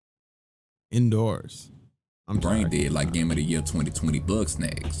 Indoors. I'm brain dead like Game of the Year 2020 bug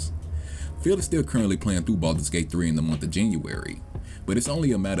snags. Phil is still currently playing through Baldur's Gate 3 in the month of January, but it's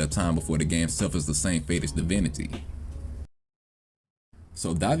only a matter of time before the game suffers the same fate as Divinity.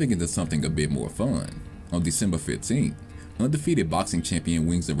 So diving into something a bit more fun, on December 15th, undefeated boxing champion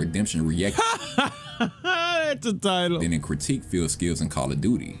Wings of Redemption reacted that's a title. Then in critique Phil's skills in Call of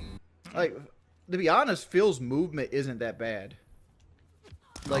Duty. Like, to be honest, Phil's movement isn't that bad.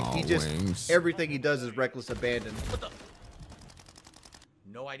 Like, he just, Wings. everything he does is reckless abandon. What the?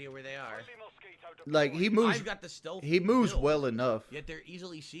 No idea where they are. Like, he moves, I've got the stealth he moves build, well enough. Yet they're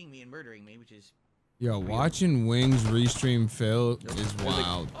easily seeing me and murdering me, which is... Yo, watching Wings restream Phil is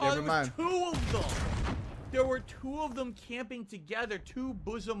wild. Oh, there were 2 of them. There were 2 of them camping together, 2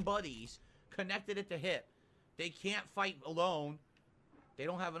 bosom buddies connected at the hip. They can't fight alone. They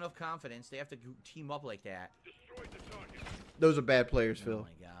don't have enough confidence. They have to team up like that. Those are bad players, Phil.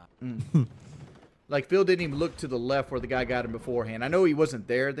 Oh my god. Like, Phil didn't even look to the left where the guy got him beforehand. I know he wasn't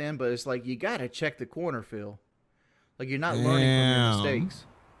there then, but it's like, you gotta check the corner, Phil. Like, you're not learning from your mistakes.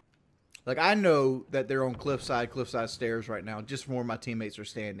 Like, I know that they're on cliffside stairs right now, just from where my teammates are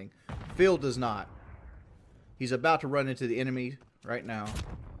standing. Phil does not. He's about to run into the enemy right now.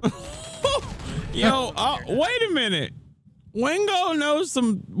 Yo, wait a minute. Wingo knows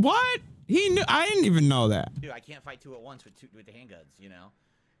some. What? He knew. I didn't even know that. Dude, I can't fight 2 at once with the handguns, you know.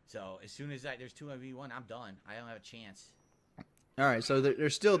 So as soon as there's 2v1, I'm done. I don't have a chance. All right, so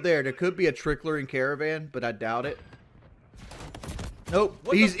they're still there. There could be a trickler in Caravan, but I doubt it. Nope.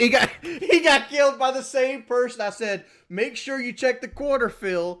 He got killed by the same person. I said, make sure you check the corner,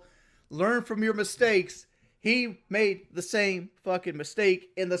 Phil. Learn from your mistakes. He made the same fucking mistake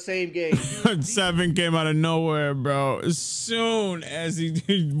in the same game. 7 came out of nowhere, bro. As soon as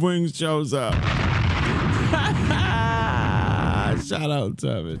Wings shows up. Shout out,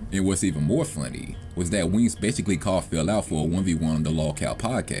 7. And what's even more funny was that Wings basically called Phil out for a 1v1 on the Lolcow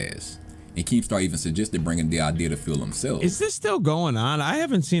podcast. And Keemstar even suggested bringing the idea to Phil himself. Is this still going on? I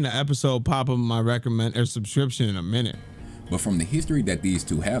haven't seen an episode pop up on my recommend or subscription in a minute. But from the history that these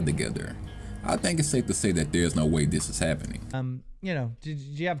two have together, I think it's safe to say that there's no way this is happening. You know, did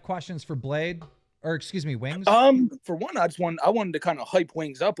you have questions for Blade? Or excuse me, Wings? For one, I wanted to kind of hype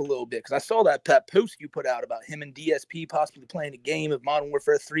Wings up a little bit because I saw that post you put out about him and DSP possibly playing a game of Modern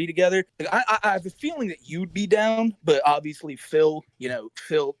Warfare 3 together. Like, I have a feeling that you'd be down, but obviously Phil,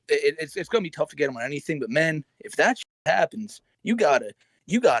 it's gonna be tough to get him on anything. But man, if that shit happens, you gotta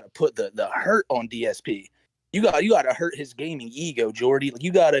put the hurt on DSP. You gotta hurt his gaming ego, Jordy. Like,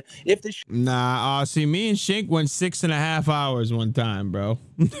 you gotta, if this. Nah, see, me and Shink went 6.5 hours one time, bro.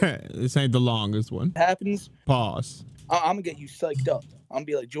 This ain't the longest one. Happens. Pause. I'm gonna get you psyched up. I'm gonna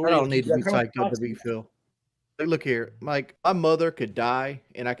be like, Jordy. I don't need to be psyched up to be Phil. Look here, Mike. My mother could die,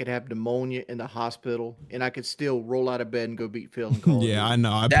 and I could have pneumonia in the hospital, and I could still roll out of bed and go beat Phil and call. Yeah, I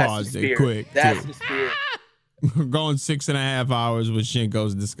know. I paused it quick. That's the spirit. Going 6.5 hours with Shinko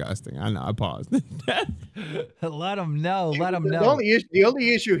is disgusting. I know. I paused. Let him know. Let him know. The only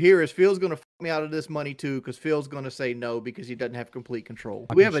issue here is Phil's going to fuck me out of this money too, because Phil's going to say no because he doesn't have complete control.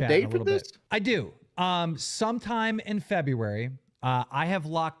 Do we have a date for this? I do. Sometime in February, I have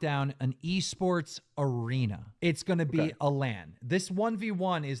locked down an esports arena. It's going to be a LAN. This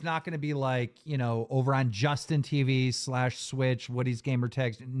 1v1 is not going to be like, over on Justin TV /Switch, Woody's Gamer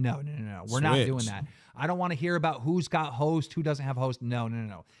Tags. No. We're not doing that. I don't want to hear about who's got host, who doesn't have host.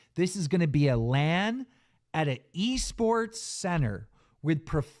 No. This is going to be a LAN at an esports center with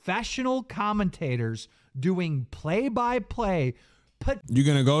professional commentators doing play-by-play. You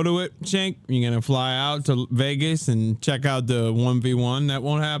gonna go to it, Shank? You gonna fly out to Vegas and check out the 1v1? That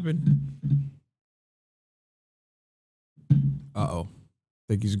won't happen. Uh-oh.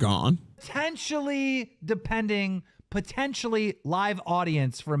 Think he's gone. Potentially live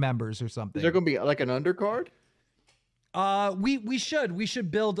audience for members or something. Is there gonna be like an undercard? We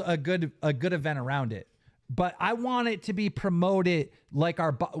should build a good event around it. But I want it to be promoted like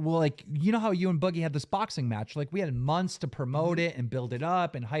you know how you and Boogie had this boxing match? Like, we had months to promote it and build it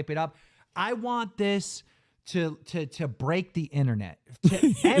up and hype it up. I want this to break the internet.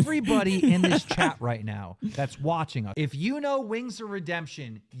 To everybody in this chat right now that's watching us. If you know Wings of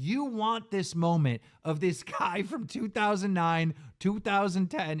Redemption, you want this moment of this guy from 2009,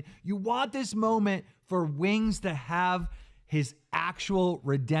 2010. You want this moment for Wings to have his actual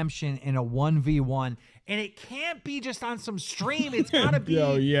redemption in a 1v1. And it can't be just on some stream. It's gotta be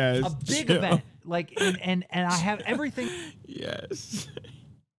a big event. Like, and I have everything. Yes.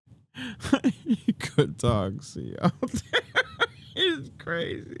 Good talk, see out there. It's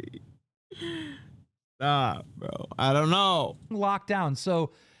crazy. Stop, bro. I don't know. Lockdown.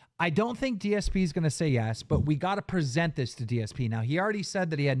 So I don't think DSP is going to say yes, but we got to present this to DSP. Now, he already said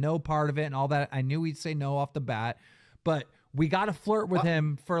that he had no part of it and all that. I knew he'd say no off the bat, but we got to flirt with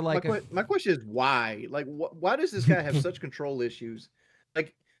him for like my question is why? Like, why does this guy have such control issues?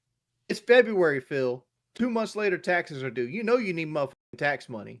 Like, it's February, Phil. 2 months later, taxes are due. You know you need motherfucking tax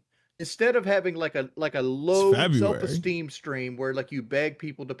money. Instead of having like a low self-esteem stream where like you beg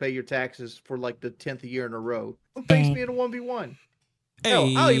people to pay your taxes for like the 10th year in a row, don't face me in a 1v1.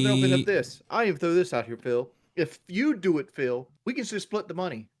 Hell, I'll even open up this. I'll even throw this out here, Phil. If you do it, Phil, we can just split the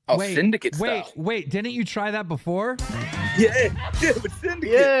money. Syndicate style. Wait, didn't you try that before? Yeah, with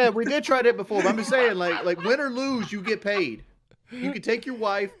Syndicate. Yeah, we did try that before. But I'm just saying, like win or lose, you get paid. You could take your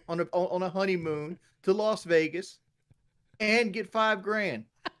wife on a honeymoon to Las Vegas and get $5,000.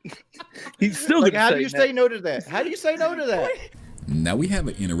 He's still like, how do you say no to that? How do you say no to that? Now we have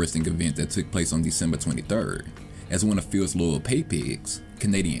an interesting event that took place on December 23rd, as one of Phil's loyal pay pigs,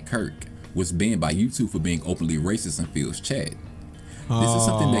 Canadian Kirk, was banned by YouTube for being openly racist in Phil's chat. This is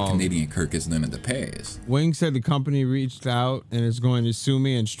something that Canadian Kirk has done in the past. Wing said the company reached out and is going to sue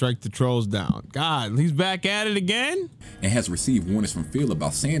me and strike the trolls down. God, he's back at it again? And has received warnings from Phil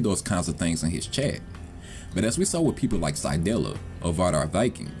about saying those kinds of things in his chat. But as we saw with people like Sidella or Vardar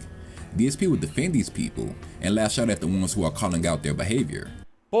Viking, DSP would defend these people and lash out at the ones who are calling out their behavior.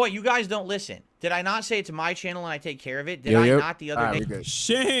 Boy, you guys don't listen. Did I not say it's my channel and I take care of it? Did I not the other day?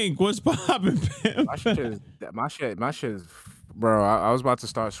 Shank, what's poppin', Pimp? My shit is Bro, I was about to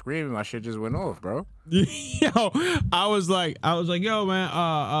start screaming. My shit just went off, bro. Yo, I was like, yo, man,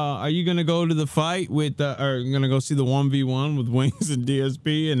 are you gonna go to the fight with, or gonna go see the 1v1 with Wings and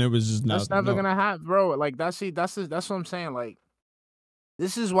DSP? And it was just That's never gonna happen, bro. Like that's what I'm saying. Like,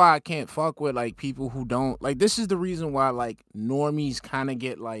 this is why I can't fuck with like people who don't like. This is the reason why like normies kind of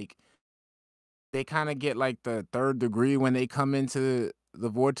get like, they kind of get like the third degree when they come into the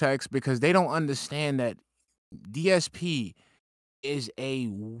vortex, because they don't understand that DSP is a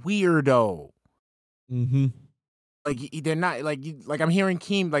weirdo. Mm-hmm. Like they're not like I'm hearing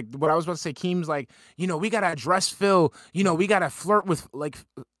Keem, like what I was about to say. Keem's like, you know, we gotta address Phil. You know, we gotta flirt with, like,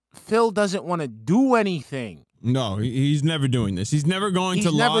 Phil doesn't want to do anything. No, he's never doing this. He's never going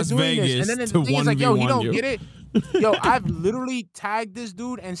to Las Vegas and then to 1v1 like, yo, he don't you. get it. Yo, I've literally tagged this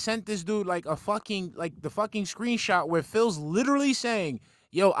dude and sent this dude like a fucking, like, the fucking screenshot where Phil's literally saying,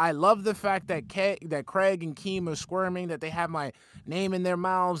 yo, I love the fact that Craig and Keem are squirming, that they have my name in their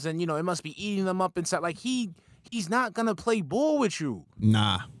mouths, and, you know, it must be eating them up inside. Like, he's not gonna play ball with you.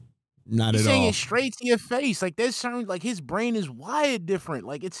 Nah, not he's at all. saying it straight to your face. Like, there's certain, like, his brain is wired different.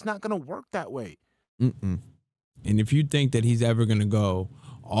 Like, it's not gonna work that way. Mm-mm. And if you think that he's ever gonna go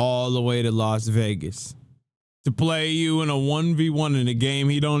all the way to Las Vegas to play you in a 1v1 in a game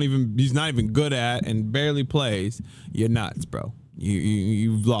he's not even good at and barely plays, you're nuts, bro.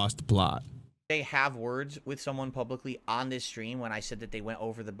 You've lost the plot. They have words with someone publicly on this stream when I said that they went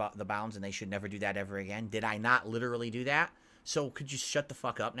over the bounds and they should never do that ever again. Did I not literally do that? So could you shut the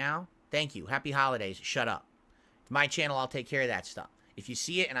fuck up now? Thank you. Happy holidays. Shut up. My channel, I'll take care of that stuff. If you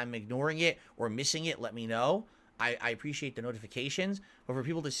see it and I'm ignoring it or missing it, let me know. I appreciate the notifications, but for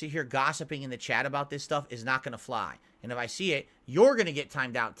people to sit here gossiping in the chat about this stuff is not going to fly. And if I see it, you're going to get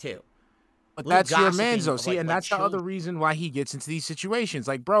timed out too. But that's your man, though. See, and that's the other reason why he gets into these situations.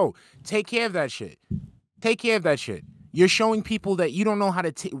 Like, bro, take care of that shit. Take care of that shit. You're showing people that you don't know how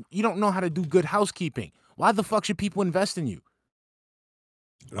to do good housekeeping. Why the fuck should people invest in you?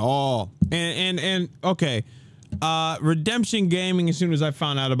 At all. And okay. Redemption Gaming, as soon as I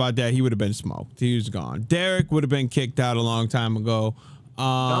found out about that, he would have been smoked. He was gone. Derek would have been kicked out a long time ago.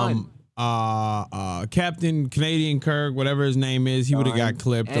 Captain Canadian Kirk, whatever his name is, he would have got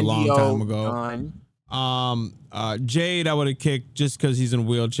clipped a long time ago. Jade, I would have kicked just because he's in a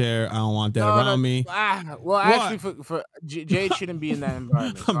wheelchair. I don't want that around me. Well, actually, for Jade shouldn't be in that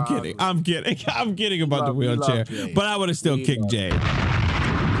environment. I'm kidding about the wheelchair, but I would have still kicked Jade.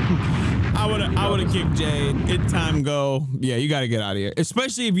 I would have kicked Jade. It time go. Yeah, you got to get out of here.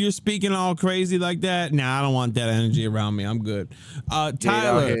 Especially if you're speaking all crazy like that. Nah, I don't want that energy around me. I'm good.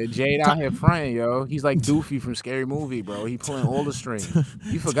 Tyler. Jade out here frying, yo. He's like Doofy from Scary Movie, bro. He pulling all the strings.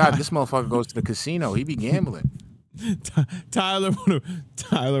 You forgot this motherfucker goes to the casino. He be gambling. Tyler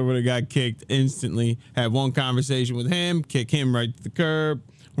would have got kicked instantly. Had one conversation with him, kick him right to the curb.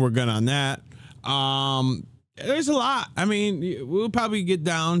 We're good on that. There's a lot. I mean, we'll probably get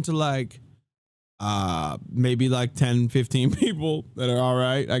down to like maybe like 10, 15 people that are all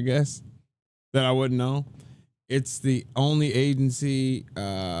right, I guess, that I wouldn't know. It's the only agency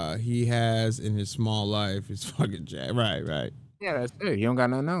he has in his small life is fucking Jack. Right. Yeah, that's it. He don't got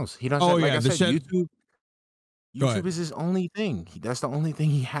nothing else. He don't. Oh, like yeah, I said, YouTube is his only thing. That's the only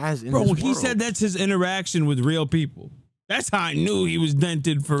thing he has in this world. He said that's his interaction with real people. That's how I knew he was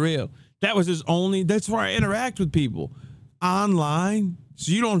dented for real. That was his only, that's where I interact with people. Online.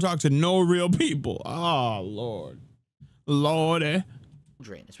 So you don't talk to no real people. Oh, Lord. Lordy.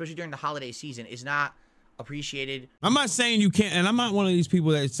 Especially during the holiday season is not appreciated. I'm not saying you can't, and I'm not one of these people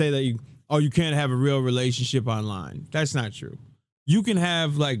that say that you can't have a real relationship online. That's not true. You can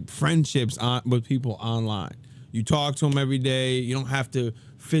have like friendships with people online. You talk to them every day. You don't have to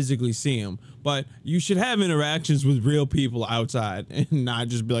physically see them, but you should have interactions with real people outside and not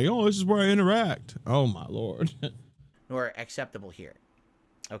just be like, oh, this is where I interact. Oh my Lord. Nor acceptable here.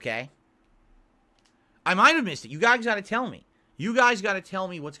 Okay. I might have missed it. You guys got to tell me. You guys got to tell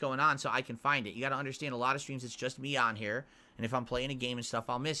me what's going on so I can find it. You got to understand a lot of streams, it's just me on here. And if I'm playing a game and stuff,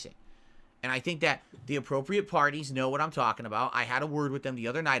 I'll miss it. And I think that the appropriate parties know what I'm talking about. I had a word with them the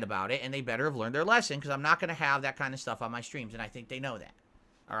other night about it, and they better have learned their lesson because I'm not going to have that kind of stuff on my streams. And I think they know that.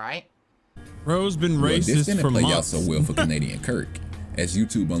 All right? Bro's been racist this didn't for play months. out so well for Canadian Kirk, as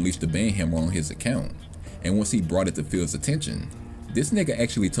YouTube unleashed the ban hammer on his account. And once he brought it to Phil's attention, this nigga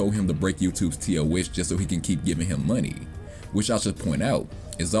actually told him to break YouTube's TOS just so he can keep giving him money, which I should point out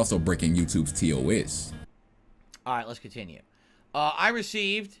is also breaking YouTube's TOS. All right, let's continue. I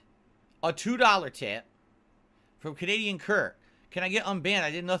received a $2 tip from Canadian Kirk. Can I get unbanned? I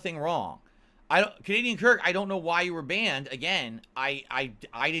did nothing wrong. Canadian Kirk, I don't know why you were banned. Again, I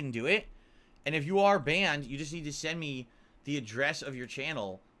didn't do it. And if you are banned, you just need to send me the address of your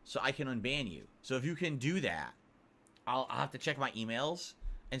channel so I can unban you. So if you can do that, I'll have to check my emails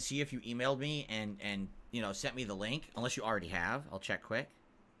and see if you emailed me and you know, sent me the link. Unless you already have. I'll check quick.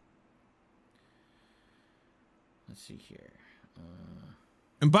 Let's see here.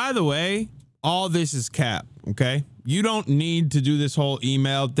 And by the way, all this is cap, okay? You don't need to do this whole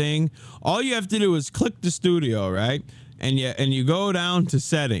email thing. All you have to do is click the studio, right? And you go down to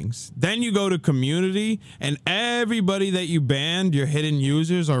settings. Then you go to community, and everybody that you banned, your hidden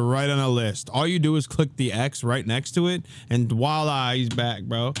users, are right on a list. All you do is click the X right next to it, and voila, he's back,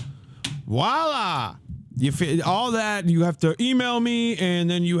 bro. Voila! All that, you have to email me, and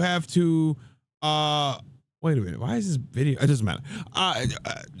then you have to wait a minute, why is this video? It doesn't matter.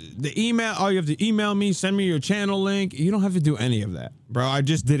 The email, you have to email me, send me your channel link. You don't have to do any of that, bro. I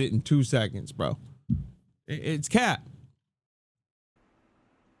just did it in 2 seconds, bro. It's cap.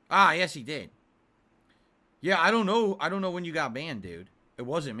 Ah, yes, he did. Yeah, I don't know. I don't know when you got banned, dude. It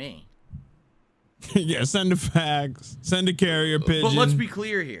wasn't me. Yeah, send a fax, send a carrier pigeon. But let's be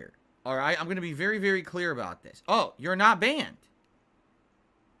clear here. All right, I'm going to be very, very clear about this. Oh, you're not banned.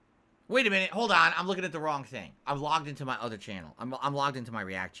 Wait a minute. Hold on. I'm looking at the wrong thing. I'm logged into my other channel. I'm logged into my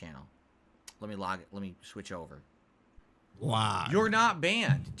React channel. Let me switch over. Wow. You're not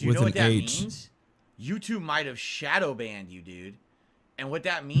banned. Do you know what that means? YouTube might have shadow banned you, dude. And what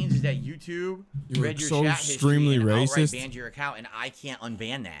that means is that YouTube read your chat history and outright banned your account, and I can't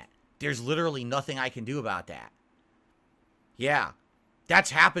unban that. There's literally nothing I can do about that. Yeah.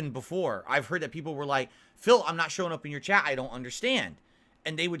 That's happened before. I've heard that people were like, Phil, I'm not showing up in your chat. I don't understand.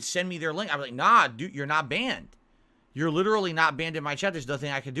 And they would send me their link. I was like, nah, dude, you're not banned. You're literally not banned in my chat. There's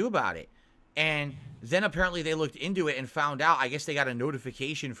nothing I can do about it. And then apparently they looked into it and found out, I guess they got a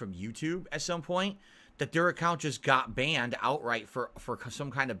notification from YouTube at some point that their account just got banned outright for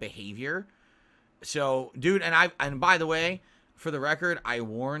some kind of behavior. So, dude, and by the way, for the record, I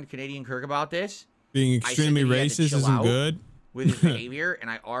warned Canadian Kirk about this. Being extremely racist isn't good. With his behavior, and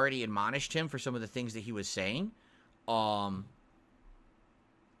I already admonished him for some of the things that he was saying. And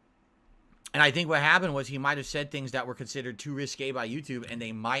I think what happened was he might have said things that were considered too risque by YouTube, and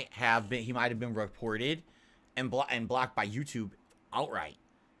he might have been reported and blocked by YouTube outright.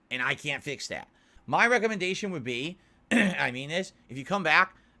 And I can't fix that. My recommendation would be, I mean this, if you come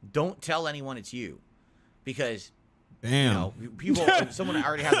back, don't tell anyone it's you. Because, damn, you know, people, if someone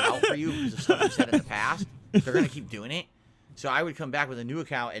already has it out for you because of stuff you said in the past, they're going to keep doing it. So I would come back with a new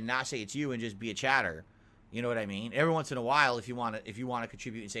account and not say it's you and just be a chatter. You know what I mean? Every once in a while, if you want to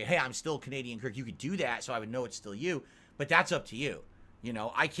contribute and say, "Hey, I'm still Canadian Kirk," you could do that, so I would know it's still you. But that's up to you. You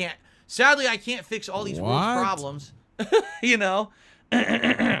know, I can't. Sadly, I can't fix all these world's problems. You know.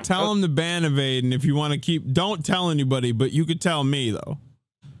 Tell him to ban Evade, if you want to keep. Don't tell anybody, but you could tell me though.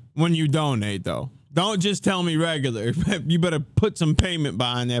 When you donate, though, don't just tell me regular. You better put some payment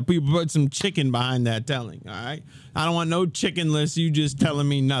behind that. Put some chicken behind that telling. All right. I don't want no chickenless. You just telling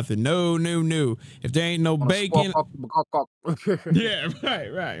me nothing. No. If there ain't no bacon. Yeah,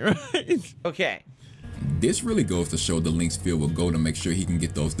 right. Okay. This really goes to show the links Phil will go to make sure he can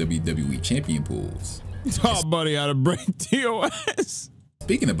get those WWE champion pools. Oh, buddy, how to break TOS.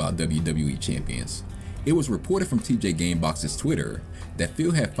 Speaking about WWE champions, it was reported from TJ Gamebox's Twitter that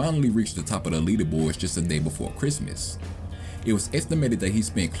Phil had finally reached the top of the leaderboards just a day before Christmas. It was estimated that he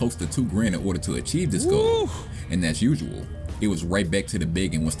spent close to $2 grand in order to achieve this goal, and as usual, it was right back to the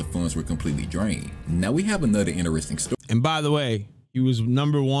begging once the funds were completely drained. Now we have another interesting story. And by the way, he was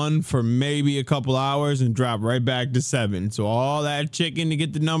 #1 for maybe a couple hours and dropped right back to 7. So all that chicken to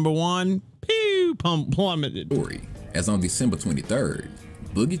get to #1, pew, plummeted. As on December 23rd,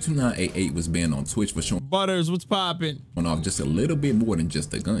 Boogie2988 was banned on Twitch for showing Butters, what's poppin'? Off just a little bit more than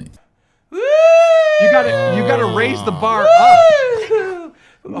just a gun. You gotta raise the bar up.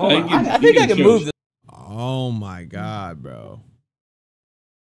 I think I can move this. Oh my god, bro.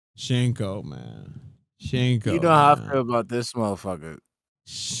 Shenko, man. Shenko. You know how I feel about this motherfucker.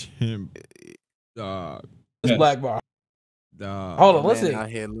 Dog. This black bar. Dog. Hold on, let's see. Out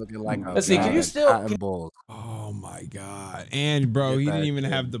here looking like let's see. Can you still? Oh my god. And bro, he didn't even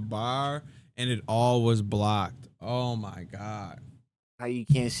have the bar, and it all was blocked. Oh my god. How you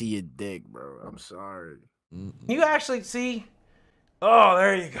can't see your dick, bro? I'm sorry. You actually see? Oh,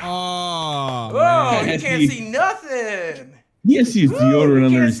 there you go. Oh, man. You can't see nothing. Yes, he's deodorant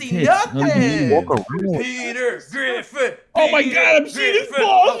under his tits. Nothing. Walk around. Peter Griffin. Oh my god, I'm seeing his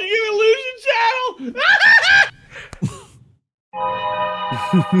balls. You're gonna lose your channel.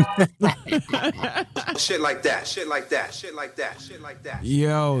 Shit like that. Shit like that. Shit like that. Shit like that.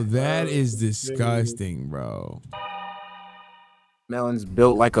 Yo, that is disgusting, bro. Melon's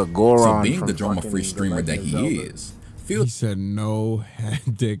built like a Goron. So being the drama-free streamer that he is, He said no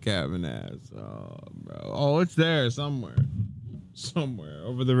dick having ass. Oh, bro. Oh, it's there somewhere. Somewhere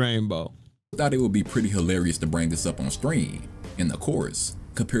over the rainbow. Thought it would be pretty hilarious to bring this up on stream. And of course,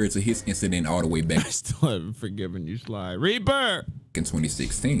 compared to his incident all the way back. I still haven't forgiven you, Sly. Reaper! In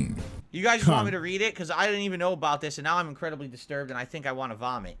 2016. You guys want me to read it? Because I didn't even know about this, and now I'm incredibly disturbed, and I think I want to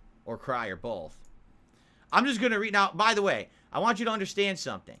vomit or cry or both. I'm just going to read. Now, by the way, I want you to understand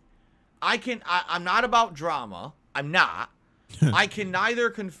something. I'm not about drama. I'm not. I can neither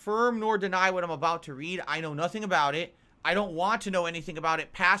confirm nor deny what I'm about to read. I know nothing about it. I don't want to know anything about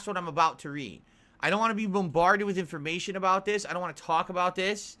it past what I'm about to read. I don't want to be bombarded with information about this. I don't want to talk about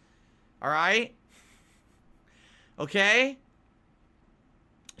this. All right? Okay?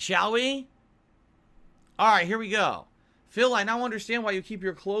 Shall we? All right, here we go. Phil, I now understand why you keep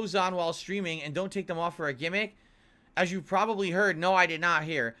your clothes on while streaming and don't take them off for a gimmick. As you probably heard, no, I did not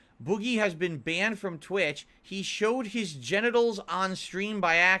hear. Boogie has been banned from Twitch. He showed his genitals on stream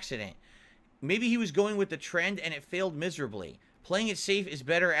by accident. Maybe he was going with the trend and it failed miserably. Playing it safe is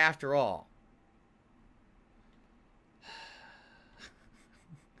better after all.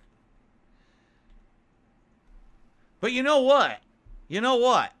 But you know what? You know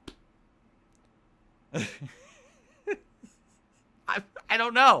what? I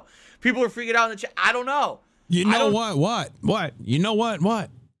don't know. People are freaking out in the chat. I don't know. You know what? What? You know what?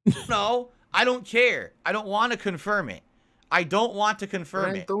 No, I don't care. I don't want to confirm it. I don't want to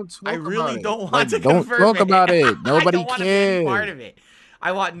confirm it. I really don't want to confirm it. Don't talk about it. Nobody I don't cares. want to be any part of it.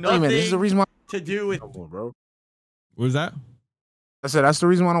 I want nothing this is the reason why to do with. Bro. What was that? I said that's the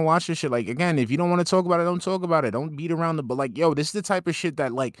reason why I don't watch this shit. Like, again, if you don't want to talk about it, don't talk about it. Don't beat around the. But like, yo, this is the type of shit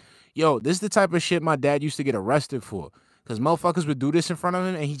that, like, yo, this is the type of shit my dad used to get arrested for. Because motherfuckers would do this in front of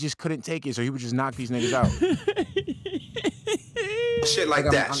him and he just couldn't take it, so he would just knock these niggas out. Shit like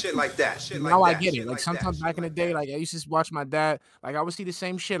that. Shit like that. Shit like that. Now I get it. Like, sometimes back in the day, like, I used to watch my dad. Like, I would see the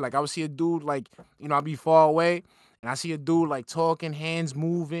same shit. Like, I would see a dude, like, you know, I'd be far away. And I see a dude, like, talking, hands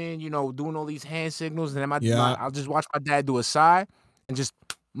moving, you know, doing all these hand signals. And then I'll just watch my dad do a sigh and just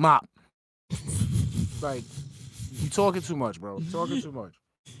mop. Like, you talking too much, bro. Talking too much.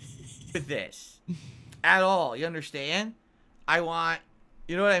 With this at all, you understand? I want,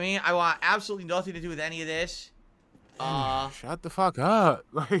 you know what I mean? I want absolutely nothing to do with any of this. Shut the fuck up.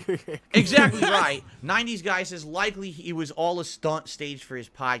 Exactly right. 90s guy says likely he was all a stunt staged for his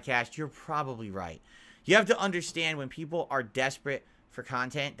podcast. You're probably right. You have to understand when people are desperate for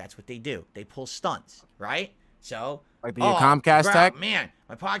content, that's what they do. They pull stunts, right? So, like the Comcast tech? Man,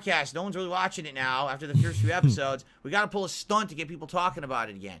 my podcast, no one's really watching it now after the first few episodes. We got to pull a stunt to get people talking about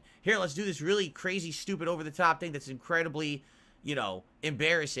it again. Here, let's do this really crazy, stupid, over-the-top thing that's incredibly, you know,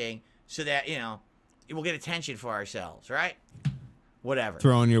 embarrassing so that, you know, we'll get attention for ourselves, right? Whatever.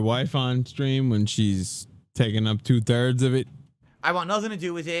 Throwing your wife on stream when she's taking up 2/3 of it. I want nothing to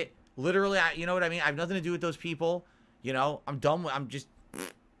do with it. Literally, you know what I mean? I have nothing to do with those people. You know, I'm done with, I'm just...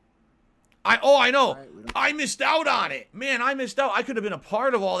 I know. I missed out on it. Man, I missed out. I could have been a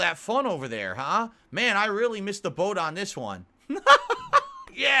part of all that fun over there, huh? Man, I really missed the boat on this one.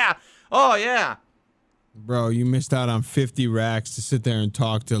 Yeah. Oh, yeah. Bro, you missed out on 50 racks to sit there and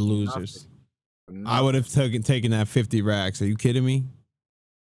talk to losers. Nothing. I would have taken that 50 racks. Are you kidding me?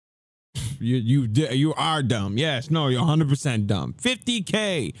 You are dumb. Yes, no, you're 100% dumb.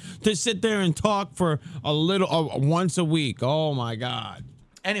 50K to sit there and talk for a little once a week. Oh my God.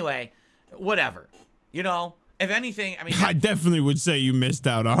 Anyway, whatever. You know, if anything, I mean, I definitely would say you missed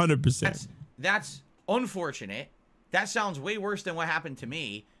out 100%. That's unfortunate. That sounds way worse than what happened to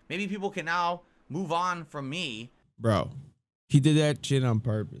me. Maybe people can now move on from me. Bro, he did that shit on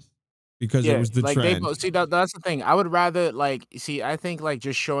purpose. Because it was the trend. See, that's the thing. I would rather, like, see, I think, like,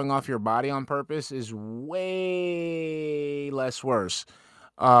 just showing off your body on purpose is way less worse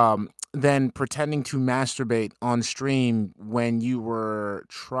than pretending to masturbate on stream when you were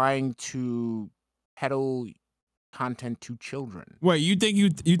trying to peddle content to children. Wait, you think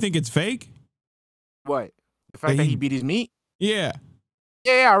it's fake? What? The fact that he beat his meat? Yeah.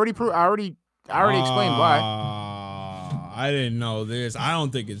 Yeah, I already explained why. I didn't know this. I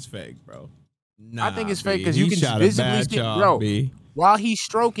don't think it's fake, bro. Nah, I think it's fake because you can visibly see, bro. While he's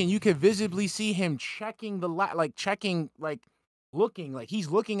stroking, you can visibly see him checking looking, like he's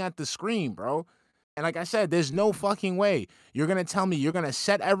looking at the screen, bro. And like I said, there's no fucking way you're gonna tell me you're gonna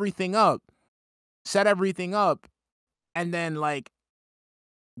set everything up, and then like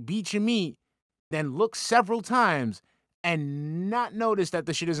beat your meat, then look several times and not notice that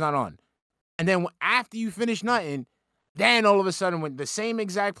the shit is not on, and then after you finish nutting. Then all of a sudden, when the same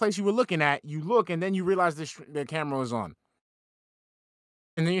exact place you were looking at, you look and then you realize the camera was on.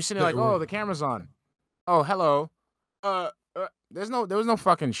 And then you're sitting like, oh, the camera's on. Oh, hello. There was no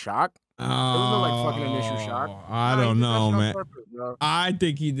fucking shock. There was no like fucking initial shock. I don't know, man. I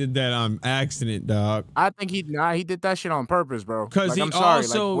think he did that on accident, dog. I think he did that shit on purpose, bro. Because like, he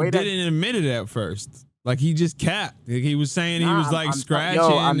also didn't admit it at first. Like he just capped. Like, he was saying he was like scratching.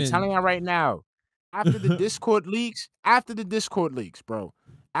 Yo, I'm telling you right now. After the Discord leaks, bro.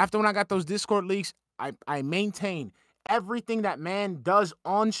 After when I got those Discord leaks, I maintain everything that man does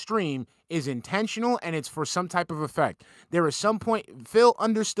on stream is intentional and it's for some type of effect. There is some point Phil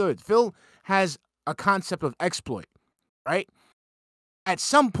understood. Phil has a concept of exploit, right? At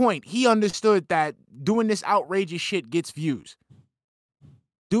some point, he understood that doing this outrageous shit gets views.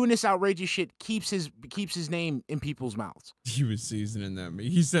 Doing this outrageous shit keeps his name in people's mouths. He was seasoning that.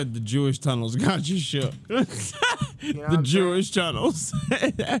 He said the Jewish tunnels got you shook. You know the Jewish tunnels.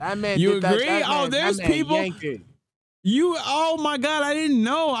 That man you did agree? That Oh, there's people. Oh my God, I didn't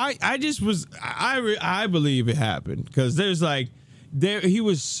know. I just was. I believe it happened because there's like. He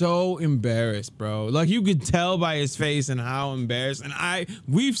was so embarrassed, bro. Like you could tell by his face and how embarrassed. And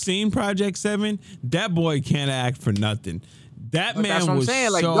we've seen Project 7. That boy can't act for nothing. That man that's what was I'm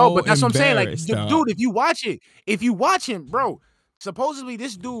saying. Like, so no, but that's what I'm saying. Like, dog. dude, if you watch him, bro, supposedly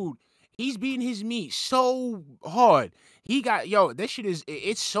this dude, he's beating his meat so hard. He got, this shit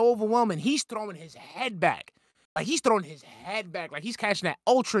it's so overwhelming. He's throwing his head back. Like, he's throwing his head back. Like, he's catching that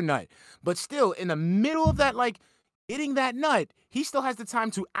ultra nut. But still, in the middle of that, like, hitting that nut, he still has the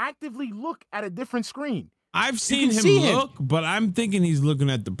time to actively look at a different screen. I've seen him look, but I'm thinking he's looking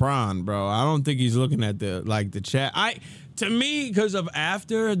at the prawn, bro. I don't think he's looking at the chat. To me, because of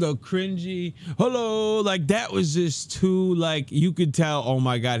after the cringy hello, like that was just too like you could tell. Oh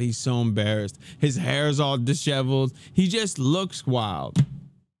my God, he's so embarrassed. His hair's all disheveled. He just looks wild.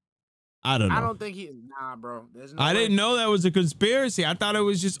 I don't know. I don't think bro. There's no I didn't know that was a conspiracy. I thought it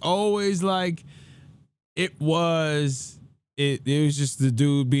was just always like it was just the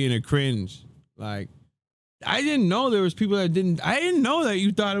dude being a cringe. Like I didn't know there was people that didn't. I didn't know that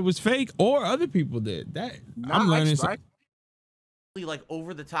you thought it was fake or other people did. That I'm learning. Like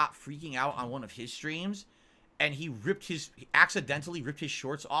over the top freaking out on one of his streams, and he accidentally ripped his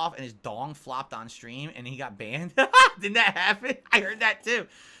shorts off and his dong flopped on stream and he got banned. Didn't that happen? I heard that too.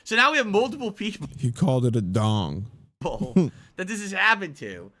 So now we have multiple people. He called it a dong. That this has happened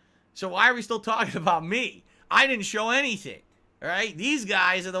to. So why are we still talking about me? I didn't show anything. All right, these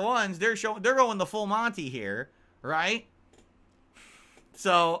guys are the ones they're going the full Monty here, right?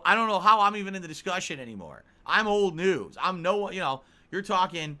 So I don't know how I'm even in the discussion anymore. I'm old news. I'm you're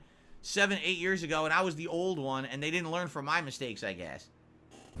talking 7-8 years ago, and I was the old one, and they didn't learn from my mistakes, I guess.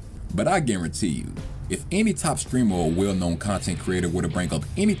 But I guarantee you, if any top streamer or well-known content creator were to bring up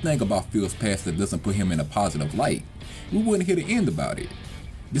anything about Phil's past that doesn't put him in a positive light, we wouldn't hear the end about it.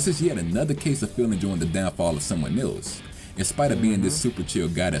 This is yet another case of Phil enjoying the downfall of someone else, in spite of being this super chill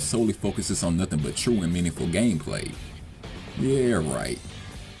guy that solely focuses on nothing but true and meaningful gameplay. Yeah, right.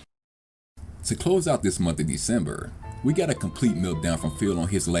 To close out this month of December, we got a complete meltdown from Phil on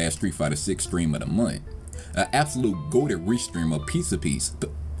his last Street Fighter 6 stream of the month. An absolute goated restream of Piece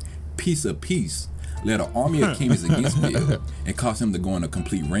of Peace led an army of Kimmies against Phil and caused him to go on a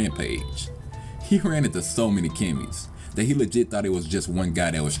complete rampage. He ran into so many Kimmies that he legit thought it was just one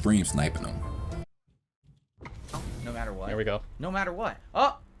guy that was stream sniping him. No matter what. There we go. No matter what.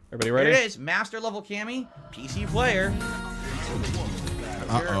 Oh! Everybody ready? Here it is. Master level Cammy, PC player.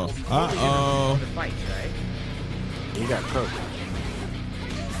 Uh-oh. Fights, right? You got cooked.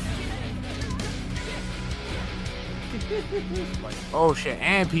 Oh shit,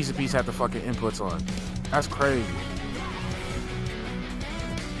 and Piece of Peace had the fucking inputs on. That's crazy.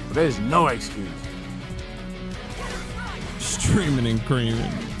 But there's no excuse. Streaming and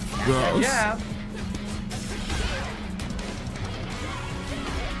creaming. Gross. Yeah.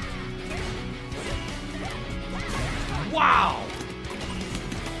 Wow!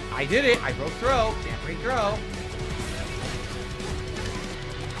 I did it. I broke throw. Can't break throw.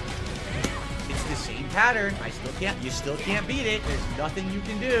 It's the same pattern. You still can't beat it. There's nothing you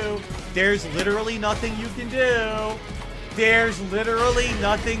can do. There's literally nothing you can do. There's literally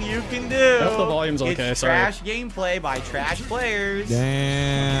nothing you can do. I hope the volume's okay. It's Sorry. trash gameplay by trash players.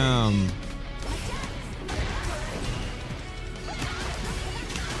 Damn.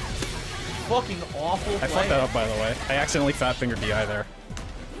 Fucking awful play. I fucked that up, by the way. I accidentally fat fingered DI there.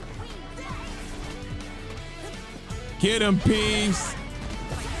 Get him, Peace.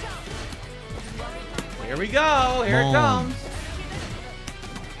 Here we go. Here it comes.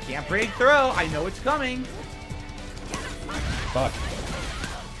 Can't break through. I know it's coming. Fuck.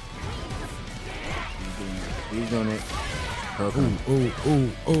 He's doing it.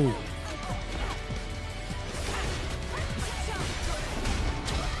 Ooh.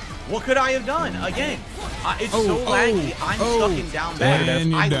 What could I have done? Again, it's so laggy. I'm stuck in down back.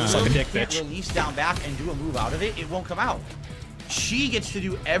 I literally can't release down back and do a move out of it. It won't come out. She gets to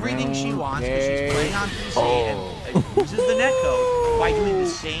do everything she wants because she's playing on PC and uses the netcode by doing the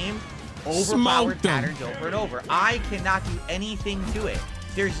same overpowered patterns over and over. I cannot do anything to it.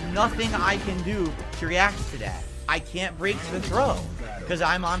 There's nothing I can do to react to that. I can't break the throw because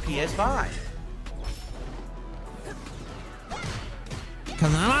I'm on PS5.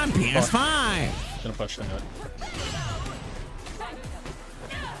 Because I'm on PS5. Gonna push the nut.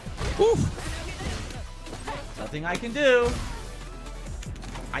 Nothing I can do.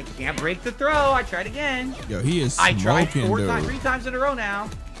 I can't break the throw. I tried again. Yo, he is I smoking, tried 3 times in a row now.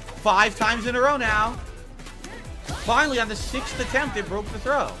 5 times in a row now. Finally, on the 6th attempt, it broke the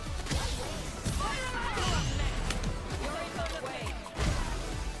throw.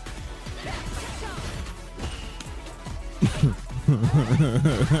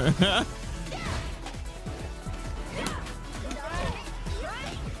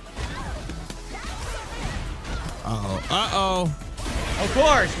 Uh-oh. Of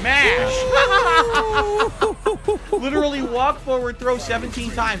course, mash. Literally walk forward, throw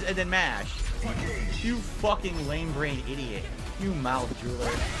 17 times, and then mash. You fucking lame-brained idiot. You mouth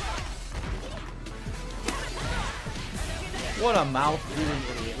drooler. What a mouth-drooling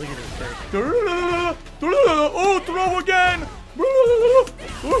idiot. Look at this thing. Oh, throw again.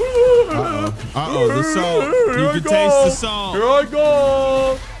 Uh-oh, the salt. You can taste the salt. Here I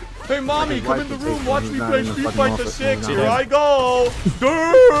go. Hey, mommy, come in the room. Watch me play Street Fighter 6. Here I go.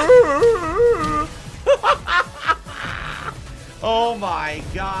 Oh my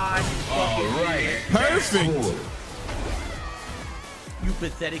God. Perfect. You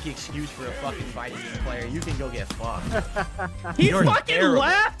pathetic excuse for a fucking fighting game player. You can go get fucked. He fucking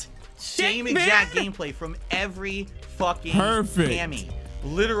left. Same exact gameplay from every fucking Perfect. Cammy.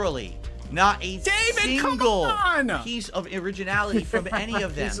 Literally. Not a single piece of originality from any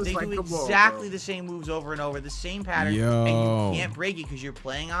of them. They do exactly the same moves over and over, the same pattern, and you can't break it because you're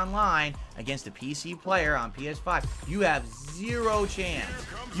playing online against a PC player on PS5. You have zero chance.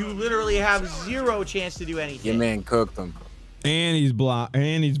 You literally have zero chance to do anything. Your man cooked them. And he's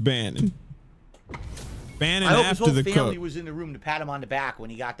and he's banning. Banning I hope after his the whole family cook. was in the room to pat him on the back when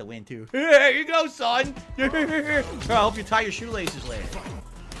he got the win too. Here you go, son. I hope you tie your shoelaces later.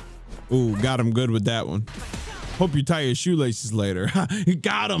 Ooh, got him good with that one. Hope you tie your shoelaces later.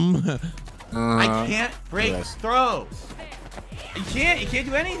 Got him. I can't break throws. You can't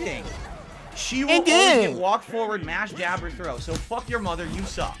do anything. She will always get walk forward, mash, jab, or throw. So fuck your mother, you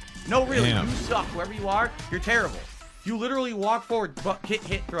suck. No, really, you suck. Whoever you are, you're terrible. You literally walk forward, hit,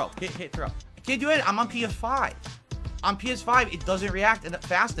 throw, hit, throw. I can't do it. I'm on PS5. On PS5, it doesn't react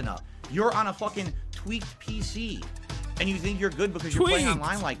fast enough. You're on a fucking tweaked PC. And you think you're good because you're playing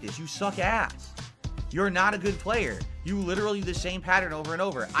online like this. You suck ass. You're not a good player. You literally do the same pattern over and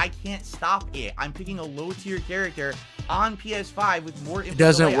over. I can't stop it. I'm picking a low-tier character on PS5 with more It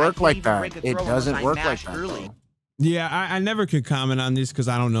doesn't work like that. It doesn't work like that. Early. Yeah, I never could comment on this because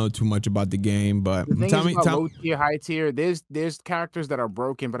I don't know too much about the game. But tell me, low tier, high tier. There's characters that are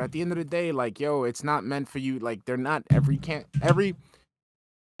broken, but at the end of the day, like it's not meant for you. Like they're not every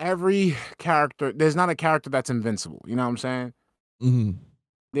character. There's not a character that's invincible. You know what I'm saying? Mm-hmm.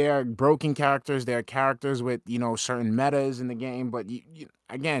 There are broken characters. There are characters with certain metas in the game. But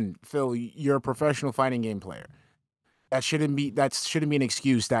again, Phil, you're a professional fighting game player. That shouldn't be an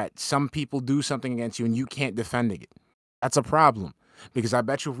excuse that some people do something against you and you can't defend it. That's a problem. Because I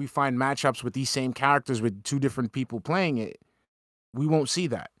bet you if we find matchups with these same characters with 2 different people playing it, we won't see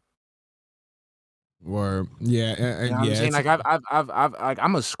that. Or you know what I'm saying? Like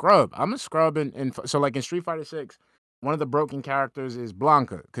I'm a scrub. I'm a scrub so like in Street Fighter 6, one of the broken characters is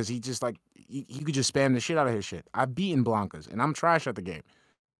Blanca because he just he could just spam the shit out of his shit. I've beaten Blancas and I'm trash at the game.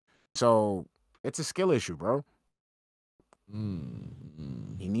 So it's a skill issue, bro.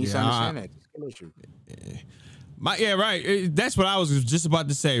 He needs to understand that. It's a skill issue. Right. That's what I was just about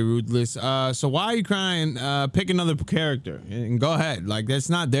to say, Ruthless. So why are you crying? Pick another character and go ahead. Like that's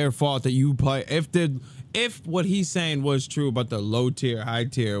not their fault that you play. If what he's saying was true about the low tier, high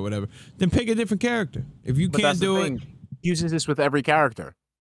tier, or whatever, then pick a different character. If you can't do it, he uses this with every character.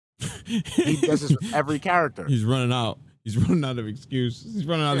 He does this with every character. He's running out. He's running out of excuses. He's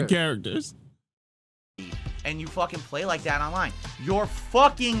running out of characters. And you fucking play like that online. You're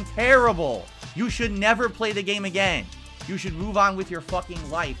fucking terrible. You should never play the game again. You should move on with your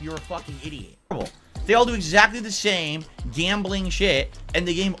fucking life. You're a fucking idiot. They all do exactly the same gambling shit, and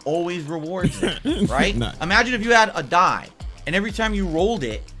the game always rewards them, right? Imagine if you had a die, and every time you rolled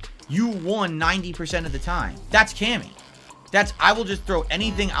it, you won 90% of the time. That's Cammy. That's, I will just throw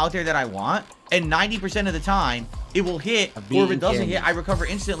anything out there that I want, and 90% of the time, it will hit, or if it doesn't hit, I recover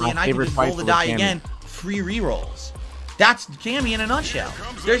instantly, and I can just roll the die again, 3 rerolls. That's Cammy in a nutshell.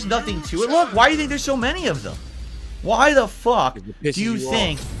 There's nothing to it. Look, why do you think there's so many of them? Why the fuck do you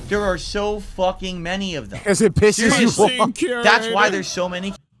think there are so fucking many of them? Because it pisses you off. That's why there's so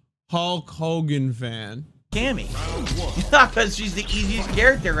many. Hulk Hogan fan. Cammy. Because she's the easiest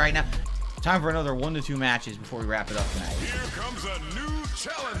character right now. Time for another 1 to 2 matches before we wrap it up tonight. Here comes a new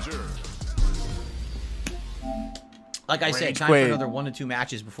challenger. Like I said, time for another 1 to 2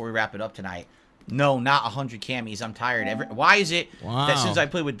 matches before we wrap it up tonight. No, not 100 Cammies. I'm tired. Why is it that since I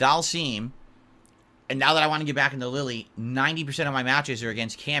played with Dalsim, and now that I want to get back into Lily, 90% of my matches are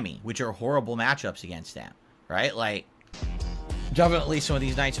against Cammy, which are horrible matchups against them, right? Like, definitely some of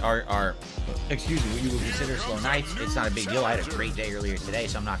these nights are excuse me, what you would consider slow nights. It's not a big deal. I had a great day earlier today,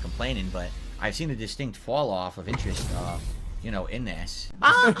 so I'm not complaining, but I've seen a distinct fall off of interest, you know, in this.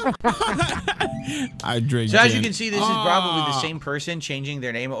 I drink. So as you can see, this is probably the same person changing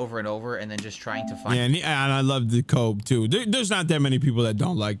their name over and over and then just trying to find. Yeah, and I love the Cope too. There's not that many people that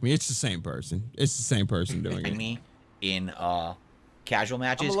don't like me. It's the same person. It's the same person doing it. Me in casual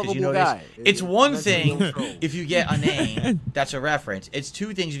matches, because you know this. It's one thing if you get a name that's a reference. It's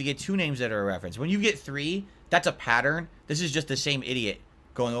 2 things if you get 2 names that are a reference. When you get 3, that's a pattern. This is just the same idiot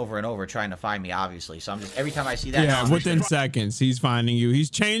going over and over trying to find me, obviously. So I'm just, every time I see that. Yeah, within seconds, he's finding you. He's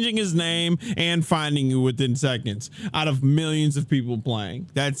changing his name and finding you within seconds out of millions of people playing.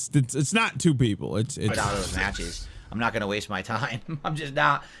 It's not 2 people. It's out of those matches. I'm not going to waste my time. I'm just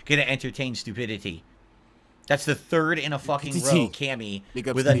not going to entertain stupidity. That's the 3rd in a fucking row, Cammy,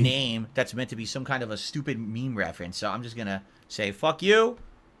 with a name that's meant to be some kind of a stupid meme reference. So I'm just going to say, fuck you,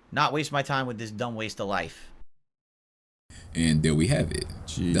 not waste my time with this dumb waste of life. And there we have it.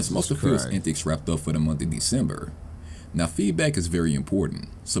 That's most of Phil's antics wrapped up for the month of December. Now, feedback is very important.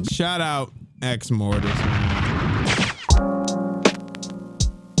 So shout out Xmortis, man.